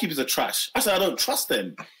African goalkeepers are trash. I said I don't trust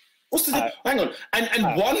them. What's the hang on?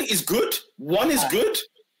 And one is good. One is good.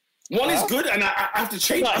 One is good, and I have to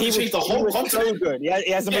change. I have to change the whole context. So good. He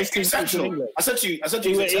has the most clean sheets in England. I said to you,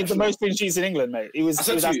 he's the most clean sheets in England, mate. I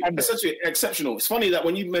said to you, exceptional. It's funny that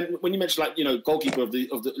when you mentioned goalkeeper of the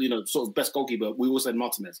sort of best goalkeeper, we all said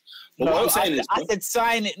Martinez. But what I'm saying is, I said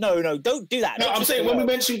sign it. No, don't do that. No, I'm saying when we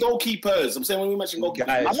mention goalkeepers.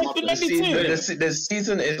 Guys, the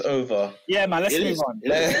season is over. Yeah, man. Let's move on.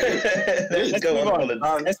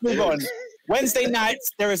 Let's move on. Wednesday night,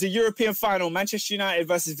 there is a European final. Manchester United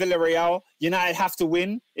versus Villarreal. United have to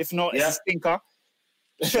win. If not, it's a stinker.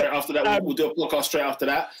 Straight after that, we'll do a podcast straight after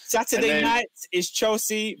that. Saturday night is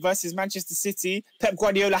Chelsea versus Manchester City. Pep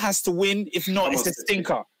Guardiola has to win. If not, it's a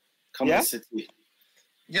stinker. Come on, City.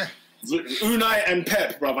 Yeah. Unai and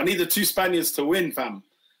Pep, bruv. I need the two Spaniards to win, fam.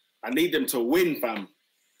 I need them to win, fam.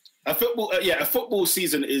 A football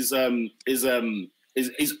season is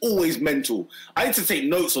always mental. I need to take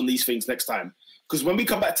notes on these things next time because when we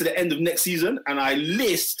come back to the end of next season and I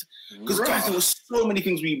list, because guys, there was so many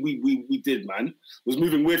things we did, man. It was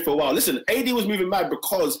moving weird for a while. Listen, AD was moving mad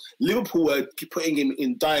because Liverpool were putting him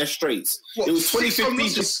in dire straits. What, it was 2015.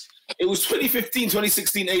 6 It was 2015,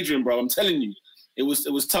 2016, Adrian, bro. I'm telling you, it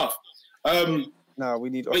was tough. No, we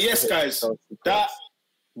need. But yes, guys, that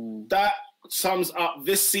sums up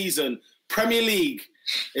this season. Premier League,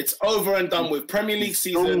 it's over and done with. Premier League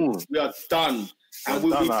season, we are done, and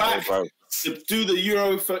we'll be back to do the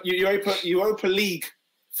Europa League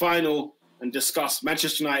final and discuss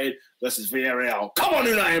Manchester United versus Villarreal. Come on,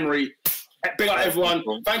 Unai Emery. Big up everyone.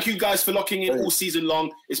 Thank you guys for locking in all season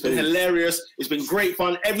long. It's been hilarious. It's been great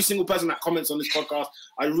fun. Every single person that comments on this podcast,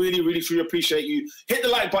 I really, really, truly appreciate you. Hit the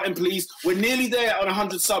like button, please. We're nearly there on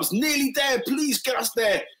 100 subs. Nearly there. Please get us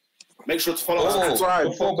there. Make sure to follow us.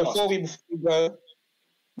 Before we go,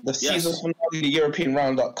 the season finale, the European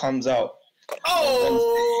roundup comes out.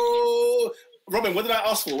 Oh, Robin, what did I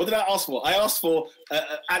ask for? I asked for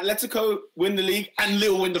Atletico win the league and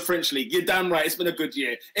Lille win the French league. You're damn right. It's been a good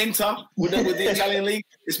year. Inter with the Italian league.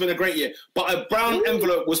 It's been a great year. But a brown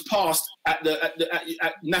envelope was passed at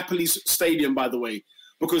Napoli's stadium, by the way,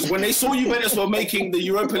 because when they saw Juventus were making the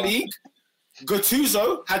Europa League,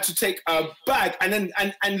 Gattuso had to take a bag and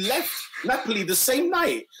left Napoli the same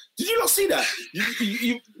night. Did you not see that?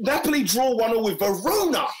 Napoli draw 1-0 with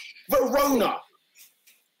Verona.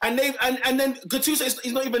 And then Gattuso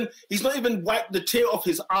he's not even wiped the tear off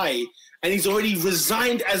his eye, and he's already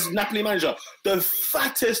resigned as Napoli manager. The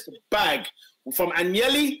fattest bag from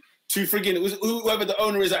Agnelli to friggin' whoever the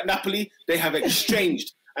owner is at Napoli, they have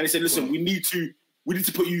exchanged, and they said, "Listen, we need to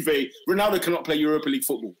put Juve. Ronaldo cannot play Europa League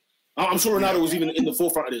football." I'm sure Ronaldo was even in the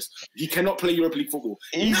forefront of this. He cannot play Europa League football.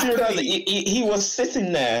 He was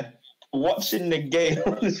sitting there watching the game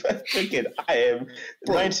on his freaking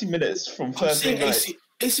 90 minutes from first night.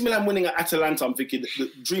 AC Milan winning at Atalanta, I'm thinking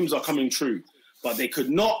the dreams are coming true. But they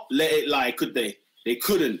could not let it lie, could they? They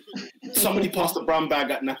couldn't. Somebody passed the brown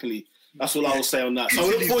bag at Napoli. That's all I will say on that. So I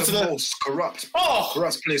look forward to the most corrupt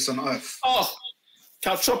place on earth.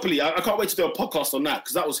 Calciopoli. I can't wait to do a podcast on that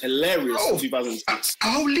because that was hilarious in 2006.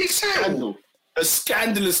 League title. A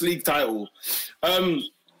scandalous league title.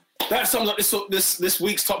 That sums up this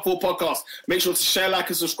week's Top 4 podcast. Make sure to share, like,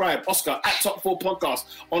 and subscribe. Oscar at Top 4 Podcast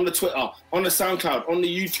on the Twitter, on the SoundCloud, on the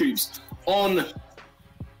YouTubes, on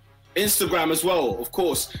Instagram as well, of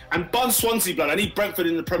course. And Bun Swansea, blood. I need Brentford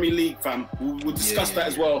in the Premier League, fam. We'll discuss that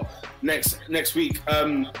as well next week.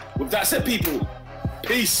 With that said, people,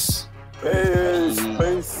 peace.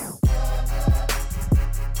 Peace.